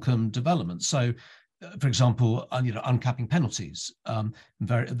and welcome developments. So, for example, you know, uncapping penalties,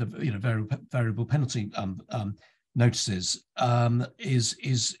 variable penalty notices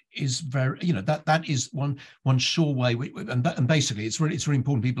is very, you know, that is one sure way, and basically it's really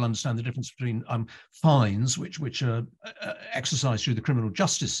important people understand the difference between fines, which are exercised through the criminal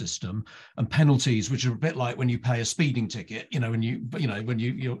justice system, and penalties, which are a bit like when you pay a speeding ticket, you know, when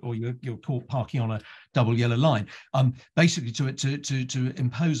you're caught parking on a double yellow line. Basically, to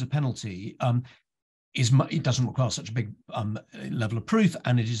impose a penalty it doesn't require such a big level of proof,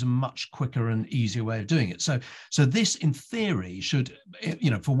 and it is a much quicker and easier way of doing it. So this, in theory, should,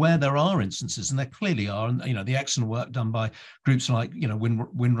 you know, for where there are instances, and there clearly are, and you know, the excellent work done by groups like, you know,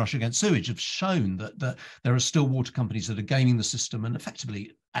 Windrush Against Sewage have shown that there are still water companies that are gaming the system and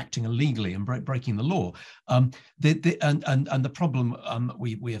effectively acting illegally and breaking the law. And the problem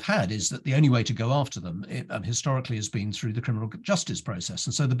we have had is that the only way to go after them historically has been through the criminal justice process.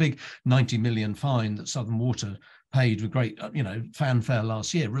 And so the big 90 million fine that Southern Water paid with great, you know, fanfare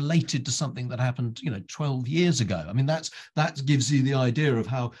last year related to something that happened, you know, 12 years ago. I mean, that gives you the idea of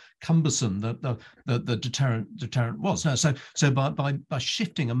how cumbersome the deterrent was. Now, so by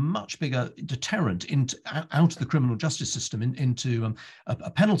shifting a much bigger deterrent out of the criminal justice system into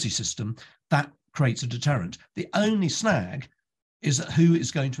a penalty system, that creates a deterrent. The only snag is that who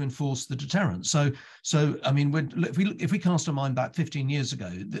is going to enforce the deterrent. So I mean, if we cast our mind back 15 years ago,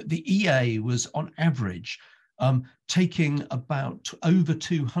 the EA was on average taking about over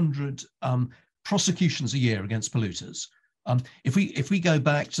 200 prosecutions a year against polluters. If we go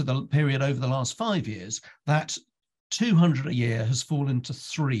back to the period over the last 5 years, that 200 a year has fallen to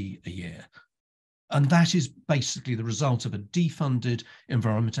 3 a year. And that is basically the result of a defunded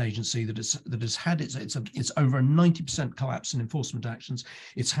Environment Agency that has had it's over a 90% collapse in enforcement actions.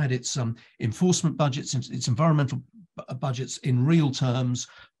 It's had its enforcement budgets, its environmental budgets in real terms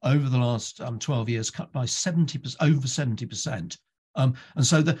over the last 12 years cut by over 70%. And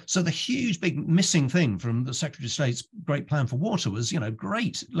so the huge big missing thing from the Secretary of State's Great Plan for Water was, you know,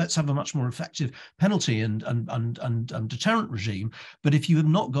 great, let's have a much more effective penalty and deterrent regime. But if you have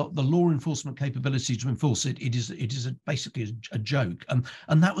not got the law enforcement capability to enforce it, it is basically a joke.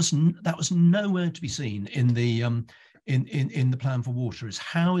 And that was nowhere to be seen in the Plan for Water. Is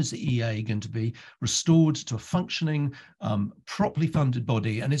how is the EA going to be restored to a functioning, properly funded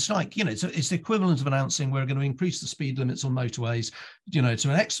body? And it's like, you know, it's the equivalent of announcing we're going to increase the speed limits on motorways, you know,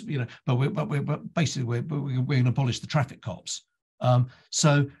 to an but we're going to abolish the traffic cops.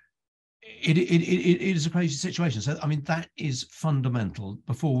 So it is a crazy situation. So I mean, that is fundamental.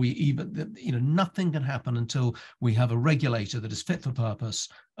 Before we even, you know, nothing can happen until we have a regulator that is fit for purpose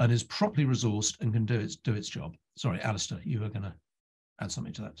and is properly resourced and can do its job. Sorry, Alistair, you were going to add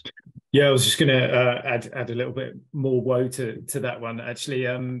something to that. Yeah, I was just going to add a little bit more woe to that one. Actually,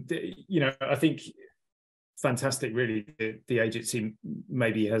 you know, I think fantastic. Really, the agency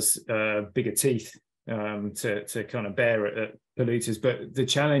maybe has bigger teeth to kind of bear at polluters, but the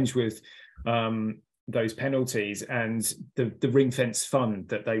challenge with those penalties and the ring fence fund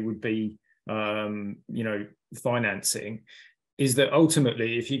that they would be, you know, financing, is that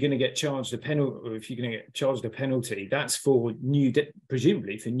ultimately, if you're going to get charged a penalty, or if you're going to get charged a penalty, that's for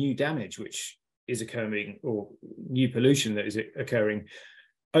presumably for new damage which is occurring, or new pollution that is occurring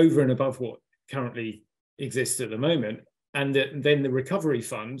over and above what currently exists at the moment, and then the recovery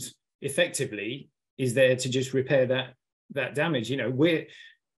fund effectively is there to just repair that damage. You know,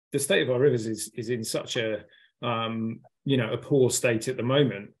 the state of our rivers is in such a a poor state at the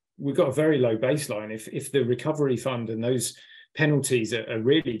moment. We've got a very low baseline. If the recovery fund and those penalties are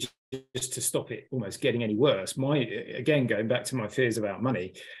really just to stop it almost getting any worse, again, going back to my fears about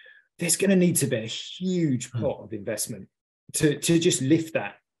money, there's going to need to be a huge pot of investment to just lift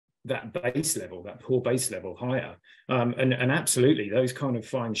that base level, that poor base level, higher. And absolutely, those kind of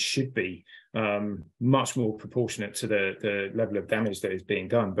fines should be much more proportionate to the level of damage that is being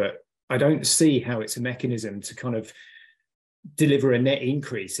done. But I don't see how it's a mechanism to kind of deliver a net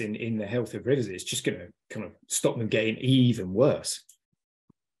increase in the health of rivers. It's just going to kind of stop them getting even worse.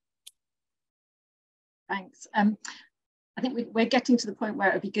 Thanks. I think we're getting to the point where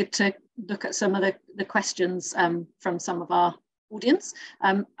it would be good to look at some of the questions from some of our audience,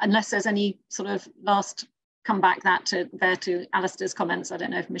 unless there's any sort of last come back to Alistair's comments. I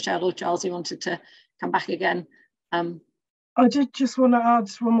don't know if Michelle or Charles, you wanted to come back again. I did just want to add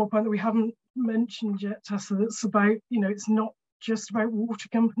one more point that we haven't mentioned yet, Tessa, that's about, it's not just about water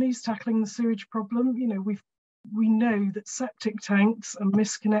companies tackling the sewage problem. We know that septic tanks and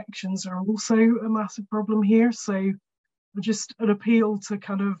misconnections are also a massive problem here. So just an appeal to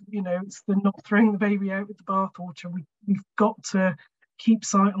kind of, it's the not throwing the baby out with the bathwater. We've got to keep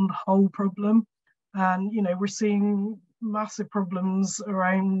sight on the whole problem. And, we're seeing massive problems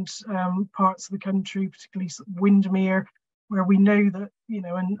around parts of the country, particularly Windermere, where we know that,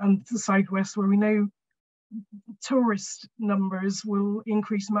 and the southwest, where we know tourist numbers will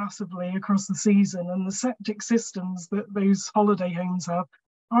increase massively across the season, and the septic systems that those holiday homes have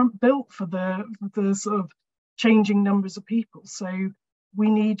aren't built for the sort of changing numbers of people. So we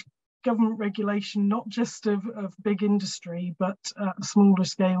need government regulation, not just of big industry, but at a smaller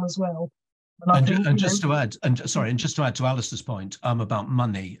scale as well. And just to add to Alistair's point about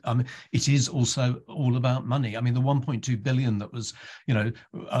money, it is also all about money. I mean, the 1.2 billion that was,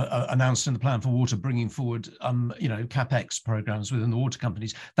 announced in the plan for water, bringing forward, capex programs within the water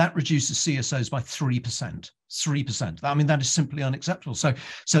companies, that reduces CSOs by 3%. 3%. I mean, that is simply unacceptable. So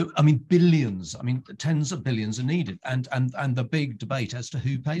I mean, billions, tens of billions are needed, and the big debate as to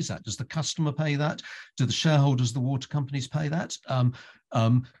who pays that. Does the customer pay that? Do the shareholders, the water companies pay that?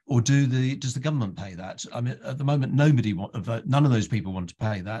 Or does the government pay that? I mean, at the moment, none of those people want to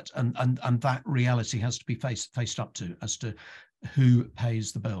pay that, and that reality has to be faced up to as to who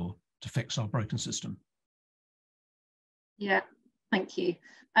pays the bill to fix our broken system. Yeah, thank you.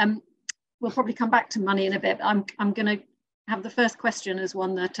 We'll probably come back to money in a bit. I'm going to have the first question as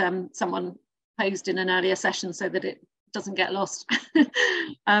one that someone posed in an earlier session so that it doesn't get lost.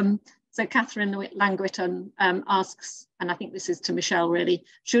 So Catherine Langwitton asks, and I think this is to Michelle really,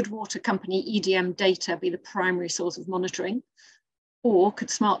 should water company EDM data be the primary source of monitoring? Or could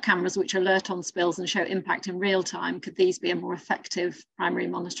smart cameras which alert on spills and show impact in real time, could these be a more effective primary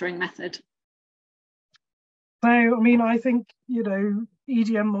monitoring method? So, I think,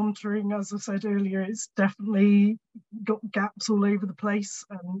 EDM monitoring, as I said earlier, it's definitely got gaps all over the place.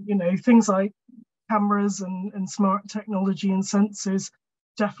 And, things like cameras and smart technology and sensors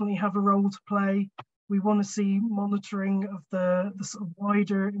definitely have a role to play. We want to see monitoring of the sort of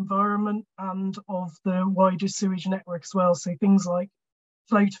wider environment and of the wider sewage network as well. So things like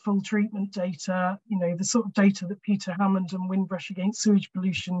flow to full treatment data, the sort of data that Peter Hammond and Windrush Against Sewage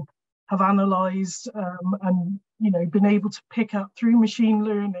Pollution have analysed and been able to pick up through machine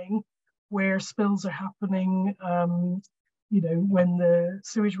learning where spills are happening, when the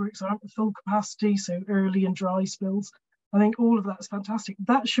sewage works aren't at full capacity, so early and dry spills. I think all of that's fantastic.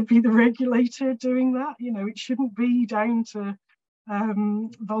 That should be the regulator doing that. It shouldn't be down to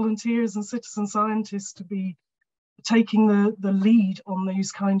volunteers and citizen scientists to be taking the lead on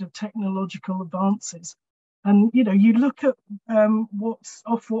those kind of technological advances. And, you look at what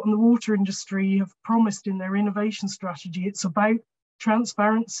Ofwat and the water industry have promised in their innovation strategy. It's about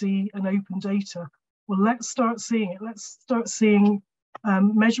transparency and open data. Well, let's start seeing it. Let's start seeing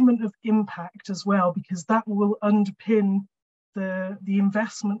measurement of impact as well, because that will underpin the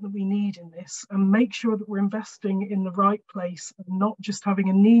investment that we need in this, and make sure that we're investing in the right place and not just having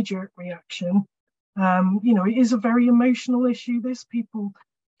a knee-jerk reaction. It is a very emotional issue, this. People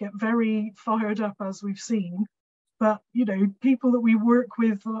get very fired up, as we've seen, but people that we work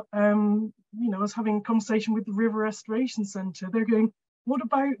with, I was having a conversation with the River Restoration Centre. They're going, what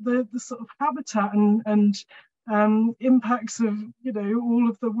about the sort of habitat and impacts of all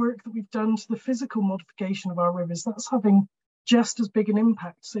of the work that we've done to the physical modification of our rivers? That's having just as big an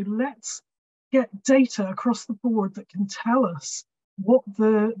impact. So let's get data across the board that can tell us what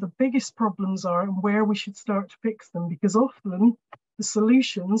the biggest problems are and where we should start to fix them, because often the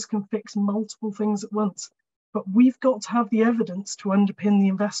solutions can fix multiple things at once. but we've got to have the evidence to underpin the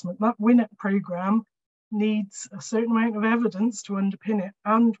investment. That WINET programme needs a certain amount of evidence to underpin it,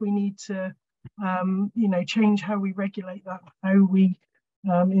 and we need to you know, change how we regulate that, how we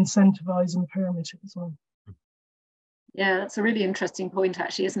incentivise and permit it as well. Yeah, that's a really interesting point,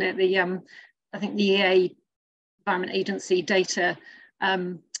 actually, isn't it? The I think the EA Environment Agency data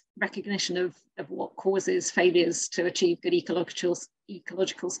recognition of what causes failures to achieve good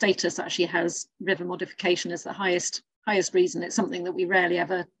ecological status actually has river modification as the highest reason. It's something that we rarely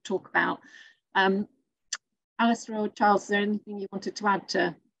ever talk about. Alistair or Charles, is there anything you wanted to add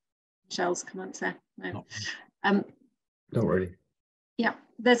to Michelle's comments there? No. Not really. Yeah,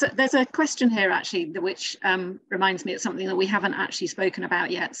 there's a question here actually, which reminds me of something that we haven't actually spoken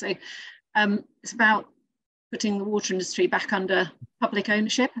about yet. So it's about putting the water industry back under public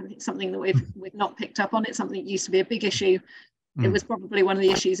ownership. I think it's something that we've not picked up on. It's something that used to be a big issue. It was probably one of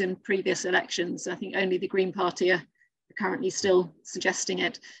the issues in previous elections. I think only the Green Party are currently still suggesting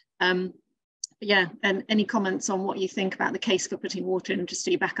it. Yeah, and any comments on what you think about the case for putting water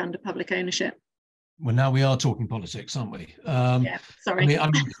industry back under public ownership? Well, now we are talking politics, aren't we? Yeah, sorry. I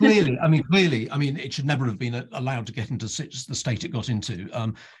mean, clearly, it should never have been allowed to get into the state it got into.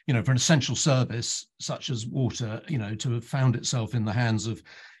 You know, for an essential service such as water, you know, to have found itself in the hands of,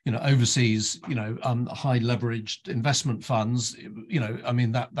 you know, overseas, you know, high leveraged investment funds, you know, I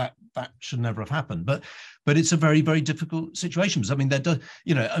mean, that should never have happened. But it's a very, very difficult situation. Because, I mean, there does,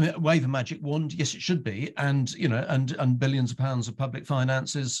 you know, I mean, wave a magic wand, yes, it should be, and you know, and billions of pounds of public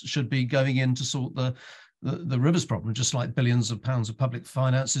finances should be going in to sort the rivers problem, just like billions of pounds of public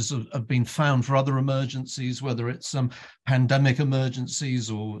finances have been found for other emergencies, whether it's pandemic emergencies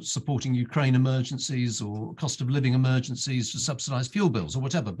or supporting Ukraine emergencies or cost of living emergencies to subsidize fuel bills or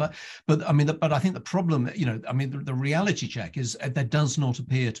whatever. But I mean, but I think the problem, you know, I mean, the reality check is there does not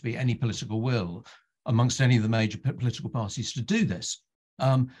appear to be any political will amongst any of the major political parties to do this.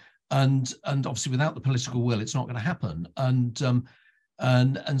 And obviously without the political will, it's not going to happen.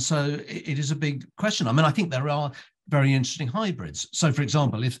 And so it is a big question. I mean, I think there are very interesting hybrids. So, for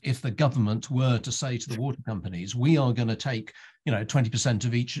example, if the government were to say to the water companies, we are going to take, you know, 20%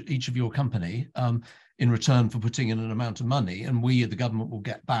 of each of your company in return for putting in an amount of money, and we, the government, will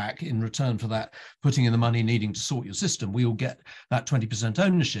get back in return for that putting in the money needing to sort your system, we will get that 20%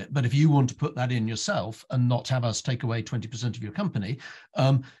 ownership. But if you want to put that in yourself and not have us take away 20% of your company,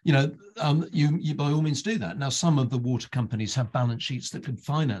 you know, you by all means do that. Now, some of the water companies have balance sheets that could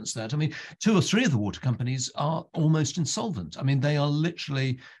finance that. I mean, 2 or 3 of the water companies are almost insolvent. I mean, they are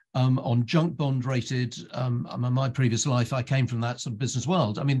literally on junk bond rated. In my previous life, I came from that sort of business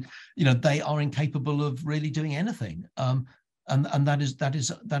world. I mean, you know, they are incapable of really doing anything, and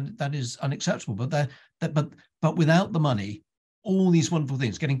that is unacceptable. But without the money, all these wonderful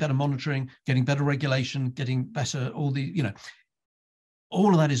things, getting better monitoring, getting better regulation, getting better, all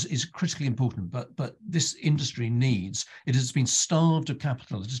of that is critically important. But this industry it has been starved of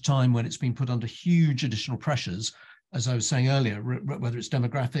capital at a time when it's been put under huge additional pressures, as I was saying earlier, whether it's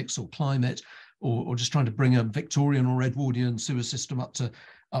demographics or climate, or just trying to bring a Victorian or Edwardian sewer system up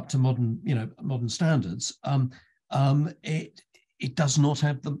to modern, you know, modern standards. It does not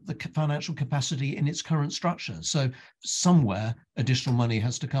have the financial capacity in its current structure. So somewhere additional money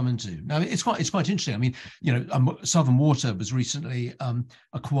has to come into. Now it's quite interesting. I mean, you know, Southern Water was recently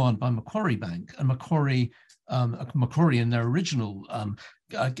acquired by Macquarie Bank, and Macquarie in their original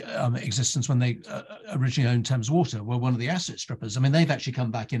existence, when they originally owned Thames Water, were one of the asset strippers. I mean, they've actually come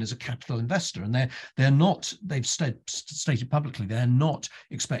back in as a capital investor, and they're not, they've stated publicly, they're not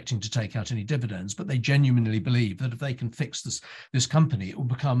expecting to take out any dividends, but they genuinely believe that if they can fix this company, it will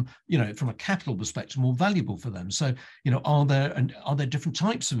become, you know, from a capital perspective, more valuable for them. So, you know, are there different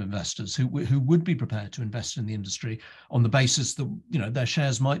types of investors who would be prepared to invest in the industry on the basis that, you know, their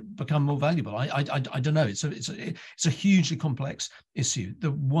shares might become more valuable? I don't know. It's a hugely complex issue. The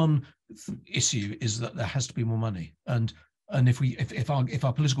one issue is that there has to be more money, and if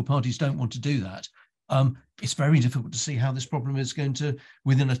our political parties don't want to do that, it's very difficult to see how this problem is going to,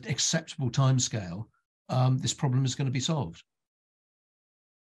 within an acceptable timescale, this problem is going to be solved.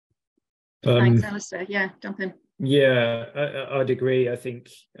 Thanks, Alistair. Yeah, jump in. Yeah, I'd agree. I think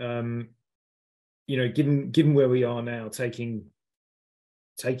you know, given where we are now, taking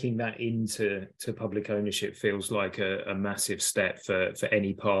that into public ownership feels like a massive step for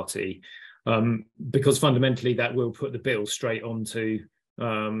any party, because fundamentally that will put the bill straight onto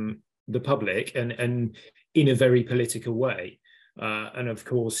the public, and in a very political way. And of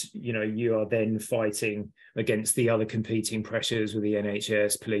course, you know, you are then fighting against the other competing pressures with the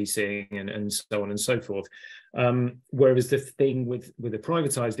NHS, policing, and so on and so forth. Whereas the thing with a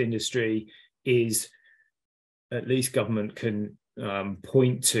privatized industry is at least government can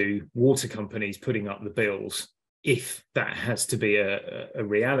point to water companies putting up the bills if that has to be a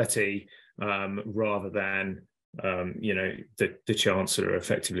reality, rather than the Chancellor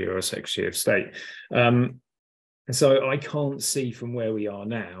effectively, or a Secretary of State. So I can't see from where we are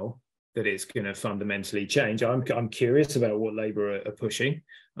now that it's going to fundamentally change. I'm curious about what Labour are pushing,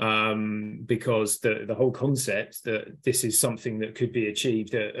 because the whole concept that this is something that could be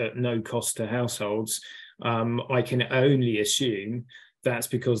achieved at no cost to households, I can only assume that's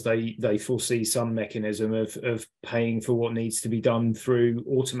because they foresee some mechanism of paying for what needs to be done through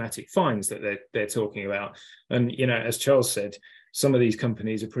automatic fines that they're talking about. And, as Charles said, some of these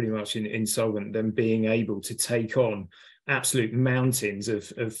companies are pretty much insolvent, them being able to take on absolute mountains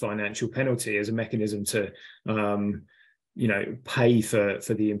of financial penalty as a mechanism to pay for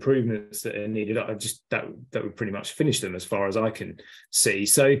the improvements that are needed. That would pretty much finish them as far as I can see.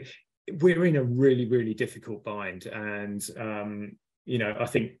 So we're in a really, really difficult bind. And I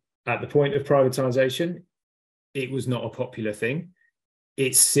think at the point of privatisation, it was not a popular thing.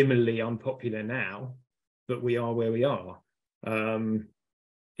 It's similarly unpopular now, but we are where we are. I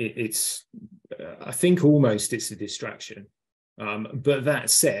think almost it's a distraction. But that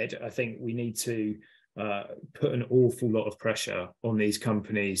said, I think we need to put an awful lot of pressure on these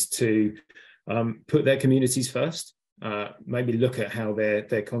companies to put their communities first, maybe look at how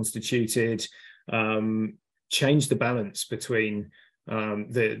they're constituted, change the balance between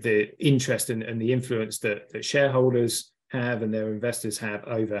the interest and the influence that shareholders have and their investors have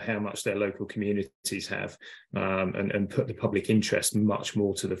over how much their local communities have, and put the public interest much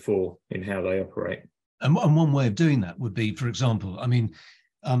more to the fore in how they operate. And one way of doing that would be, for example,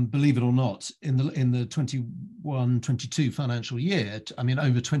 believe it or not, in the 21-22 financial year,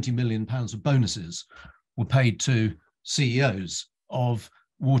 over £20 million of bonuses were paid to CEOs of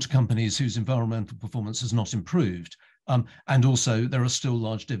water companies whose environmental performance has not improved. And also there are still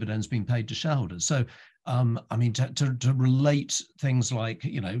large dividends being paid to shareholders. So, to relate things like,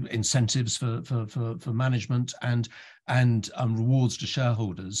 incentives for management and rewards to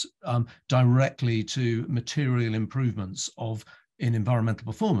shareholders directly to material improvements in environmental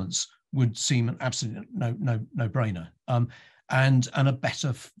performance would seem an absolute no-brainer. And a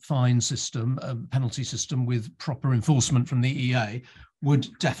better fine system, a penalty system with proper enforcement from the EA would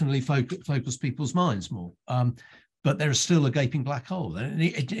definitely focus people's minds more. But there is still a gaping black hole.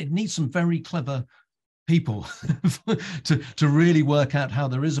 It needs some very clever people to really work out how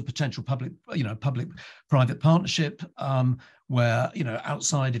there is a potential public-private partnership where,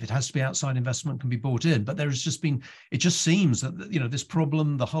 outside, if it has to be outside investment, can be brought in. But it just seems that, this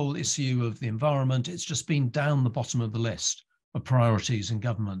problem, the whole issue of the environment, it's just been down the bottom of the list of priorities in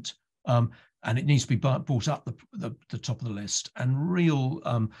government. And it needs to be brought up the top of the list, and real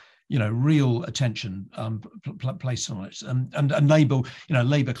attention placed on it. And Labour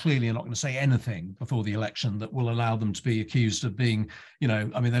clearly are not going to say anything before the election that will allow them to be accused of being,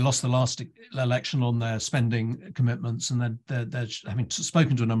 they lost the last election on their spending commitments, and they're having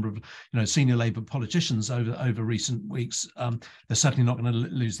spoken to a number of, senior Labour politicians over recent weeks. They're certainly not going to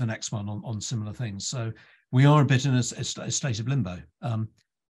lose the next one on similar things. So we are a bit in a state of limbo.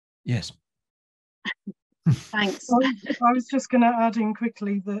 Yes. Thanks. I was just going to add in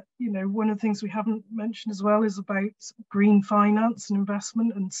quickly that, one of the things we haven't mentioned as well is about green finance and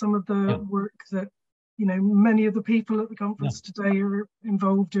investment, and some of the work that, many of the people at the conference today are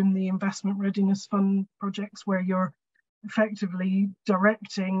involved in the investment readiness fund projects, where you're effectively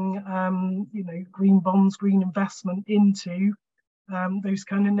directing, green bonds, green investment into those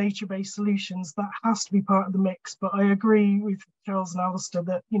kind of nature-based solutions. That has to be part of the mix. But I agree with Charles and Alistair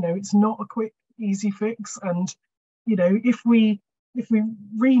that, it's not a quick, easy fix. And if we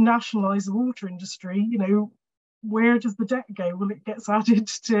renationalize the water industry, where does the debt go? Well, it gets added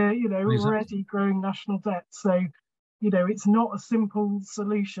to already growing national debt. So it's not a simple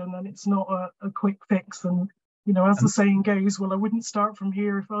solution, and it's not a quick fix. And as the saying goes, well, I wouldn't start from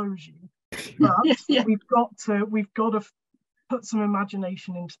here if I was you. But we've got to put some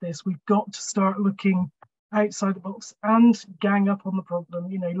imagination into this. We've got to start looking outside the box and gang up on the problem.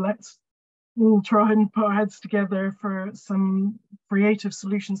 Let's all try and put our heads together for some creative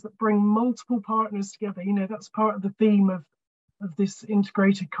solutions that bring multiple partners together. That's part of the theme of this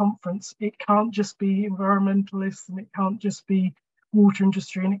integrated conference. It can't just be environmentalists, and it can't just be water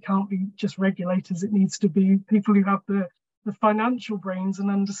industry, and it can't be just regulators. It needs to be people who have the financial brains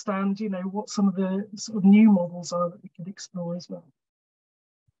and understand, what some of the sort of new models are that we could explore as well.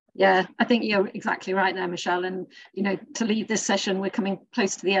 Yeah, I think you're exactly right there, Michelle. And, to leave this session, we're coming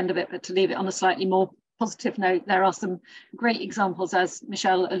close to the end of it, but to leave it on a slightly more positive note, there are some great examples, as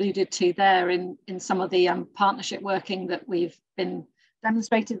Michelle alluded to there, in some of the partnership working that we've been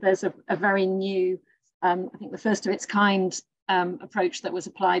demonstrated. There's a very new, I think the first of its kind approach that was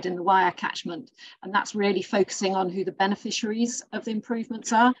applied in the Wyre catchment, and that's really focusing on who the beneficiaries of the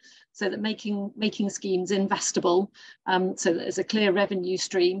improvements are, so that making schemes investable, so that there's a clear revenue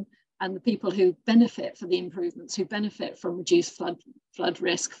stream, and the people who benefit from the improvements, who benefit from reduced flood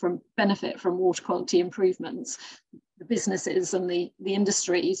risk, benefit from water quality improvements, the businesses and the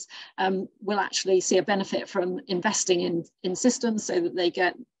industries will actually see a benefit from investing in systems, so that they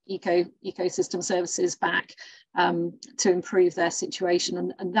get ecosystem services back to improve their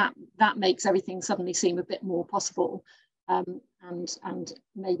situation, and that makes everything suddenly seem a bit more possible, and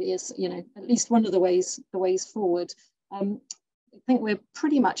maybe is, you know, at least one of the ways forward. I think we're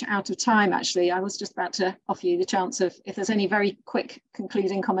pretty much out of time, actually. I was just about to offer you the chance of, if there's any very quick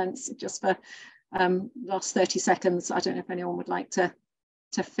concluding comments, just for last 30 seconds. I don't know if anyone would like to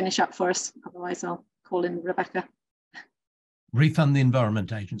finish up for us. Otherwise, I'll call in Rebecca. Refund the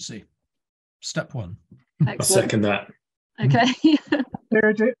Environment Agency. Step one. I'll second that. Okay.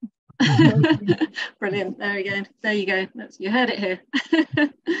 Heard it. Brilliant. There we go. There you go. You heard it here.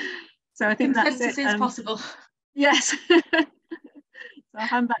 So I think that's it. Is possible. Yes. So I'll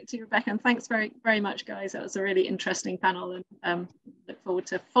hand back to you, Rebecca, and thanks very, very much, guys. That was a really interesting panel, and look forward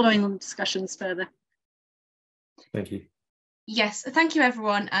to following on discussions further. Thank you. Yes, thank you,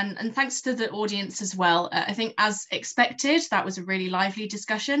 everyone, and thanks to the audience as well. I think, as expected, that was a really lively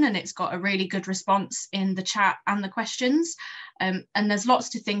discussion, and it's got a really good response in the chat and the questions. And there's lots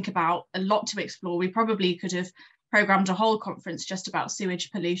to think about, a lot to explore. We probably could have programmed a whole conference just about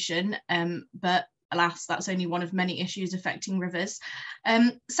sewage pollution, but alas, that's only one of many issues affecting rivers.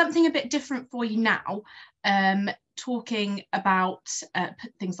 Something a bit different for you now, talking about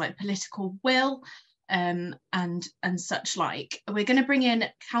things like political will and such like. We're going to bring in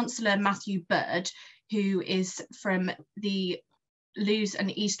Councillor Matthew Bird, who is from the Lewes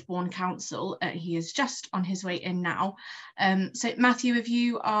and Eastbourne Council. He is just on his way in now. So Matthew, if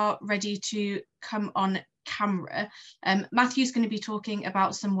you are ready to come on camera. Matthew's going to be talking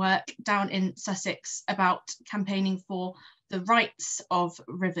about some work down in Sussex about campaigning for the rights of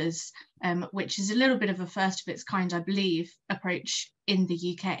rivers, which is a little bit of a first of its kind, I believe, approach in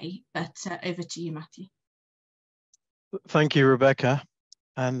the UK. But over to you, Matthew. Thank you, Rebecca,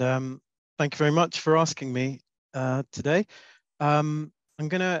 and thank you very much for asking me today. I'm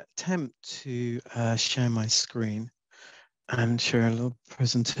going to attempt to share my screen and share a little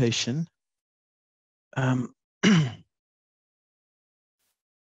presentation.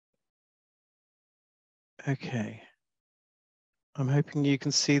 Okay, I'm hoping you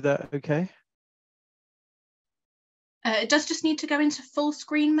can see that okay. It does just need to go into full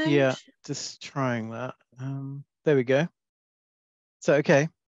screen mode. Yeah, just trying that. There we go. So okay.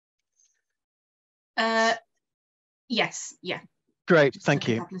 Yes, yeah. Great, just thank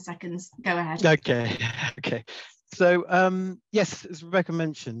you. A couple of seconds, go ahead. Okay, okay. So yes, as Rebecca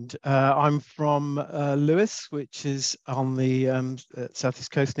mentioned, I'm from Lewes, which is on the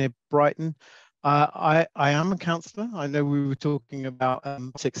southeast coast near Brighton. I am a councillor. I know we were talking about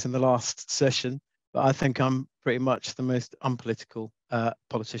politics in the last session, but I think I'm pretty much the most unpolitical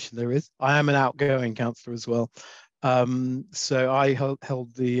politician there is. I am an outgoing councillor as well. So I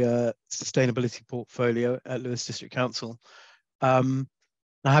held the sustainability portfolio at Lewes District Council. I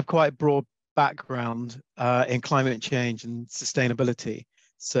have quite a broad background in climate change and sustainability.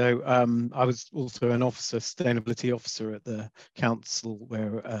 So I was also an sustainability officer at the council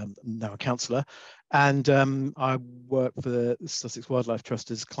where I'm now a councillor, and I work for the Sussex Wildlife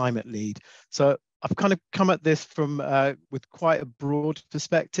Trust as climate lead. So I've kind of come at this from with quite a broad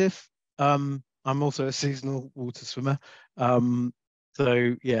perspective. I'm also a seasonal water swimmer.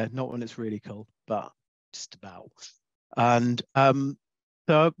 So yeah, not when it's really cold, but just about. And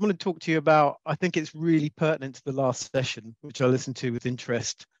so I want to talk to you about, I think it's really pertinent to the last session, which I listened to with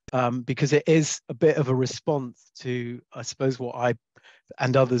interest, because it is a bit of a response to, I suppose, what I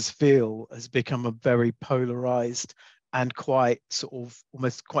and others feel has become a very polarized and quite sort of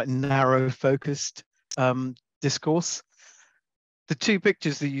almost quite narrow focused discourse. The two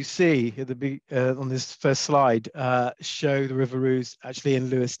pictures that you see at the, on this first slide show the River Ouse actually in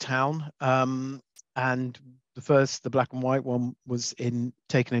Lewes town, and the black and white one was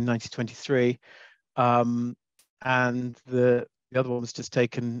taken in 1923, and the other one was just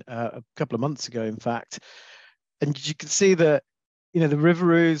taken a couple of months ago, in fact. And you can see that, you know, the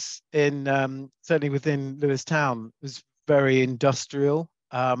River Ouse in certainly within Lewes town was very industrial.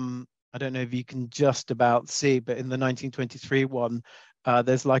 I don't know if you can just about see, but in the 1923 one,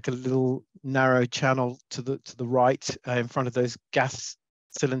 There's like a little narrow channel to the right in front of those gas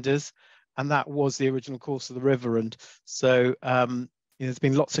cylinders, and that was the original course of the river. And so there's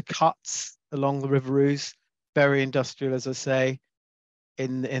been lots of cuts along the River Ouse, very industrial, as I say.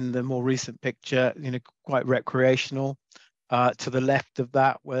 In the more recent picture, quite recreational. To the left of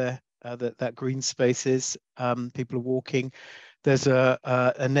that, where that green space is, people are walking. There's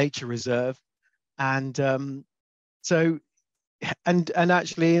a nature reserve, and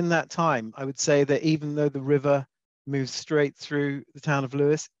actually in that time, I would say that even though the river moves straight through the town of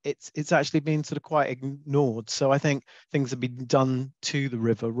Lewes, it's actually been sort of quite ignored. So I think things have been done to the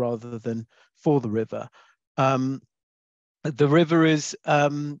river rather than for the river. The river is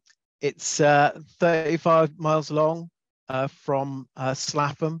it's 35 miles long from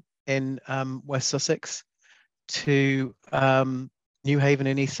Slapham in West Sussex to Newhaven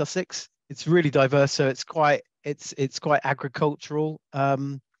in East Sussex. It's really diverse, so it's quite agricultural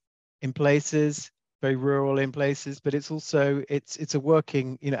in places, very rural in places, but it's also it's a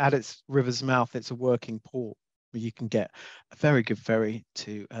working, at its river's mouth, it's a working port where you can get a very good ferry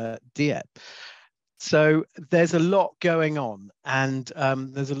to Dieppe. So there's a lot going on, and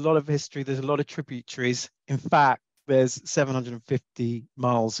there's a lot of history. There's a lot of tributaries. In fact, there's 750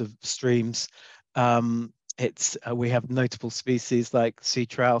 miles of streams. We have notable species like sea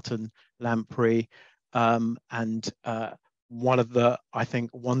trout and lamprey, and one of the, I think,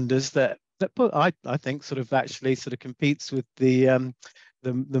 wonders that I think sort of actually sort of competes with the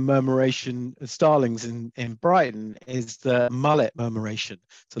murmuration of starlings in Brighton is the mullet murmuration,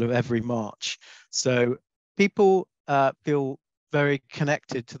 sort of every March. So people feel very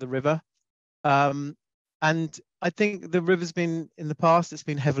connected to the river. And I think the river's been, in the past, it's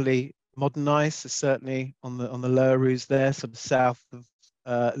been heavily modernized. So certainly on the lower Ouse there, sort of south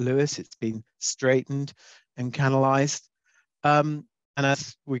of Lewes, it's been straightened and canalized. And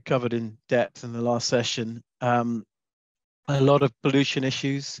as we covered in depth in the last session, a lot of pollution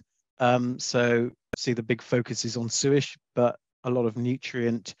issues. So see the big focus is on sewage, but a lot of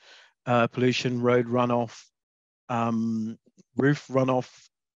nutrient pollution, road runoff, roof runoff,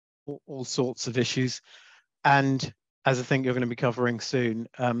 all sorts of issues. And as I think you're going to be covering soon,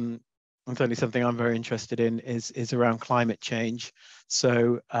 and certainly something I'm very interested in is around climate change.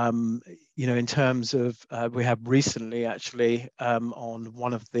 So, in terms of, we have recently actually on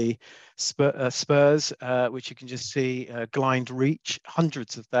one of the spurs, which you can just see, Glynde Reach,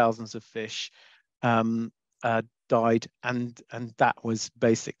 hundreds of thousands of fish died, and that was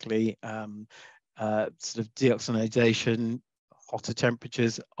basically sort of deoxygenation, hotter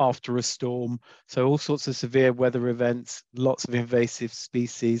temperatures after a storm. So all sorts of severe weather events, lots of invasive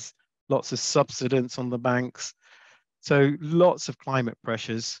species, lots of subsidence on the banks. So lots of climate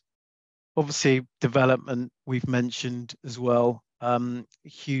pressures. Obviously, development we've mentioned as well,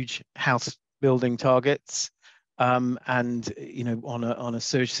 huge house building targets, and on a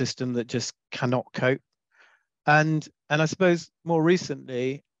sewage system that just cannot cope. And I suppose more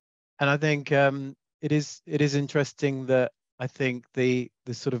recently, and I think it is interesting that I think the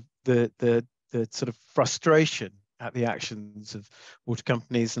sort of frustration at the actions of water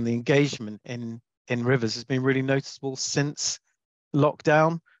companies and the engagement in rivers has been really noticeable since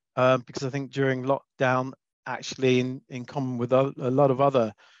lockdown, because I think during lockdown, actually in common with a lot of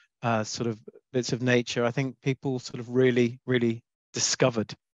other sort of bits of nature, I think people sort of really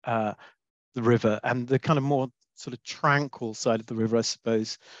discovered the river and the kind of more sort of tranquil side of the river, I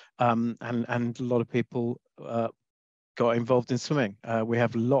suppose, and a lot of people got involved in swimming. We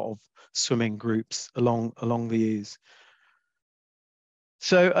have a lot of swimming groups along the Ouse.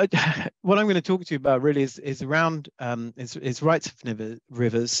 So what I'm going to talk to you about really is around is rights of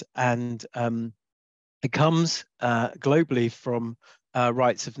rivers, and it comes globally from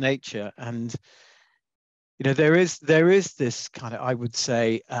rights of nature. And there is this kind of, I would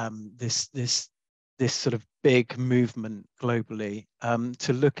say, this sort of big movement globally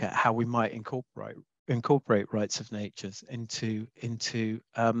to look at how we might incorporate rights of nature into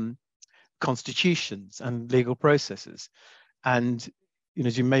constitutions and legal processes. And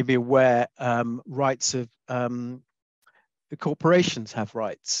as you may be aware, rights of the corporations have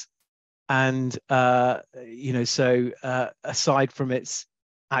rights, and so aside from its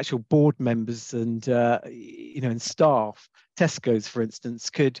actual board members and and staff, Tesco's, for instance,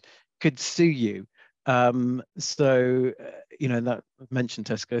 could sue you. So that I've mentioned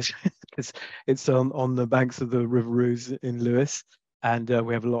Tesco's because it's on the banks of the River Ouse in Lewes, and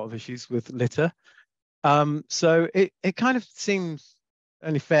we have a lot of issues with litter. So it kind of seems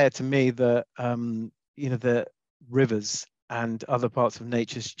only fair to me that the rivers and other parts of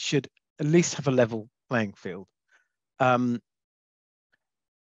nature should at least have a level playing field.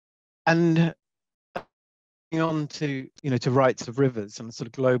 and on to to rights of rivers and sort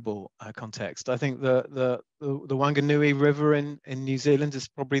of global context, I think the Wanganui River in New Zealand is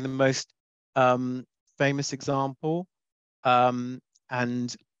probably the most famous example, and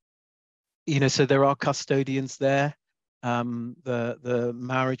so there are custodians there. The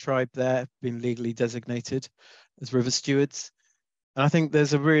Maori tribe there have been legally designated as river stewards, and I think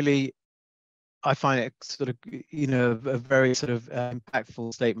there's I find it sort of a very sort of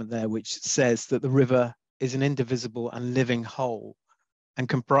impactful statement there, which says that the river is an indivisible and living whole, and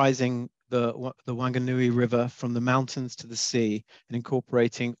comprising the Wanganui River from the mountains to the sea, and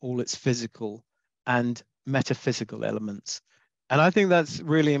incorporating all its physical and metaphysical elements. And I think that's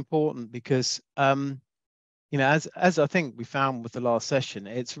really important because, as I think we found with the last session,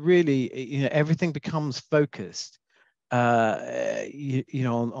 it's really, everything becomes focused, on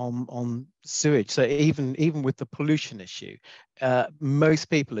sewage. So even with the pollution issue, most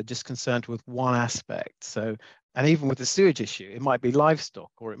people are just concerned with one aspect. So, and even with the sewage issue, it might be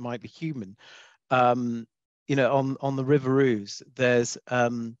livestock or it might be human. On the River Ouse, there's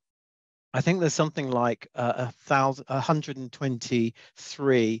I think there's something like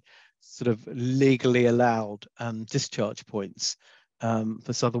 123 sort of legally allowed discharge points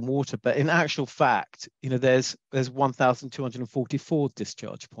for Southern Water, but in actual fact, there's 1,244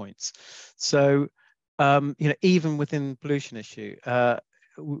 discharge points. So, even within the pollution issue,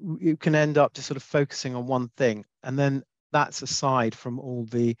 you can end up just sort of focusing on one thing, and then that's aside from all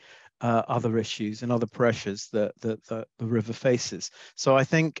the other issues and other pressures that the river faces. So I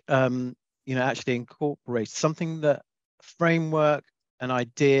think actually incorporate something, that framework, an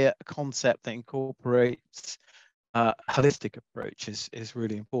idea, a concept that incorporates a holistic approach is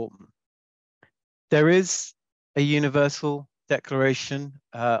really important. There is a universal declaration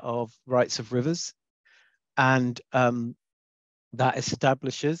of rights of rivers, and that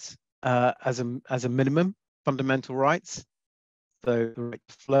establishes as a minimum fundamental rights, so the right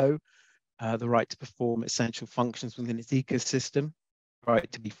to flow, the right to perform essential functions within its ecosystem,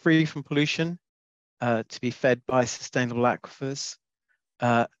 right to be free from pollution, to be fed by sustainable aquifers,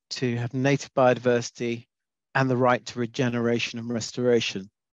 to have native biodiversity, and the right to regeneration and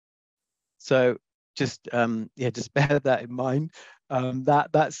restoration. So just bear that in mind.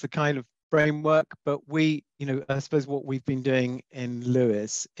 That's the kind of framework. But I suppose what we've been doing in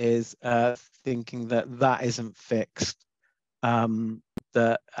Lewis is thinking that isn't fixed.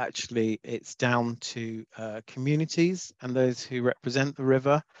 That actually it's down to communities and those who represent the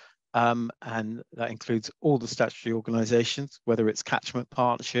river, and that includes all the statutory organisations, whether it's catchment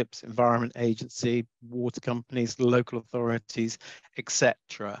partnerships, environment agency, water companies, local authorities,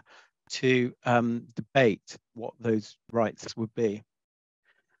 etc., to debate what those rights would be.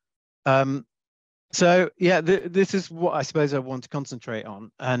 So yeah, this is what I suppose I want to concentrate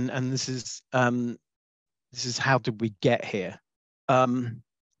on, and this is how did we get here?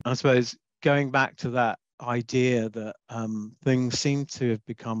 I suppose going back to that idea that things seem to have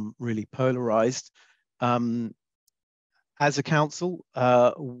become really polarized. As a council,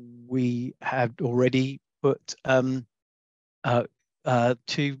 we had already put 2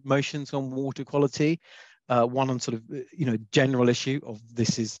 motions on water quality, one on sort of general issue of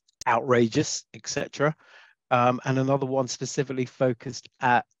this is outrageous, etc., and another one specifically focused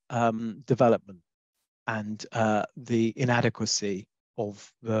at development and the inadequacy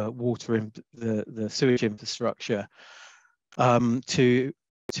of the water, the sewage infrastructure to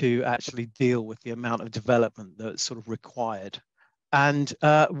actually deal with the amount of development that's sort of required. And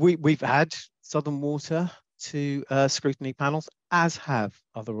we've had Southern Water to scrutiny panels, as have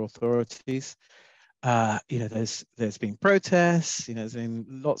other authorities. There's been protests. There's been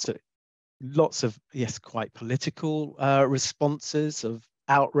lots of yes, quite political responses of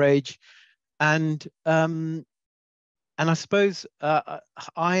outrage, and I suppose I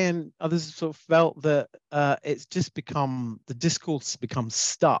and others sort of felt that it's just become, the discourse becomes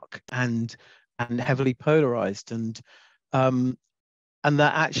stuck and heavily polarized, and that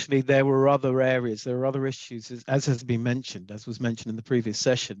actually there were other areas, there are other issues, as has been mentioned, as was mentioned in the previous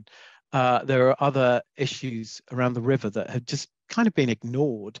session. There are other issues around the river that have just kind of been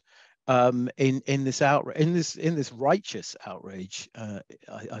ignored in this righteous outrage.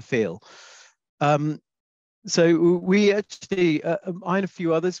 I feel. So we actually, I and a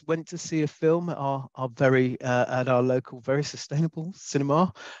few others went to see a film at our local very sustainable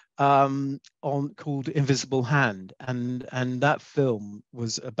cinema called Invisible Hand, and that film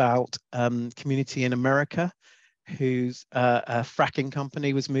was about community in America whose a fracking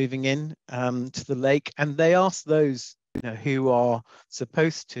company was moving in to the lake, and they asked those who are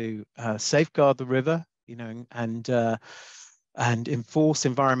supposed to safeguard the river, and and enforce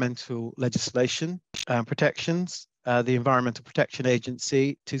environmental legislation protections, the Environmental Protection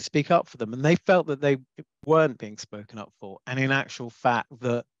Agency to speak up for them. And they felt that they weren't being spoken up for. And in actual fact,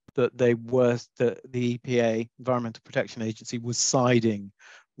 that they were, the EPA, Environmental Protection Agency, was siding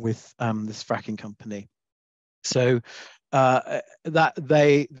with this fracking company. So that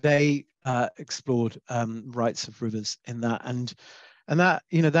they explored rights of rivers in that, and that,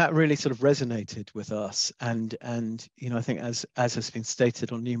 you know, that really sort of resonated with us. And you know, I think as has been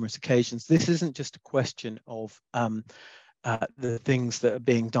stated on numerous occasions, this isn't just a question of the things that are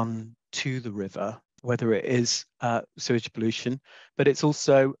being done to the river, whether it is sewage pollution, but it's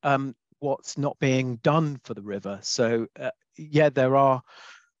also what's not being done for the river. So yeah,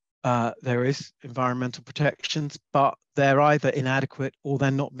 there is environmental protections, but they're either inadequate or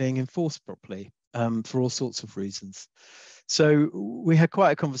they're not being enforced properly for all sorts of reasons. So we had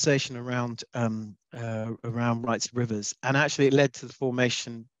quite a conversation around rights of rivers, and actually it led to the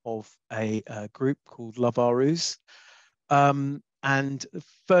formation of a group called Love Our Ouse. And the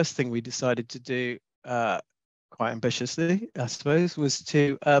first thing we decided to do, quite ambitiously, I suppose, was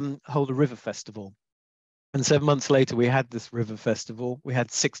to hold a river festival. And 7 months later, we had this river festival. We had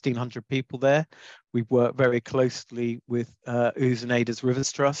 1,600 people there. We worked very closely with Ouse and Ada's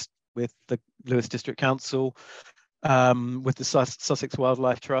Rivers Trust, with the Lewes District Council, with the Sussex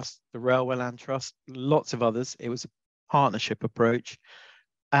Wildlife Trust, the Railway Land Trust, lots of others. It was a partnership approach.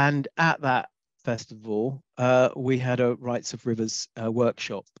 And at that festival, we had a Rights of Rivers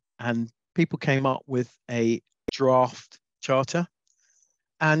workshop, and people came up with a draft charter.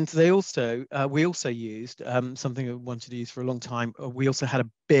 And they also, we also used something we wanted to use for a long time. We also had a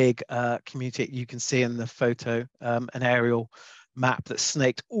big community, you can see in the photo, an aerial map that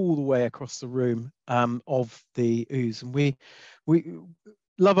snaked all the way across the room of the Ouse. And we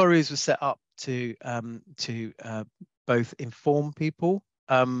Love Our Ouse was set up to both inform people,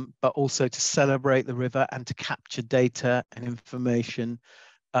 but also to celebrate the river and to capture data and information,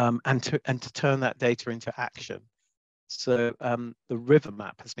 and to turn that data into action. So the river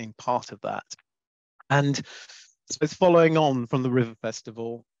map has been part of that. And so following on from the River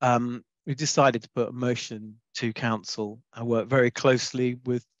Festival, we decided to put a motion to council. I worked very closely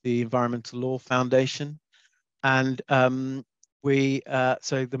with the Environmental Law Foundation. And so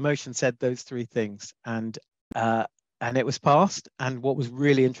the motion said those three things, and it was passed. And what was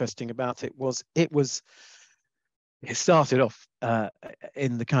really interesting about it was it started off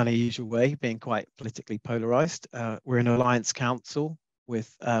in the kind of usual way, being quite politically polarized. We're in Alliance Council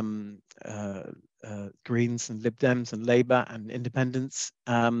with Greens and Lib Dems and Labour and Independents,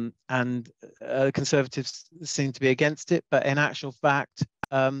 and Conservatives seem to be against it. But in actual fact,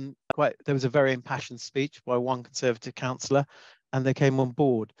 there was a very impassioned speech by one Conservative councillor, and they came on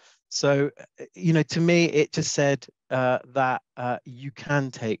board. So, you know, to me, it just said that you can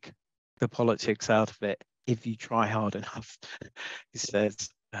take the politics out of it if you try hard enough, he says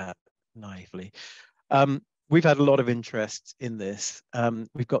naively. We've had a lot of interest in this.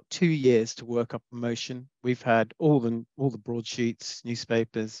 We've got 2 years to work up a motion. We've had all the broadsheets,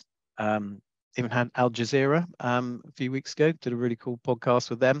 newspapers, even had Al Jazeera a few weeks ago, did a really cool podcast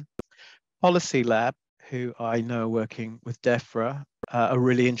with them. Policy Lab, who I know are working with DEFRA, are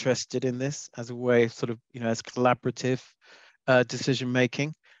really interested in this as a way of sort of, you know, as collaborative decision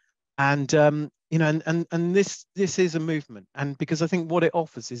making. And you know, and this is a movement, and because I think what it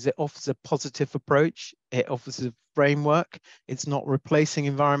offers is it offers a positive approach. It offers a framework. It's not replacing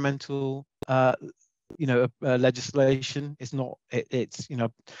environmental, you know, legislation. It's not. It's you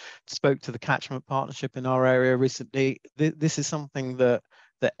know, spoke to the catchment partnership in our area recently. This is something that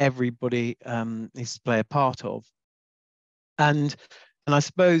everybody needs to play a part of. And I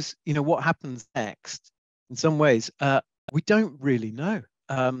suppose, you know, what happens next, in some ways, we don't really know.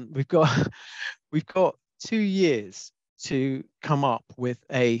 We've got 2 years to come up with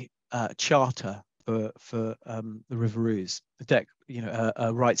a charter for the River Ouse,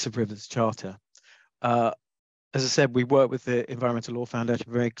 a Rights of Rivers charter. As I said, we work with the Environmental Law Foundation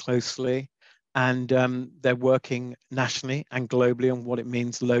very closely, and they're working nationally and globally on what it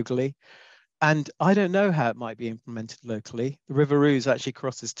means locally. And I don't know how it might be implemented locally. The River Ouse actually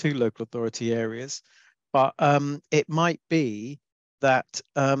crosses 2 local authority areas, but it might be that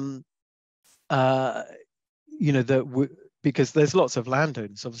you know, because there's lots of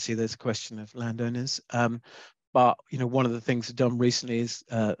landowners. Obviously, there's a question of landowners. But you know, one of the things we've done recently is,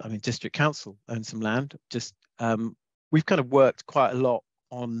 I mean, District Council owns some land. Just we've kind of worked quite a lot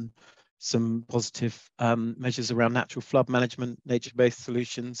on some positive measures around natural flood management, nature-based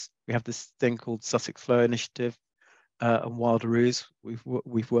solutions. We have this thing called Sussex Flow Initiative and Wilder Ouse.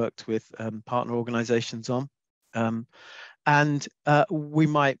 We've worked with partner organisations on. And we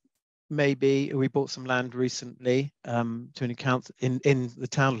bought some land recently to an account in the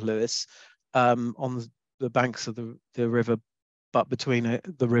town of Lewes, on the banks of the river, but between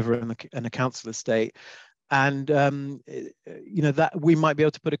the river and a council estate. And that we might be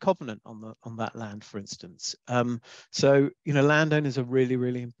able to put a covenant on that land, for instance. So landowners are really,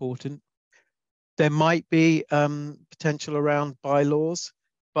 really important. There might be potential around bylaws,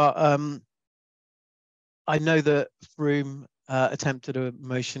 but I know that Froome attempted a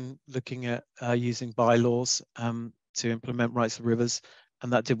motion looking at using bylaws to implement rights of rivers,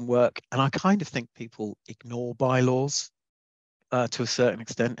 and that didn't work. And I kind of think people ignore bylaws to a certain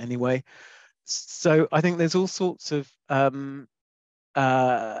extent anyway. So I think there's all sorts of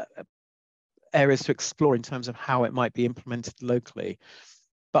areas to explore in terms of how it might be implemented locally.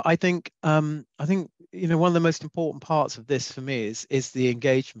 But I think one of the most important parts of this for me is the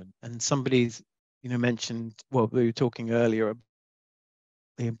engagement. And somebody's mentioned, well, we were talking earlier about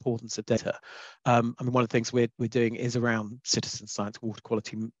the importance of data. I mean, one of the things we're doing is around citizen science, water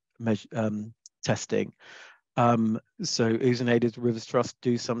quality testing. So Usenated Rivers Trust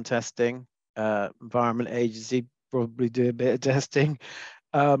do some testing. Environment Agency probably do a bit of testing,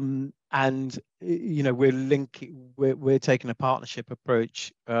 and we're taking a partnership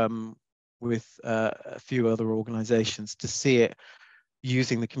approach with a few other organizations to see it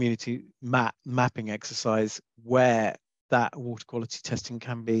using the community mapping exercise where that water quality testing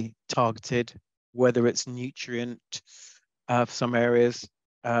can be targeted, whether it's nutrient for some areas,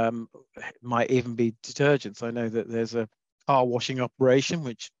 might even be detergents. I know that there's a car washing operation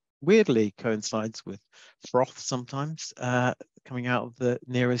which weirdly coincides with froth sometimes coming out of the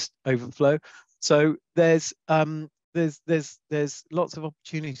nearest overflow. So there's lots of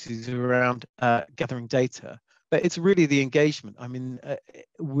opportunities around gathering data, but it's really the engagement. I mean,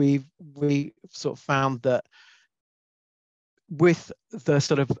 we sort of found that with the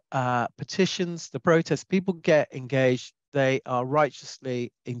sort of petitions, the protests, people get engaged, they are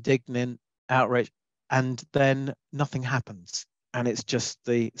righteously indignant, outraged, and then nothing happens. And it's just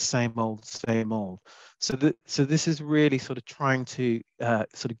the same old, same old. So this is really sort of trying to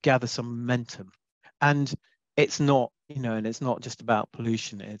sort of gather some momentum. And it's not, and it's not just about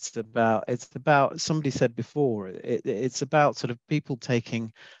pollution. It's about somebody said before, it's about sort of people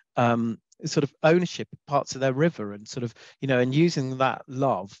taking sort of ownership of parts of their river and sort of, and using that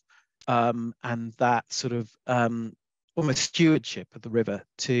love and that sort of almost stewardship of the river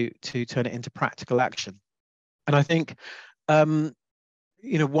to turn it into practical action. And I think one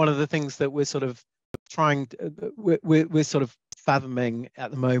of the things that we're sort of trying to, we're sort of fathoming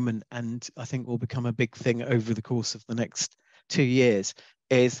at the moment, and I think will become a big thing over the course of the next 2 years,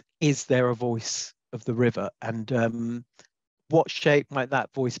 is there a voice of the river? And what shape might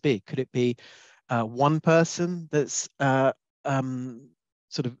that voice be? Could it be one person that's sort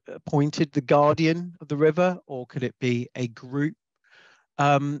of appointed the guardian of the river, or could it be a group?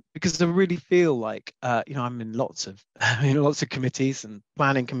 Because I really feel like I'm in lots of committees and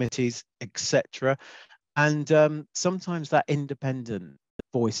planning committees, etc. And sometimes that independent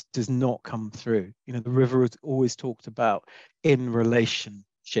voice does not come through. The river is always talked about in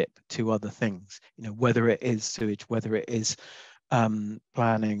relationship to other things. Whether it is sewage, whether it is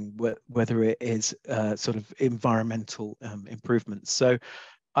planning, whether it is sort of environmental improvements. So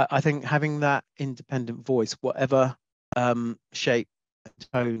I think having that independent voice, whatever shape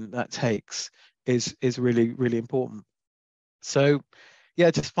tone that takes, is really, really important. So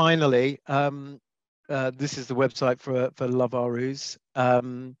yeah, just finally, this is the website for Love Our Ouse.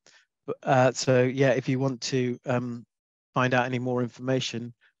 So yeah, if you want to find out any more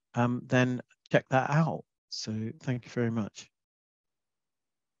information, then check that out. So thank you very much.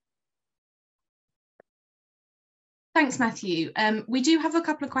 Thanks, Matthew. We do have a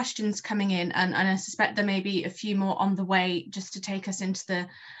couple of questions coming in, and I suspect there may be a few more on the way just to take us into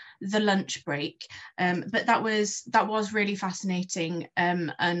the lunch break. But that was really fascinating,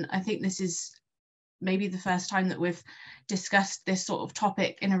 and I think this is maybe the first time that we've discussed this sort of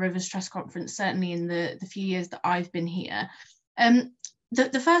topic in a Rivers Trust conference, certainly in the few years that I've been here.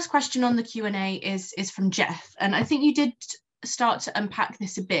 The first question on the Q&A is from Jeff, and I think you did start to unpack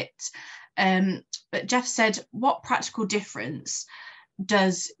this a bit. But Jeff said, what practical difference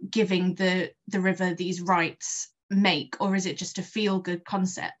does giving the river these rights make, or is it just a feel-good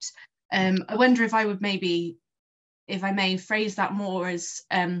concept? I wonder if I would maybe, if I may phrase that more as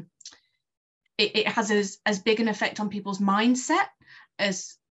it has as big an effect on people's mindset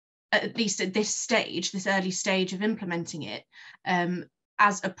as, at least at this stage, this early stage of implementing it,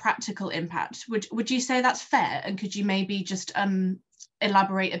 as a practical impact. Would you say that's fair? And could you maybe just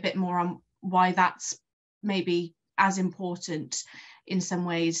elaborate a bit more on why that's maybe as important in some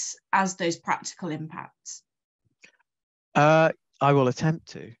ways as those practical impacts? I will attempt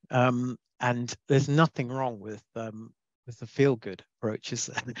to. And there's nothing wrong with the feel-good approaches.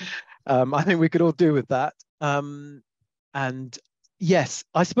 I think we could all do with that. And yes,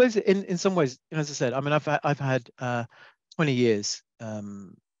 I suppose in some ways, as I said, I mean, I've had 20 years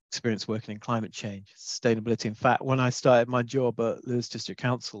experience working in climate change, sustainability. In fact, when I started my job at Lewes District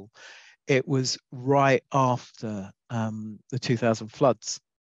Council, it was right after the 2000 floods.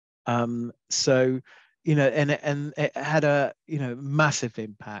 So, and it had a massive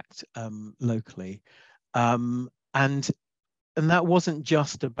impact locally, and that wasn't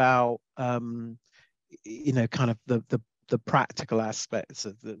just about kind of the practical aspects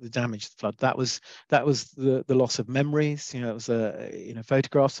of the damage to the flood. That was the loss of memories. It was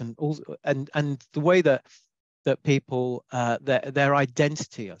photographs and all, and the way that people their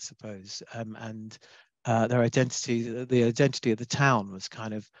identity, I suppose, and their identity, the identity of the town was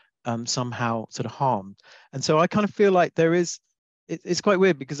kind of somehow sort of harmed. And so I kind of feel like it's quite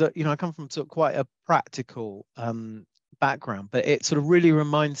weird because I come from sort of quite a practical background, but it sort of really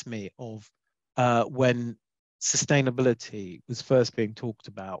reminds me of when sustainability was first being talked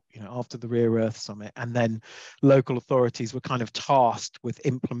about, after the Rare Earth Summit, and then local authorities were kind of tasked with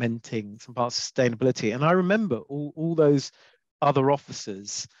implementing some parts of sustainability. And I remember all those other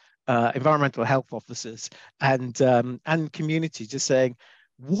officers, environmental health officers, and community just saying,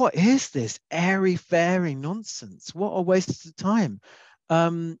 "What is this airy-fairy nonsense? What a waste of time."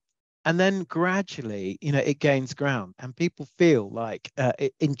 And then gradually, it gains ground, and people feel like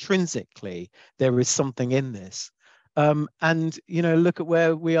intrinsically there is something in this. And look at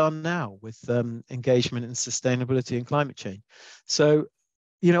where we are now with engagement in sustainability and climate change. So,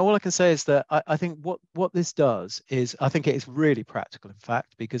 all I can say is that I think what this does is, I think it is really practical, in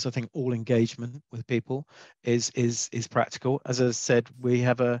fact, because I think all engagement with people is practical. As I said, we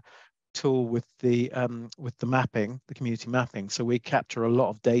have a tool with the mapping, the community mapping, so we capture a lot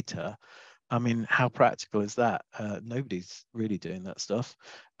of data. I mean, how practical is that? Nobody's really doing that stuff,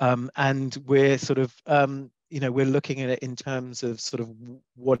 and we're sort of we're looking at it in terms of sort of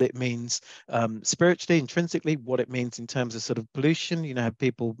what it means spiritually, intrinsically, what it means in terms of sort of pollution. Have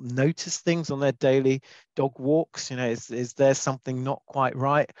people notice things on their daily dog walks? Is there something not quite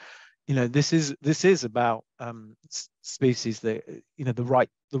right? This is about species that the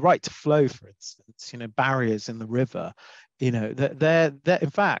right to flow, for instance. Barriers in the river. They're in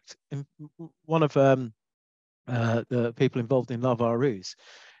fact, one of the people involved in Love Our Roos,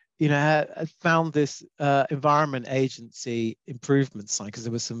 had found this environment agency improvement sign, because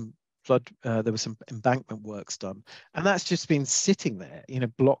there was some embankment works done, and that's just been sitting there,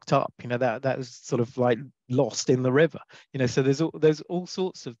 blocked up. That was sort of like lost in the river. So there's all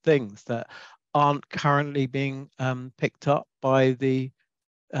sorts of things that aren't currently being picked up by the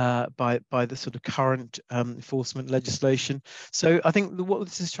sort of current enforcement legislation. So I think what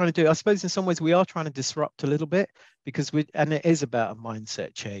this is trying to do, I suppose in some ways we are trying to disrupt a little bit, because and it is about a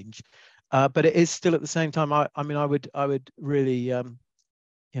mindset change, but it is still at the same time, I would really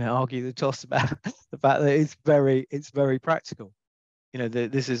argue the toss about the fact that it's very practical.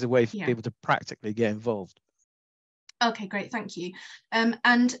 This is a way for people to practically get involved. Okay, great, thank you.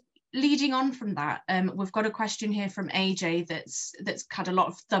 And leading on from that, we've got a question here from AJ that's had a lot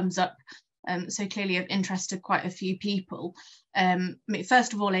of thumbs up, so clearly of interest to quite a few people.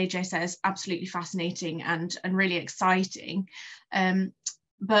 First of all, AJ says absolutely fascinating and really exciting,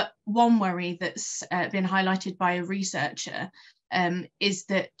 but one worry that's been highlighted by a researcher is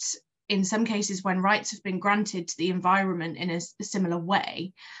that in some cases, when rights have been granted to the environment in a similar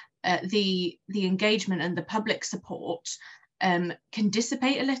way, the engagement and the public support can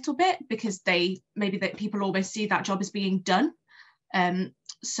dissipate a little bit, because people always see that job as being done.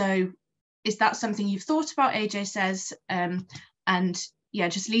 So is that something you've thought about, AJ says? And yeah,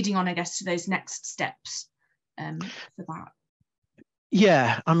 just leading on, I guess, to those next steps for that.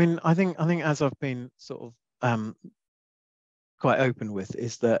 Yeah, I think as I've been sort of quite open with,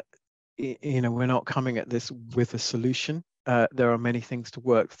 is that we're not coming at this with a solution. There are many things to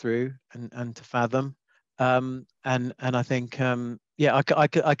work through and to fathom. And I think I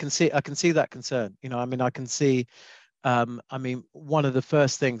can see that concern. I can see one of the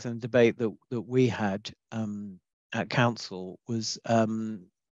first things in the debate that we had at council was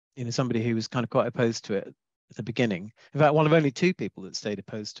somebody who was kind of quite opposed to it at the beginning. In fact, one of only two people that stayed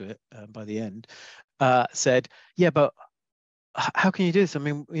opposed to it by the end said, "Yeah, but how can you do this?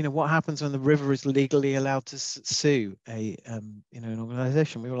 What happens when the river is legally allowed to sue an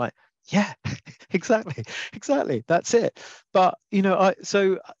organization?" We were like, yeah, exactly, that's it. But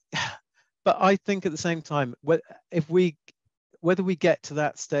but I think at the same time, whether we get to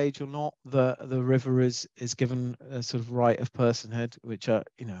that stage or not, the river is given a sort of right of personhood, which I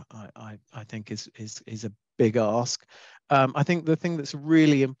think is a big ask. I think the thing that's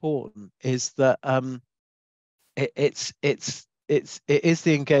really important is that it is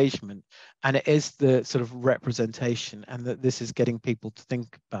the engagement, and it is the sort of representation, and that this is getting people to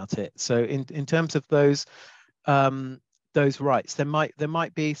think about it. So in terms of those rights, there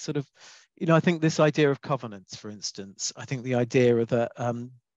might be sort of, I think this idea of covenants, for instance, I think the idea of that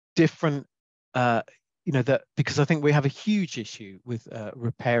different, that, because I think we have a huge issue with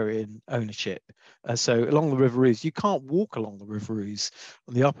riparian ownership. So along the River Ouse, you can't walk along the River Ouse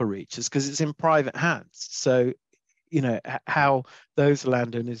on the upper reaches because it's in private hands. So, how those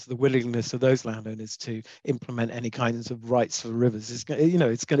landowners, the willingness of those landowners to implement any kinds of rights for rivers is,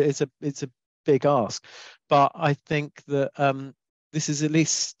 it's a big ask. But I think that this is at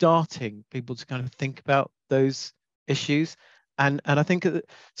least starting people to kind of think about those issues. And I think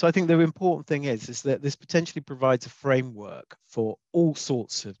so. I think the important thing is that this potentially provides a framework for all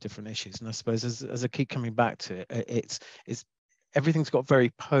sorts of different issues. And I suppose as I keep coming back to it, it's everything's got very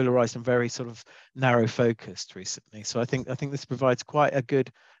polarized and very sort of narrow focused recently. So I think this provides quite a good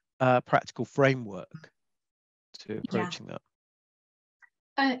practical framework to approaching that.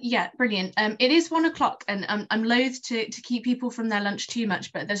 Yeah, brilliant. It is 1 o'clock, and I'm loath to keep people from their lunch too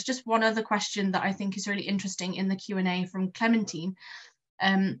much, but there's just one other question that I think is really interesting in the Q&A from Clementine,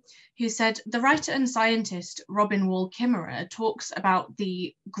 who said, the writer and scientist Robin Wall Kimmerer talks about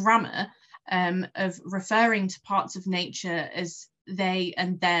the grammar of referring to parts of nature as they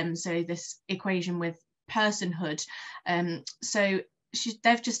and them, so this equation with personhood. So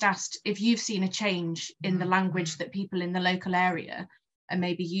they've just asked if you've seen a change in the language that people in the local area are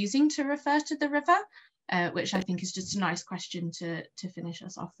maybe using to refer to the river, which I think is just a nice question to finish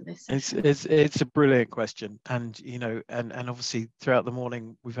us off for this session. It's a brilliant question, and and obviously throughout the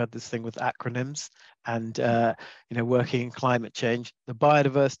morning we've had this thing with acronyms, and working in climate change, the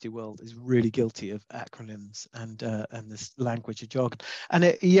biodiversity world is really guilty of acronyms and this language of jargon, and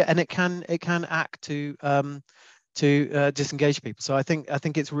it can act to disengage people. So I think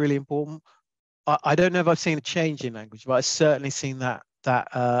it's really important. I don't know if I've seen a change in language, but I've certainly seen that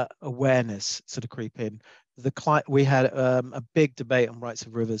awareness sort of creep in. We had a big debate on rights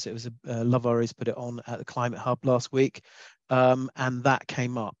of rivers. It was Love Ours put it on at the Climate Hub last week, and that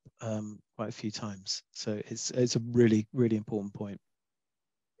came up quite a few times. So it's a really, really important point.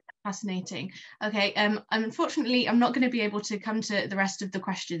 Fascinating. Okay, unfortunately, I'm not going to be able to come to the rest of the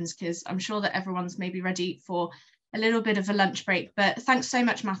questions because I'm sure that everyone's maybe ready for a little bit of a lunch break. But thanks so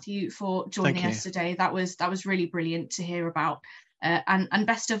much, Matthew, for joining us today. That was really brilliant to hear about. And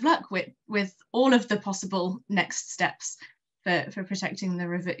best of luck with all of the possible next steps for protecting the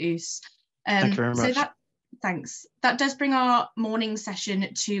River Ouse. Thank you very much. So thanks. That does bring our morning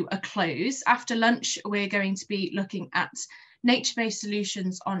session to a close. After lunch, we're going to be looking at nature-based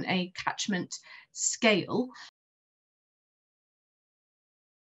solutions on a catchment scale.